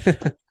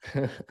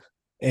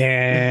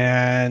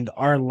 And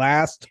our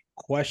last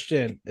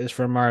question is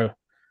from our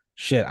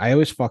shit. I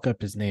always fuck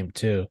up his name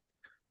too.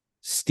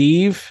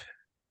 Steve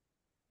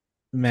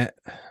Met.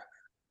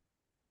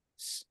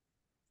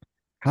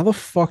 How the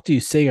fuck do you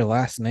say your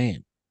last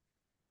name?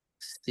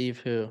 Steve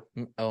who?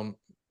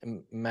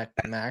 Mac.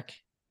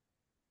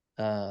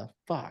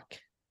 Fuck.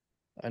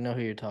 I know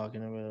who you're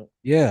talking about.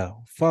 Yeah,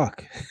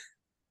 fuck.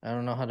 I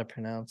don't know how to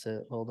pronounce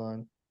it. Hold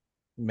on.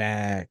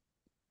 Mac.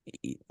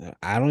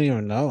 I don't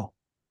even know.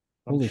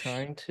 I'm Holy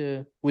trying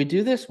to. We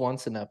do this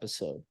once an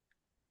episode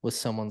with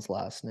someone's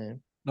last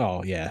name.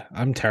 Oh yeah,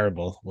 I'm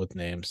terrible with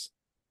names.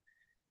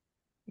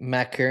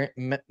 Mac Aaron.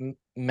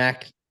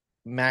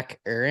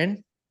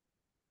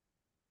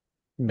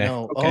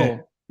 No. Okay.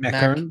 Oh,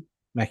 Mac.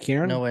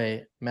 McCarran? No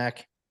way.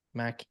 Mac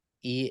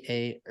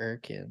E.A.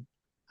 Erkin.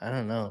 I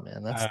don't know,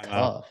 man. I That's don't know.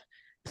 tough.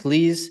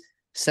 Please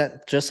send,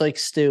 just like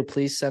Stu,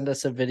 please send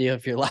us a video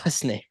of your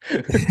last name.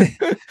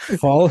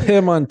 Follow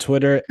him on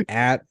Twitter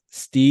at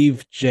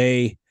Steve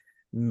J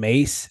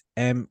Mace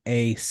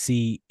Mace.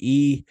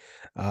 He's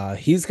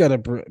got a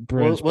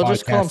Bruins We'll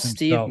just call him podcast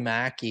Steve himself.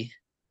 Mackey.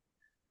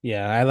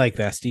 Yeah, I like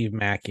that. Steve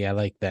Mackey. I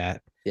like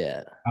that.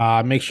 Yeah.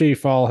 Make sure you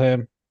follow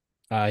him.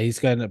 He's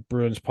got a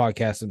Bruins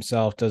podcast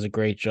himself, does a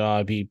great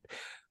job. He,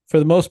 for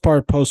the most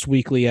part, posts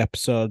weekly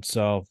episodes.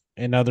 So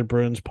another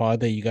Bruins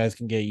pod that you guys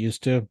can get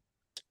used to.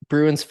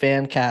 Bruins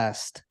fan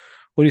cast.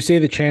 What do you say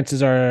the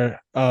chances are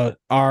of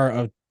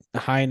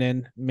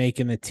Heinen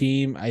making the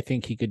team? I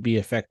think he could be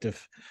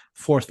effective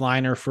fourth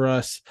liner for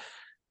us.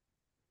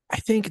 I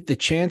think the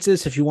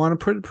chances, if you want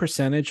to put a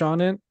percentage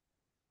on it,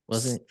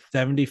 Wasn't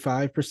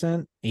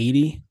 75%,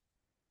 80.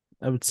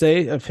 I would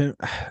say of him.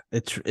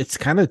 It's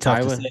kind of tough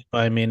I to would- say,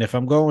 but I mean, if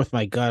I'm going with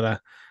my gut,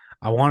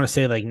 I want to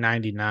say like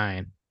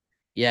 99.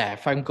 Yeah,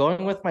 if I'm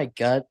going with my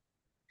gut,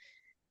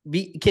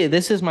 okay,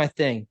 this is my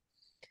thing.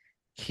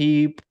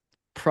 He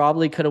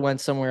probably could have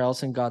went somewhere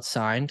else and got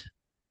signed.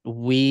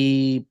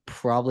 We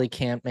probably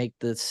can't make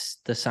the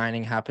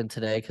signing happen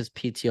today because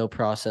PTO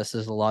process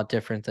is a lot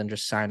different than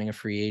just signing a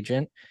free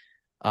agent.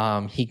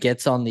 He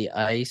gets on the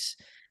ice,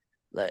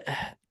 like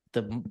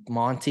the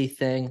Monty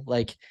thing,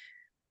 like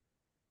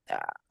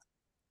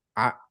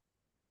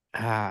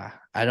I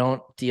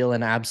don't deal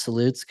in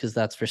absolutes because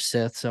that's for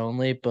Siths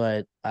only,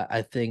 but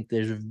I think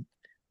there's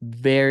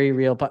very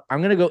real. But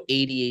I'm gonna go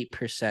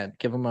 88%.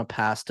 Give him a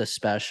pass to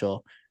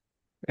special.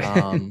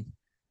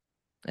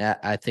 Yeah,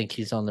 I think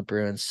he's on the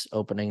Bruins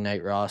opening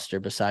night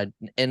roster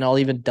and I'll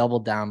even double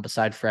down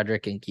beside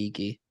Frederick and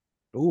Geeky.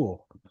 Ooh,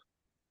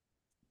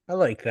 I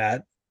like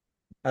that.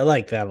 I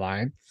like that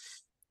line.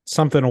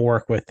 Something to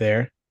work with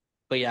there.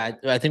 But yeah,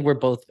 I think we're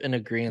both in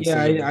agreement.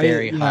 Yeah,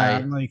 Very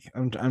high.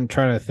 I'm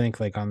trying to think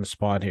like on the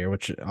spot here,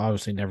 which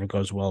obviously never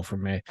goes well for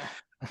me.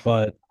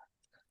 But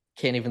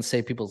Can't even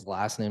say people's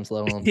last names,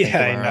 let alone Yeah, think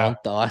of I our know. own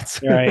thoughts.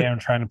 here I am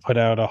trying to put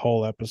out a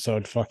whole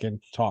episode fucking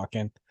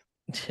talking.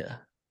 Yeah.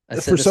 I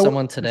For said to so-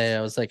 someone today,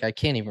 I was like, I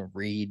can't even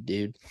read,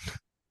 dude.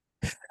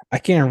 I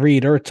can't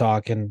read or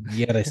talk, and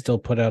yet I still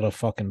put out a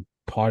fucking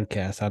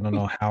podcast. I don't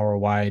know how or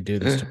why I do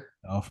this to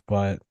myself,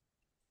 but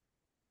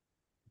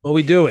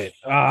we do it.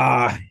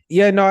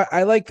 Yeah, no,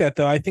 I like that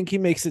though. I think he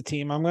makes the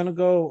team. I'm gonna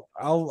go.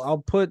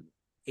 I'll put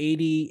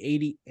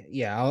 80.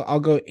 Yeah, I'll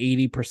go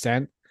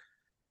 80%.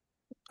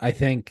 I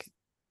think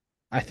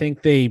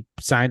they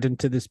signed him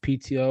to this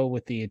PTO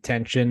with the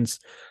intentions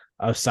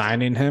of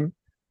signing him.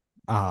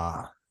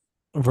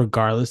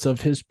 Regardless of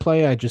his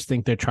play, I just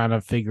think they're trying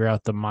to figure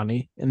out the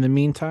money in the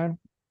meantime.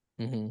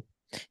 Mm-hmm.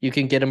 You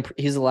can get him.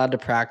 He's allowed to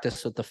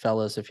practice with the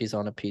fellas if he's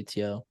on a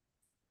PTO.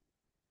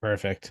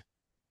 Perfect.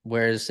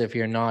 Whereas if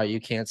you're not, you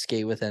can't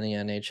skate with any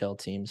NHL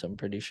teams, I'm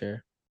pretty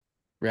sure.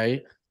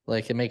 Right?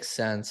 Like it makes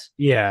sense.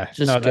 Yeah,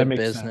 Just no, that good makes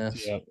business.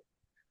 sense. Yeah.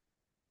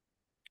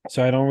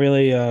 So I don't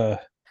really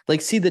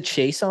Like, see the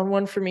chase on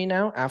one for me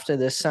now after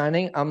this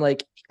signing. I'm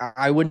like,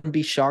 I wouldn't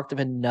be shocked if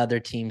another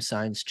team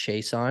signs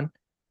Chase on.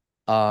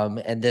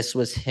 And this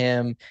was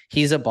him.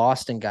 He's a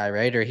Boston guy,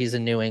 right? Or he's a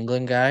New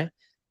England guy.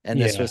 And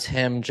this Yeah. was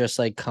him just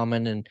like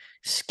coming and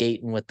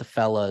skating with the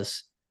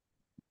fellas,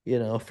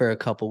 for a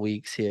couple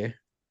weeks here.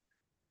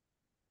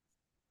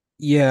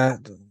 Yeah.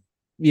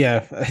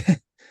 Yeah.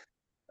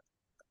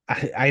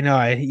 I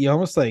know. You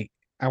almost like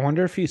I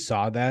wonder if he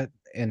saw that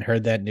and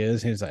heard that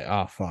news. He was like,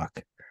 "Oh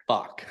fuck,"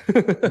 Fuck.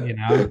 you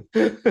know?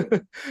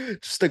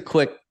 Just a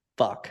quick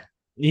fuck.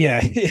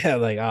 Yeah, yeah.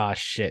 Like, oh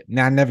shit.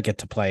 Now I never get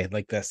to play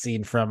like that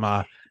scene from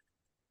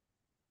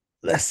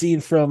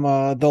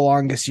The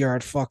Longest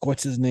Yard. Fuck,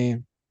 what's his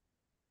name?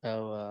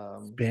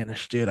 Oh,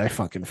 Spanish dude. I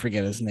fucking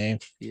forget his name.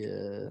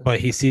 yeah. But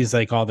he sees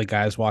like all the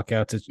guys walk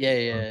out to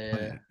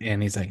Yeah.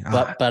 and he's like,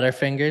 But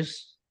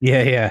Butterfingers.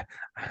 yeah, yeah.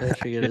 I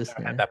forget his I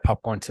had name. that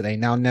popcorn today.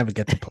 Now I'll never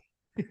get to play.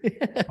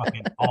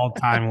 Fucking all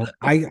time.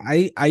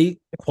 I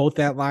quote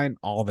that line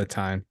all the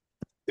time.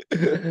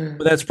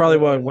 But that's probably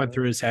what went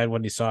through his head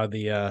when he saw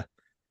the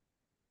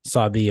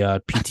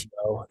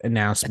PTO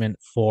announcement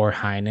for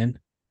Heinen.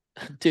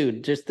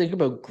 Dude, just think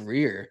about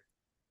Greer.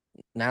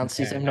 Announced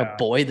he's having a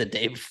boy the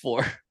day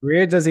before.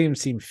 Greer doesn't even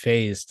seem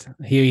phased.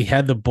 He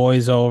had the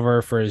boys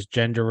over for his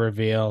gender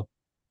reveal.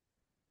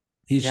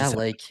 He's just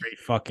having a great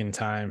fucking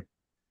time.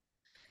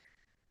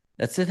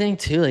 That's the thing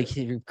too. Like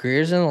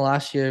Greer's in the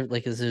last year,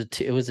 like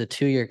it was a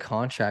 2-year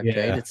contract,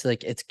 right? It's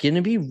like it's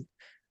gonna be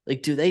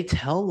like, do they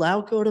tell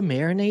Lauco to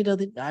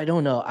marinate? I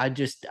don't know. I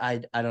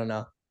don't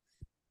know.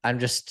 I'm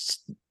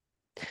just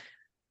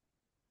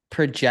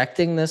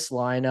projecting this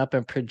lineup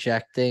and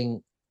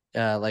projecting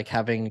like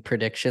having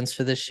predictions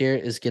for this year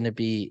is gonna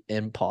be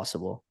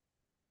impossible.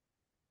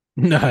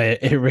 No,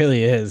 it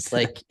really is.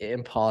 Like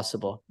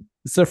impossible.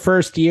 It's the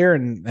first year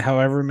in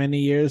however many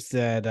years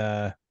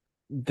that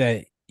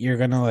you're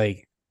gonna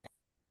like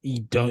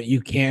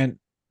you can't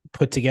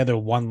put together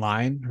one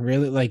line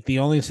really. Like the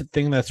only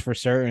thing that's for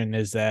certain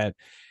is that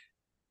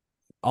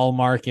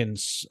Allmark and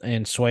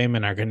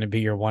Swayman are going to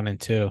be your 1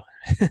 and 2.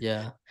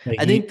 Yeah.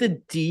 Like I think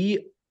the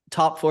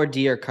top 4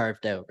 D are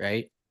carved out,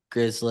 right?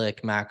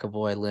 Grizzlick,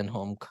 McAvoy,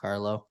 Lindholm,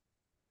 Carlo,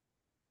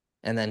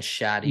 and then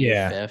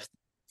Shaddy fifth.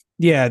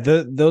 Yeah,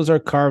 those are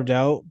carved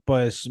out,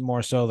 but it's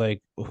more so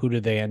like who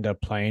do they end up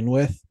playing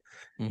with?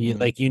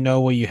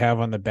 What you have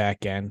on the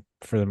back end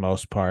for the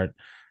most part.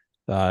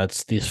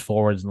 It's these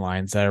forwards and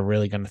lines that are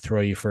really going to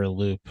throw you for a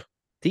loop.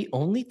 The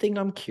only thing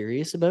I'm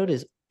curious about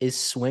is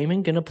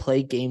Swayman going to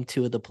play game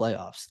 2 of the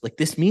playoffs? Like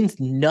this means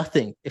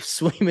nothing if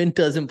Swayman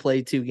doesn't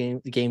play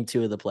game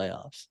 2 of the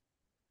playoffs.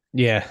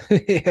 Yeah.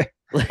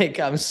 Like,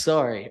 I'm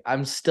sorry.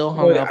 I'm still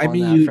hung up on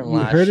that from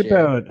last year. You heard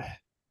about,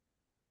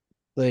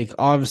 like,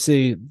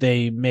 obviously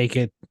they make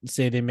it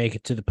to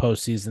the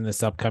postseason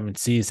this upcoming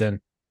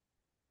season.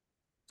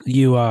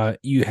 You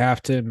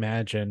have to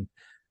imagine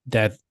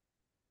that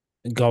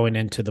going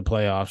into the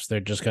playoffs, they're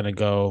just going to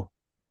go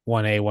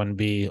 1A,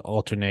 1B,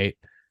 alternate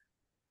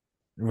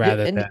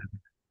rather than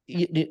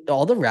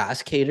all the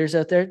Raskaters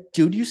out there.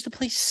 Dude used to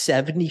play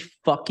 70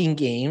 fucking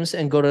games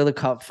and go to the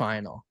cup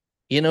final.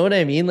 You know what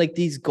I mean? Like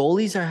these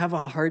goalies have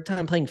a hard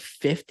time playing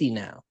 50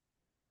 now.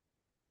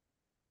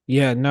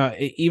 Yeah, no,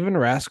 even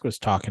Rask was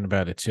talking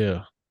about it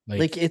too.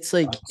 It's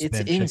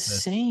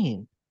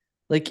insane.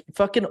 Like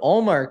fucking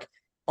Allmark,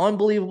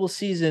 unbelievable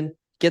season,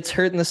 gets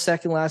hurt in the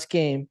second last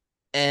game,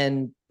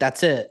 and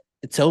that's it.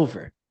 It's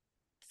over.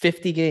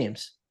 50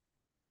 games.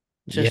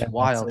 Just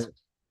wild.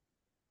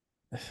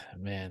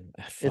 Man,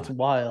 it's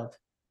wild.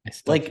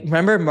 Like,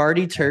 remember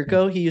Marty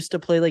Turco? He used to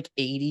play like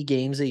 80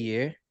 games a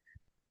year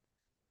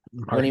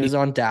when he was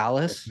on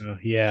Dallas.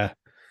 Yeah.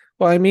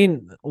 Well, I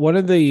mean, one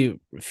of the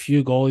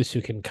few goalies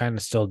who can kind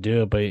of still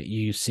do it, but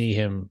you see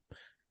him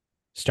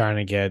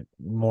starting to get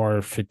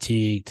more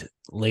fatigued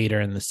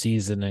later in the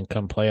season and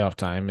come playoff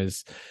time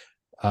is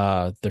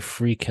the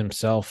freak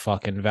himself,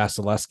 fucking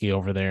Vasilevsky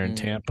over there in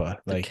Tampa.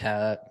 Like,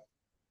 cat.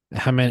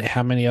 How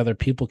many other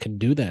people can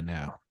do that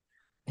now?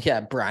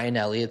 Yeah, Brian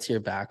Elliott's your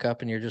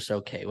backup, and you're just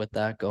okay with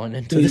that going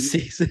into the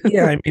season.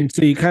 Yeah, I mean,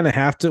 so you kind of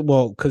have to,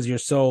 well, because you're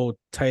so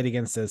tight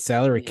against the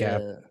salary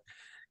cap.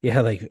 Yeah,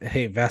 like,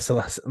 hey,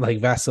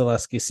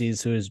 Vasilevsky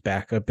sees who his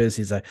backup is.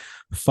 He's like,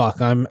 fuck,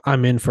 I'm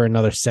in for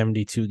another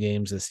 72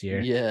 games this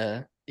year.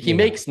 Yeah, he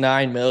makes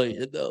 $9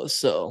 million though,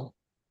 so.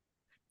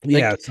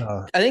 Yeah,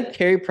 I think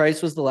Carey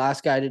Price was the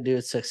last guy to do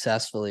it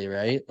successfully,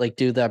 right? Like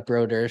do that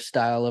Brodeur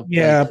style of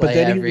play but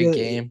then every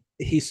game.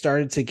 He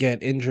started to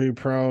get injury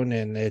prone,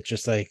 and it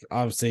just like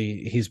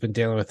obviously he's been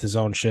dealing with his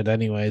own shit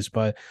anyways.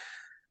 But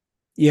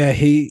yeah,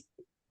 I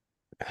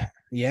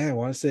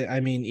want to say,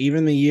 I mean,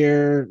 even the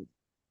year,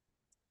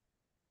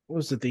 what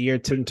was it? The year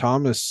Tim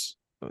Thomas,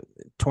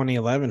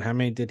 2011. How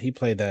many did he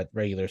play that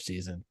regular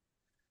season?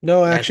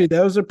 No, actually,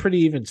 that was a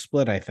pretty even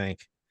split, I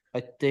think.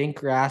 I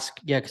think Rask,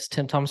 because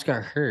Tim Thomas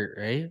got hurt,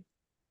 right?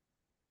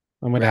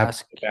 I'm gonna have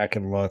to Rask go back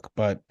and look,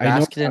 but I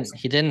know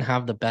Rask didn't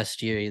have the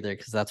best year either,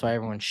 because that's why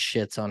everyone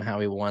shits on how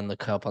he won the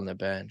cup on the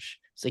bench.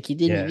 It's like he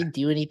didn't Yeah. even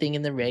do anything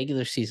in the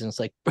regular season. It's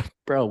like,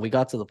 bro, we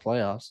got to the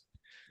playoffs.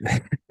 He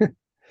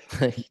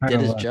Kind did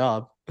of his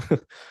job.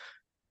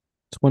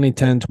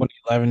 2010,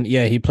 2011.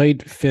 Yeah, he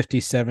played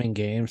 57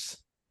 games.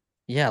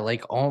 Yeah,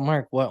 like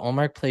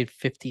Allmark played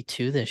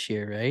 52 this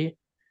year, right?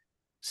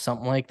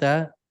 Something like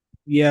that.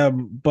 Yeah,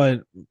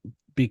 but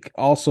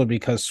also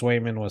because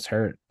Swayman was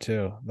hurt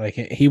too. Like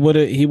he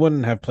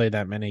wouldn't have played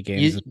that many You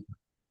games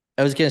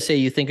I was gonna say,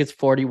 you think it's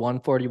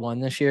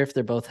 41-41 this year if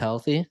they're both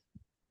healthy?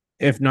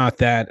 if not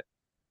that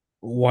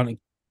one,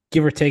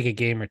 give or take a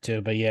game or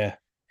two. But yeah,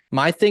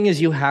 My thing is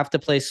you have to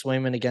play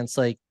Swayman against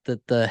like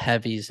the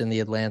heavies in the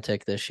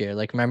Atlantic this year.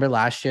 Like remember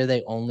last year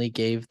they only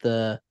gave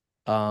the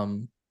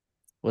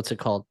what's it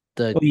called?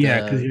 well,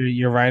 yeah, because The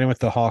you're riding with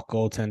the Hawk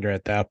goaltender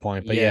at that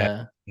point. But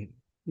yeah, Yeah.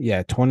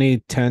 yeah,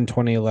 2010,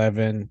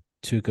 2011,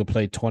 Tuca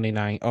played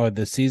 29. Oh,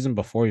 the season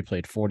before he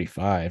played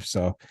 45.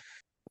 So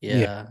yeah,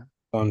 Yeah.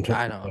 on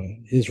I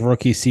don't his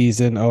rookie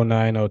season,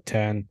 09,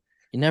 010.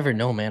 You never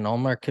know, man.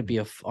 Allmark could be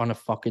on a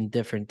fucking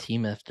different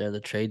team after the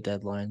trade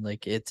deadline.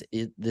 Like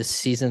this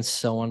season's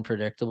so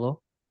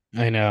unpredictable.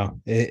 I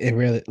know it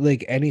really,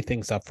 like,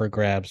 anything's up for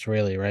grabs,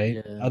 really,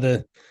 right?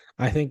 Yeah.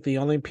 I think the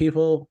only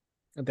people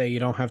that you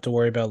don't have to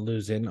worry about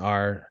losing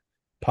are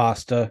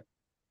Pasta,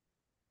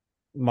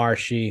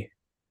 Marshy,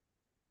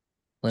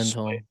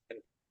 Lindholm.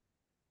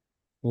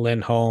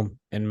 Lindholm,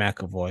 and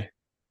McAvoy.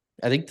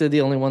 I think they're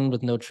the only one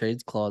with no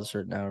trades clause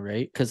right now,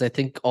 right? Because I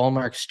think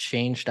Allmark's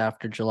changed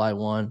after July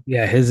 1.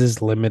 Yeah, his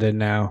is limited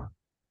now.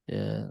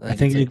 Yeah. I I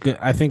think it's think like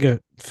I think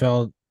it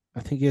fell. I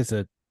think he has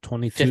a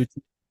 22,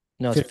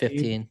 no, it's 15,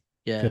 15.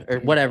 Yeah. Or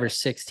 15. whatever,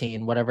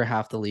 16, whatever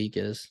half the league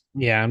is.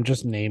 Yeah, I'm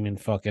just naming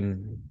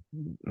fucking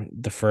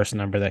the first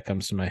number that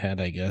comes to my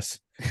head, I guess.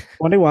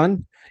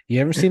 21. You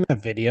ever seen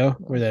that video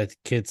where that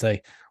kid's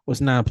like,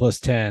 what's 9 plus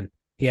 10?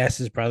 He asks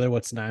his brother,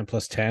 what's 9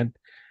 plus 10?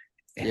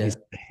 And Yeah. he's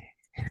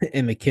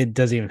and the kid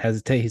doesn't even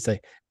hesitate. He's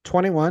like,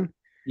 21.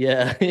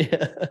 Yeah.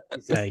 Yeah.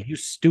 He's like, you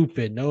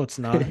stupid. No, it's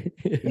not.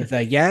 He's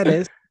like, yeah, it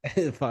is.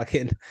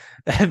 Fucking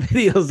that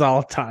video's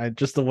all time.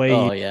 Just the way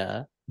Oh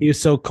yeah. he was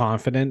so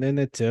confident in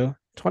it too.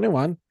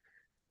 21.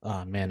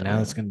 Oh man, now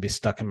it's Uh, gonna be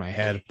stuck in my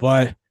head.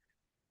 But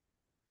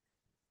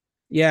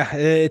yeah,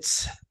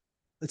 it's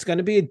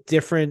gonna be a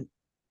different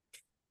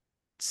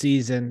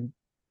season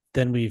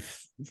than we've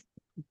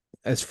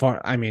as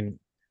far. I mean,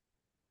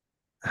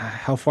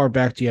 how far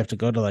back do you have to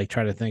go to like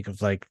try to think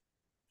of like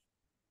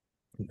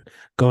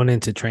going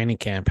into training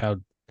camp? How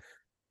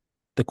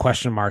the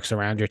question marks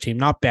around your team,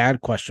 not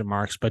bad question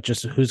marks, but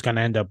just who's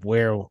gonna end up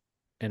where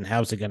and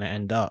how's it gonna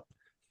end up?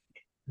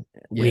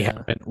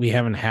 Yeah. We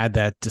haven't had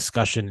that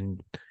discussion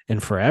in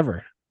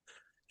forever.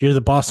 You're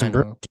the Boston I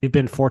Bruins. know. You've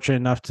been fortunate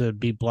enough to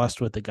be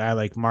blessed with a guy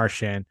like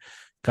Marchand,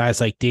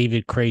 guys like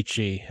David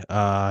Krejci,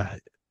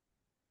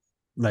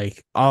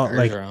 like all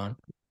like Bergeron.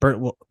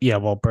 Well, yeah,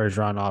 well,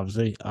 Bergeron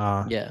obviously,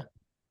 Yeah.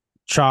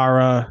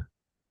 Chara,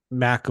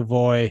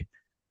 McAvoy.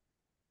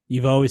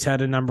 You've always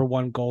had a number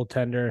one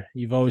goaltender.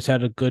 You've always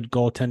had a good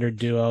goaltender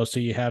duo, so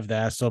you have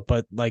that. So,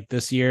 but like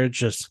this year,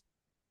 just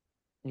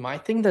My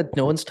thing that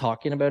no one's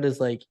talking about is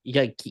like,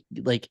 yeah,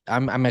 like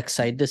I'm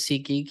excited to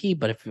see Geeky,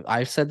 but if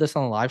I said this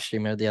on a live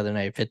stream the other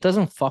night, if it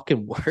doesn't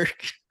fucking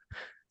work,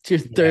 it's your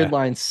third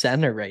line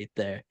center right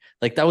there.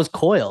 Like that was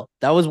Coyle.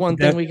 That was one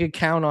thing we could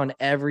count on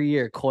every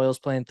year. Coyle's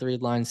playing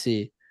third line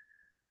C.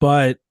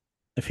 but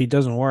if he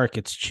doesn't work,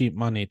 it's cheap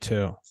money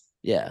too.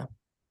 Yeah.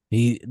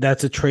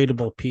 That's a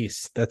tradable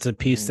piece. That's a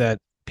piece that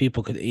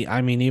people could eat.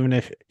 I mean, even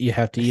if you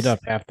have to eat up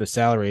half the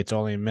salary, it's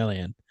only $1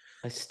 million.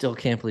 I still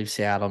can't believe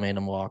Seattle made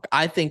him walk.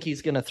 I think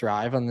he's gonna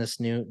thrive on the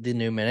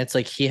new minutes.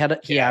 Like he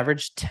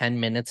averaged 10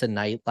 minutes a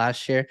night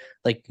last year.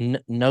 Like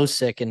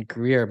Nosek and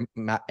Greer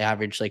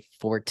averaged like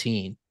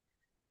 14.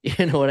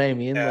 You know what I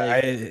mean?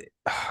 Like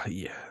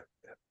Yeah,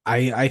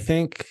 I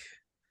think,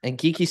 and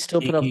Geeky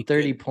still put up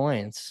 30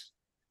 points.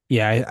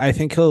 yeah, I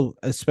think he'll,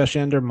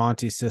 especially under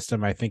Monty's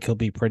system, I think he'll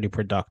be pretty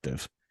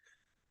productive.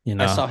 You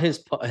know, I saw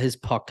his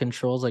puck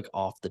controls like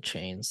off the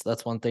chains.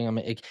 That's one thing.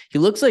 He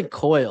looks like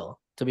Coyle,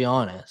 to be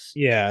honest.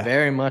 Yeah,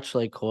 Very much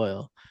like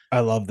Coyle.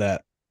 I love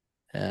that.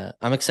 Yeah,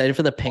 I'm excited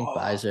for the pink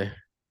visor.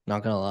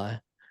 Not gonna lie.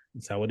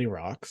 Is that what he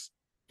rocks?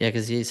 Yeah,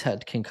 because he's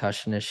had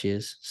concussion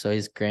issues, so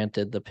he's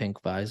granted the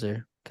pink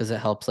visor because it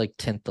helps like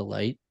tint the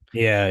light.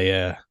 Yeah,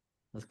 yeah.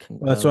 With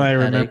That's why I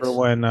remember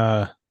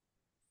headaches.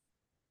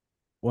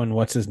 when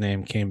what's his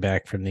name came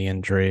back from the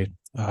injury,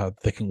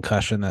 the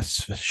concussion.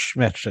 That's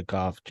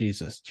Svechnikov.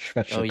 Jesus,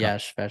 Svechnikov. Oh yeah,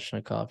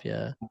 Svechnikov.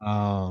 Yeah.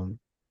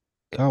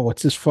 God,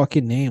 what's his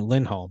fucking name?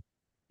 Lindholm.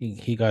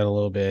 He got a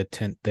little bit of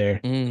tint there.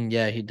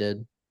 Yeah, he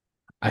did.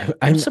 I'm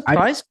I'm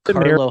surprised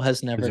Carlo has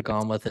was never a-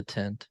 gone with a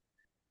tint.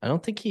 I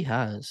don't think he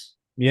has,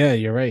 Yeah,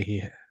 you're right.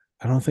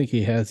 I don't think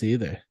he has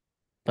either.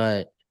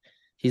 but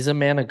he's a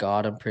man of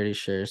God, I'm pretty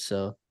sure.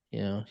 So,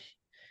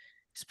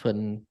 he's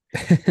putting,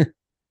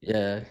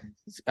 yeah,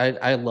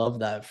 I love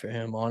that for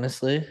him,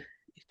 honestly.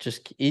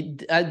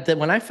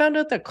 When I found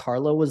out that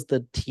Carlo was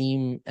the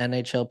team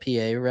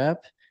NHLPA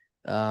rep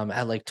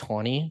at like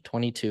 20,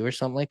 22 or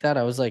something like that,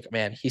 I was like,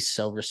 man, he's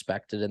so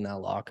respected in that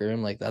locker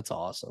room. Like, that's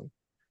awesome.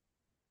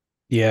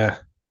 Yeah.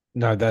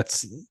 No,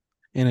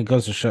 and it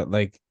goes to show,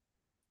 like,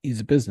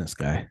 he's a business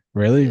guy.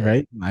 Really, Yeah.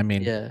 right? I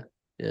mean, Yeah.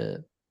 Yeah.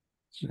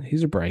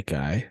 he's a bright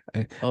guy.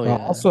 Oh, yeah.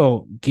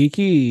 Also,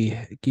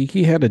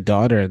 Geeky had a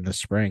daughter in the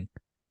spring.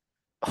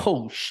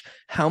 Oh,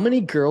 how many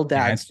girl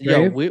dads? Dad's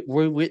Yo, grave?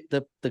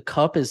 the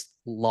cup is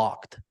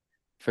locked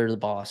for the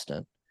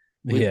Boston.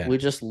 Yeah. We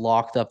just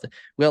locked up.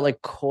 We got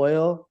like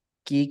Coyle,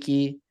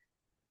 Geeky.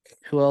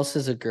 Who else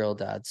is a girl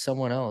dad?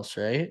 Someone else,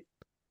 right?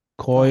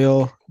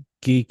 Coyle,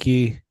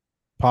 Geeky,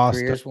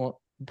 Pasta. Greer's one,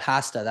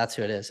 Pasta. That's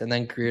who it is. And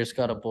then Greer's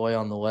got a boy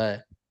on the way.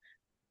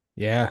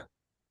 Yeah.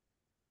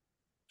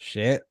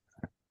 Shit.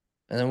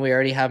 And then we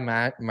already have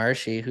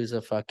Marshy, who's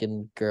a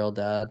fucking girl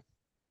dad.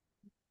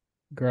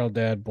 Girl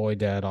dad, boy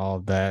dad, all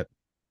of that.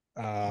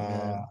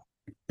 Yeah.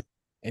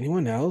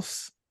 Anyone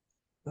else?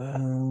 I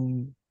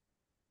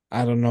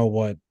don't know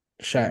what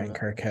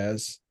Shattenkirk know.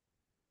 has.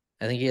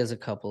 I think he has a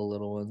couple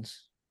little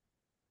ones.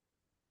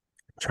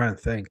 I'm trying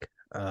to think.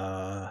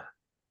 Not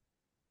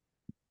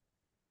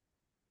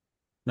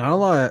a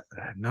lot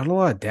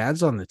of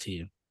dads on the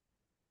team.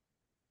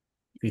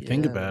 If you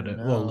think about it.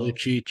 Well, No.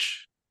 Lucic.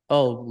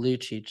 Oh,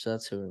 Lucic,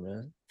 that's who we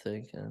meant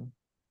thinking.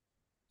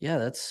 Yeah,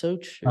 that's so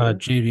true.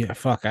 JB.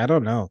 Fuck, I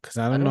don't know. Because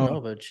I I don't don't know. know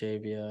about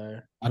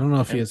JBR. I don't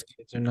know if he And has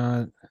kids or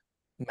not.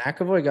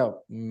 McAvoy got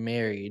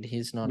married.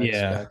 He's not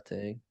Yeah.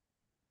 expecting.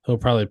 He'll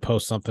probably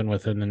post something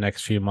within the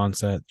next few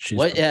months that she's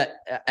What? Yeah,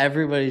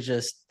 everybody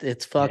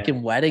it's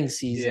fucking wedding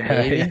season,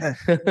 Yeah, baby. yeah.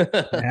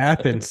 It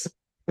happens.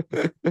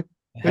 It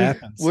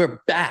happens. We're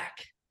back.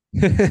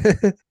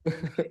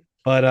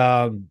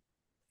 But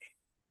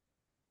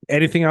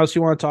anything else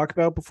you want to talk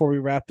about before we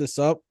wrap this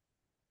up?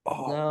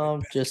 Oh,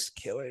 No, just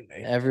killing me.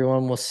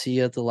 everyone will see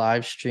you at the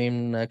live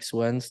stream next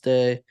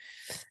Wednesday.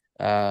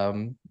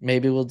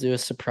 Maybe we'll do a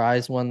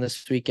surprise one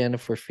this weekend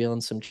if we're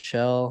feeling some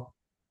chill.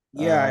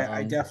 Yeah,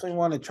 I definitely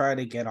want to try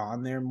to get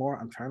on there more.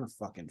 I'm trying to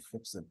fucking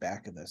fix the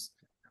back of this.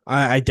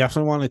 I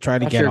definitely want to try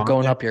to If get you're on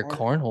going there up your more.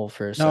 cornhole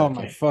for a No,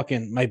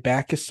 second. my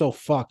back is so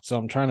fucked, so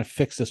I'm trying to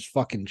fix this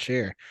fucking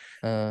chair.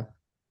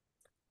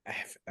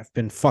 I've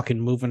been fucking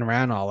moving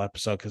around all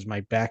episode because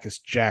my back is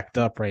jacked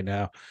up right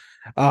now.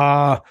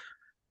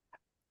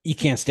 You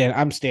can't stand.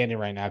 I'm standing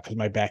right now because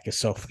my back is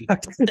so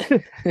fucked.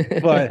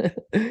 But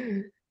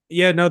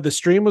yeah, no, the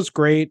stream was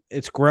great.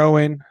 It's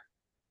growing.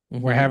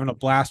 We're having a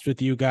blast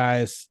with you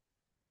guys.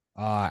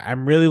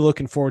 I'm really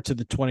looking forward to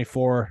the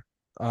 24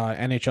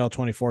 NHL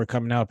 24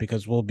 coming out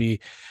because we'll be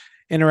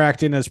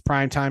interacting as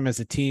prime time as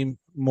a team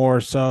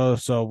more so.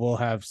 So we'll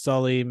have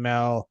Sully,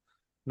 Mel.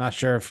 Not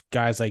sure if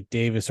guys like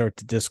Davis or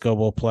Tedisco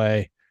will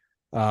play,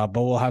 but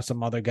we'll have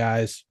some other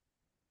guys.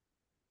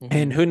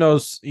 And who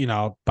knows,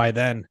 by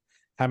then,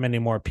 how many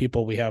more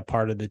people we have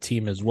part of the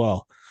team as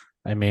well.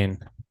 I mean,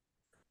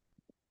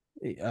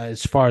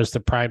 as far as the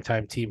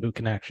primetime team who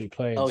can actually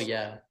play. Oh,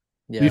 yeah.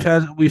 We've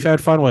had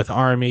fun with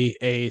Army,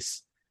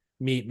 Ace,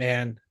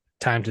 Meatman,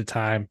 time to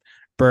time.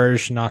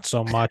 Burge, not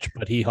so much,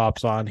 but he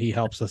hops on, he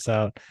helps us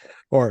out.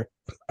 Or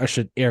I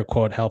should air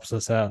quote helps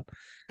us out.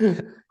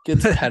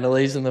 Gets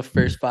penalties in the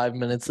first 5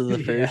 minutes of the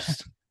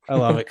first. I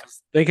love it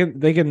because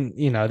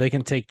they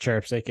can take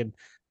chirps. They can.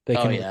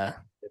 Yeah.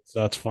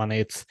 So it's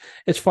funny.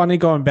 It's funny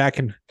going back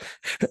and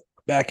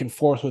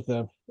forth with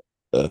them.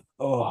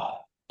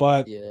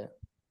 But yeah.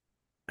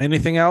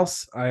 Anything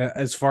else?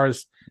 As far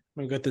as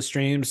I'm gonna get the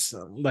streams,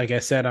 like I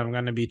said, I'm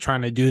gonna be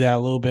trying to do that a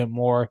little bit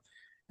more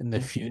in the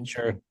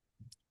future.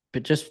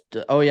 But just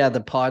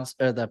the pods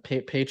or the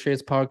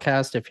Patriots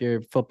podcast. If you're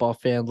a football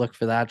fan, look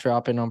for that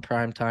dropping on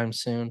prime time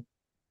soon.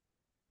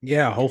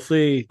 Yeah,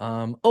 hopefully.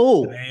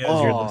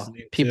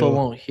 People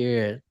won't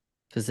hear it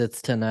because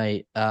it's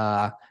tonight.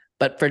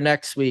 But for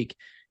next week,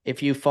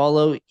 if you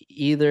follow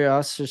either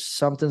us or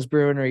Something's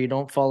Brewing, or you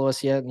don't follow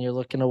us yet and you're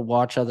looking to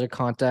watch other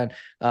content,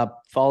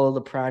 follow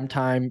the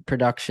Primetime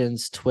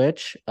Productions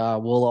Twitch.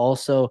 We'll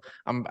also,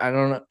 I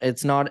don't know,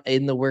 it's not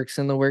in the works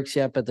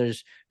yet, but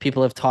there's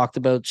people have talked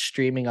about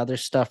streaming other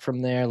stuff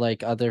from there,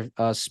 like other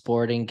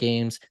sporting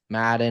games,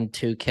 Madden,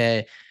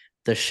 2K,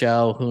 the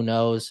show, who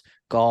knows,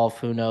 golf,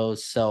 who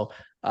knows. So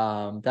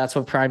that's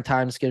what prime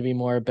time is going to be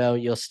more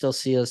about. You'll still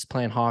see us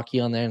playing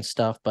hockey on there and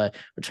stuff, but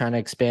we're trying to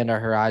expand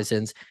our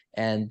horizons.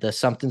 And the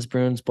Something's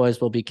Bruins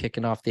boys will be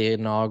kicking off the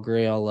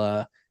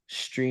inaugural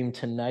stream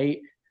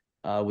tonight.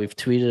 We've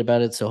tweeted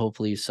about it, so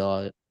hopefully you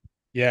saw it.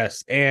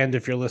 Yes, and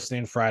if you're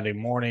listening Friday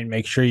morning,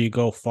 make sure you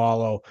go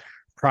follow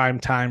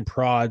Primetime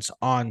Prods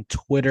on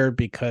Twitter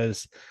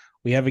because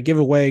we have a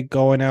giveaway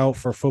going out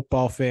for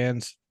football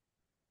fans.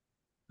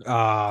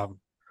 All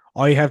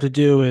you have to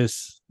do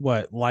is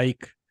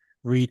like,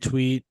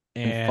 retweet,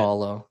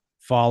 and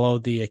follow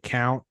the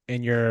account,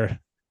 and you're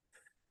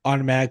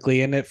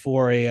automatically in it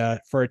for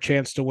a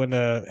chance to win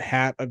a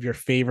hat of your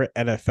favorite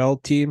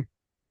NFL team.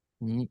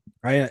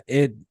 Right?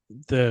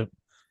 The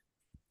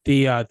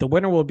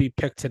winner will be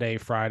picked today,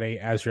 Friday,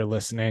 as you're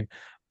listening.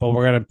 but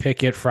we're gonna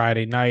pick it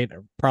Friday night,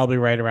 probably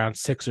right around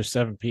 6 or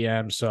 7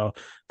 p.m. So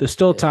there's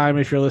still time.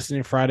 If you're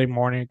listening Friday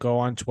morning, go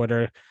on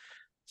Twitter,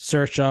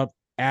 search up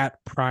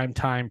at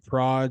Primetime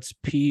Prods,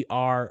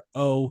 PRODS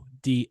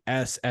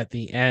at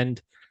the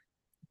end.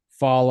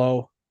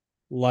 Follow,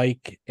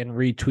 like, and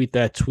retweet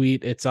that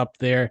tweet. It's up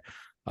there.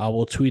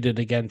 We'll tweet it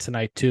again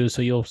tonight too,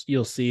 so you'll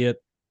see it.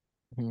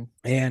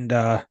 And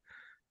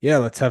yeah,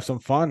 let's have some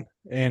fun.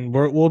 And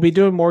we'll be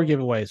doing more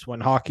giveaways when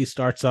hockey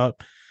starts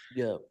up.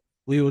 Yeah,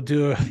 we will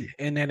do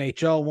an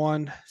NHL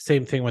one.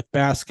 Same thing with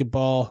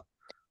basketball.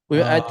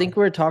 I think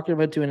we're talking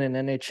about doing an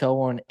NHL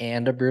one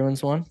and a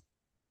Bruins one,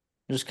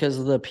 just because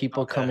of the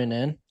people coming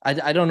in.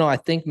 I don't know. I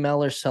think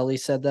Mel or Sully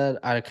said that.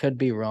 I could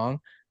be wrong,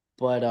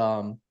 but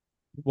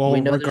well,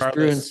 we know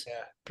regardless, there's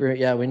Bruins.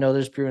 Yeah, we know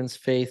there's Bruins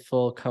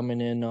faithful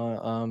coming in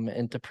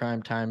into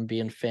prime time,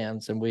 being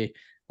fans, and we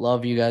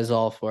love you guys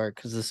all for it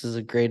because this is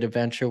a great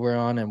adventure we're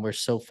on, and we're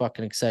so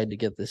fucking excited to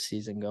get this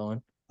season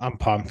going. I'm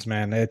pumped,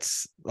 man.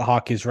 It's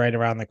hockey's right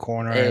around the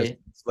corner as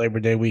Labor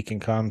Day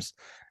weekend comes.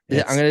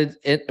 I'm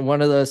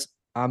one of those.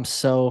 I'm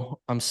so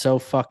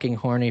fucking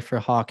horny for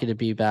hockey to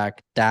be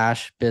back.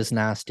 Dash Biz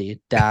Nasty.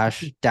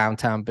 Dash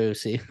Downtown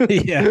Boosie.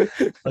 Yeah,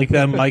 like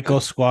that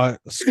Michael Scott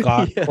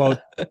quote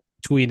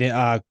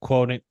tweeting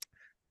quoting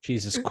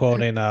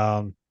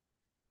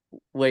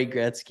Wayne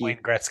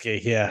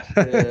Gretzky. Yeah.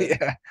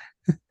 Yeah.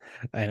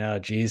 I know,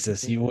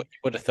 Jesus. You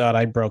would have thought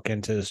I broke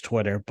into his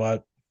Twitter,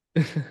 but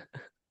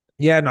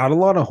yeah, not a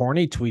lot of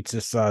horny tweets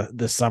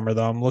this summer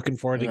though. I'm looking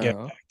forward to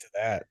getting back to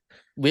that.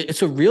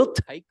 It's a real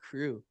tight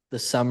crew, the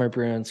Summer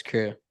Bruins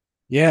crew.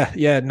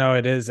 Yeah, no,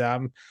 it is.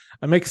 I'm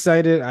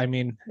excited. I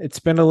mean,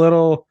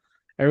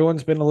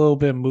 everyone's been a little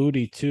bit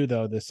moody too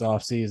though this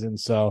off season,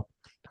 so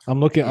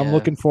I'm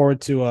looking forward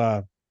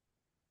to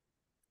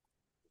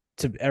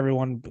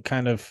everyone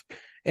kind of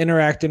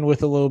interacting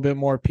with a little bit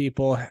more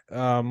people,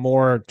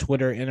 more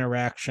Twitter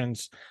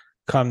interactions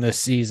come this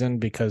season,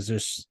 because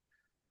it's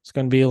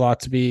going to be a lot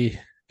to be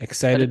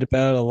excited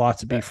about, a lot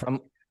to be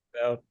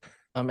about.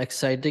 I'm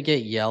excited to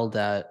get yelled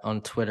at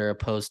on Twitter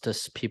opposed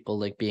to people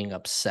like being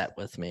upset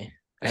with me.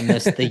 I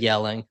miss the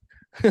yelling.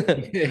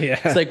 Yeah.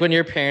 It's like when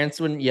your parents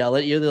wouldn't yell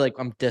at you, they're like,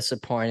 I'm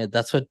disappointed.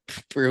 That's what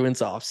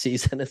Bruins off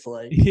season is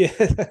like. Yeah.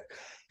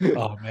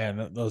 Oh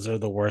man, those are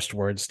the worst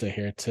words to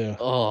hear too.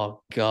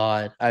 Oh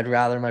God, I'd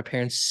rather my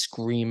parents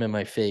scream in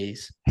my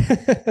face. You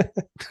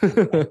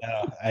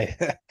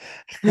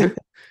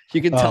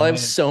can tell I have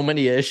so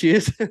many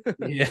issues.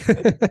 Yeah.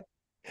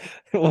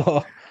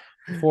 Well,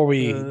 before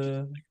we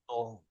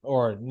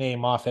or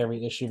name off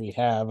every issue we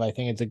have, I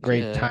think it's a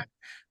great time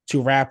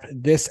to wrap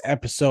this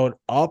episode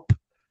up.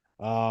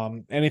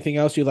 Anything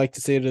else you'd like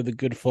to say to the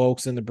good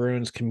folks in the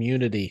Bruins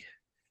community?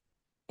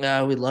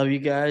 We love you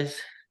guys.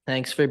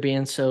 Thanks for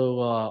being so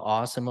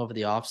awesome over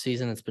the off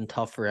season. It's been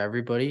tough for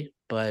everybody,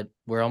 but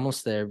we're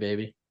almost there,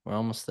 baby. We're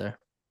almost there.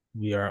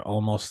 We are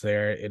almost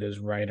there. It is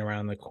right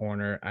around the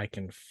corner. I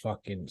can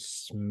fucking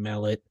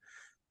smell it.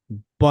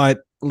 But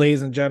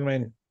ladies and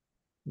gentlemen,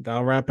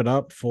 that'll wrap it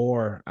up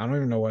for, I don't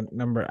even know what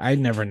number. I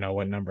never know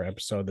what number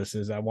episode this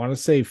is. I want to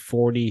say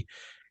 48.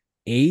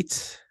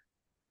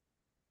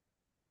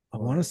 I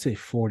want to say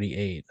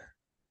 48.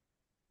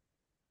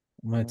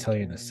 I'm going to tell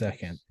you in a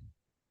second.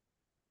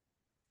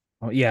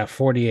 Oh, yeah,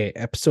 48.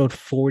 Episode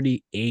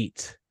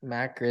 48.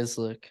 Matt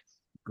Grizzlick.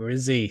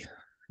 Grizzy.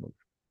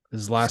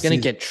 He's going to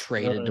get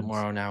traded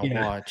tomorrow now.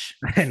 Yeah. Watch.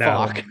 I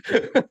know.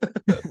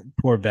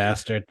 Poor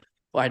bastard.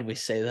 Why did we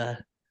say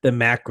that? The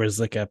Matt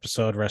Grizzlick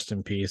episode. Rest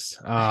in peace.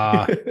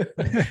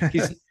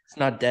 He's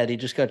not dead. He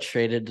just got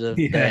traded to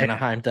the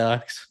Anaheim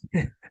Ducks.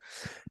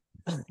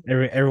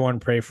 Everyone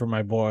pray for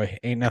my boy.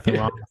 Ain't nothing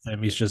wrong with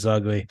him. He's just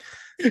ugly.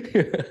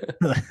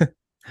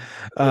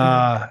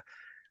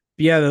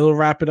 Yeah, that'll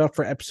wrap it up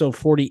for episode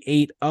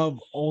 48 of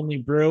Only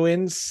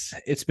Bruins.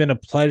 It's been a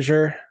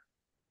pleasure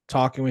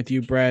talking with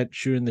you, Brett,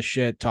 shooting the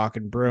shit,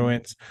 talking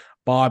Bruins.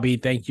 Bobby,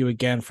 thank you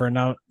again for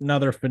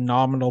another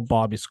phenomenal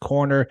Bobby's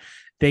Corner.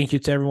 Thank you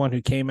to everyone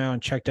who came out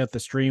and checked out the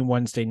stream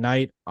Wednesday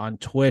night on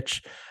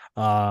Twitch.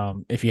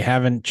 If you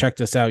haven't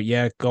checked us out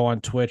yet, go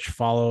on Twitch,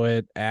 follow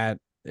it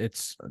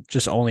it's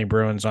just Only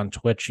Bruins on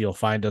Twitch. You'll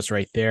find us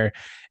right there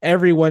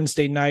every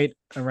Wednesday night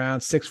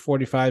around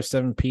 6:45,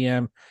 7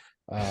 p.m.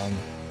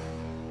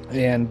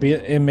 And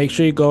make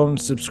sure you go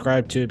and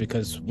subscribe too,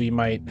 because we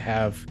might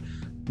have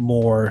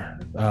more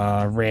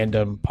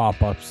random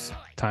pop-ups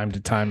time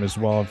to time as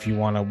well if you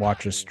want to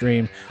watch a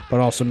stream. But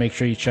also make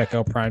sure you check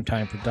out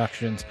Primetime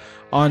Productions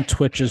on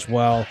Twitch as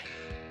well,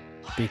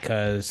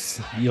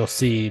 because you'll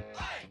see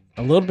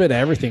a little bit of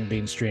everything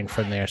being streamed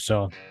from there.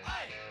 So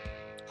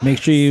make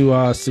sure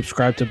you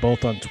subscribe to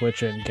both on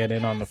Twitch and get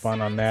in on the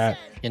fun on that.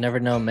 You never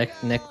know, Nick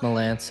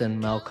Malance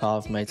and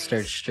Melkov might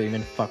start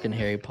streaming fucking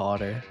Harry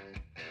Potter.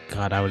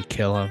 God, I would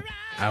kill him.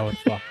 I would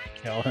fucking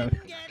kill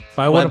him. If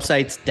I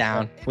website's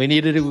down. We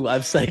need a new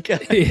website.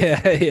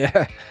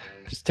 Yeah.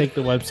 Just take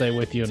the website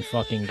with you and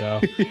fucking go.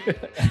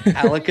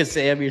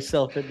 Alakazam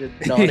yourself into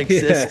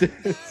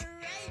non-existence.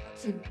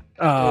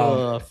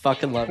 Yeah.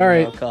 Fucking love all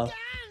you,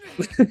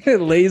 right.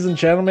 Ladies and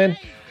gentlemen,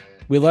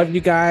 We love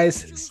you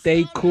guys.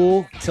 Stay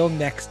cool. Till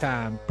next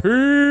time.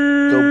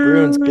 Peace. Go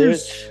Bruins,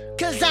 bitch.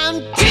 Cause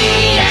I'm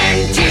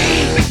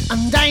TNT,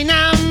 I'm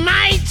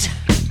dynamite.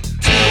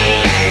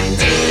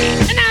 TNT.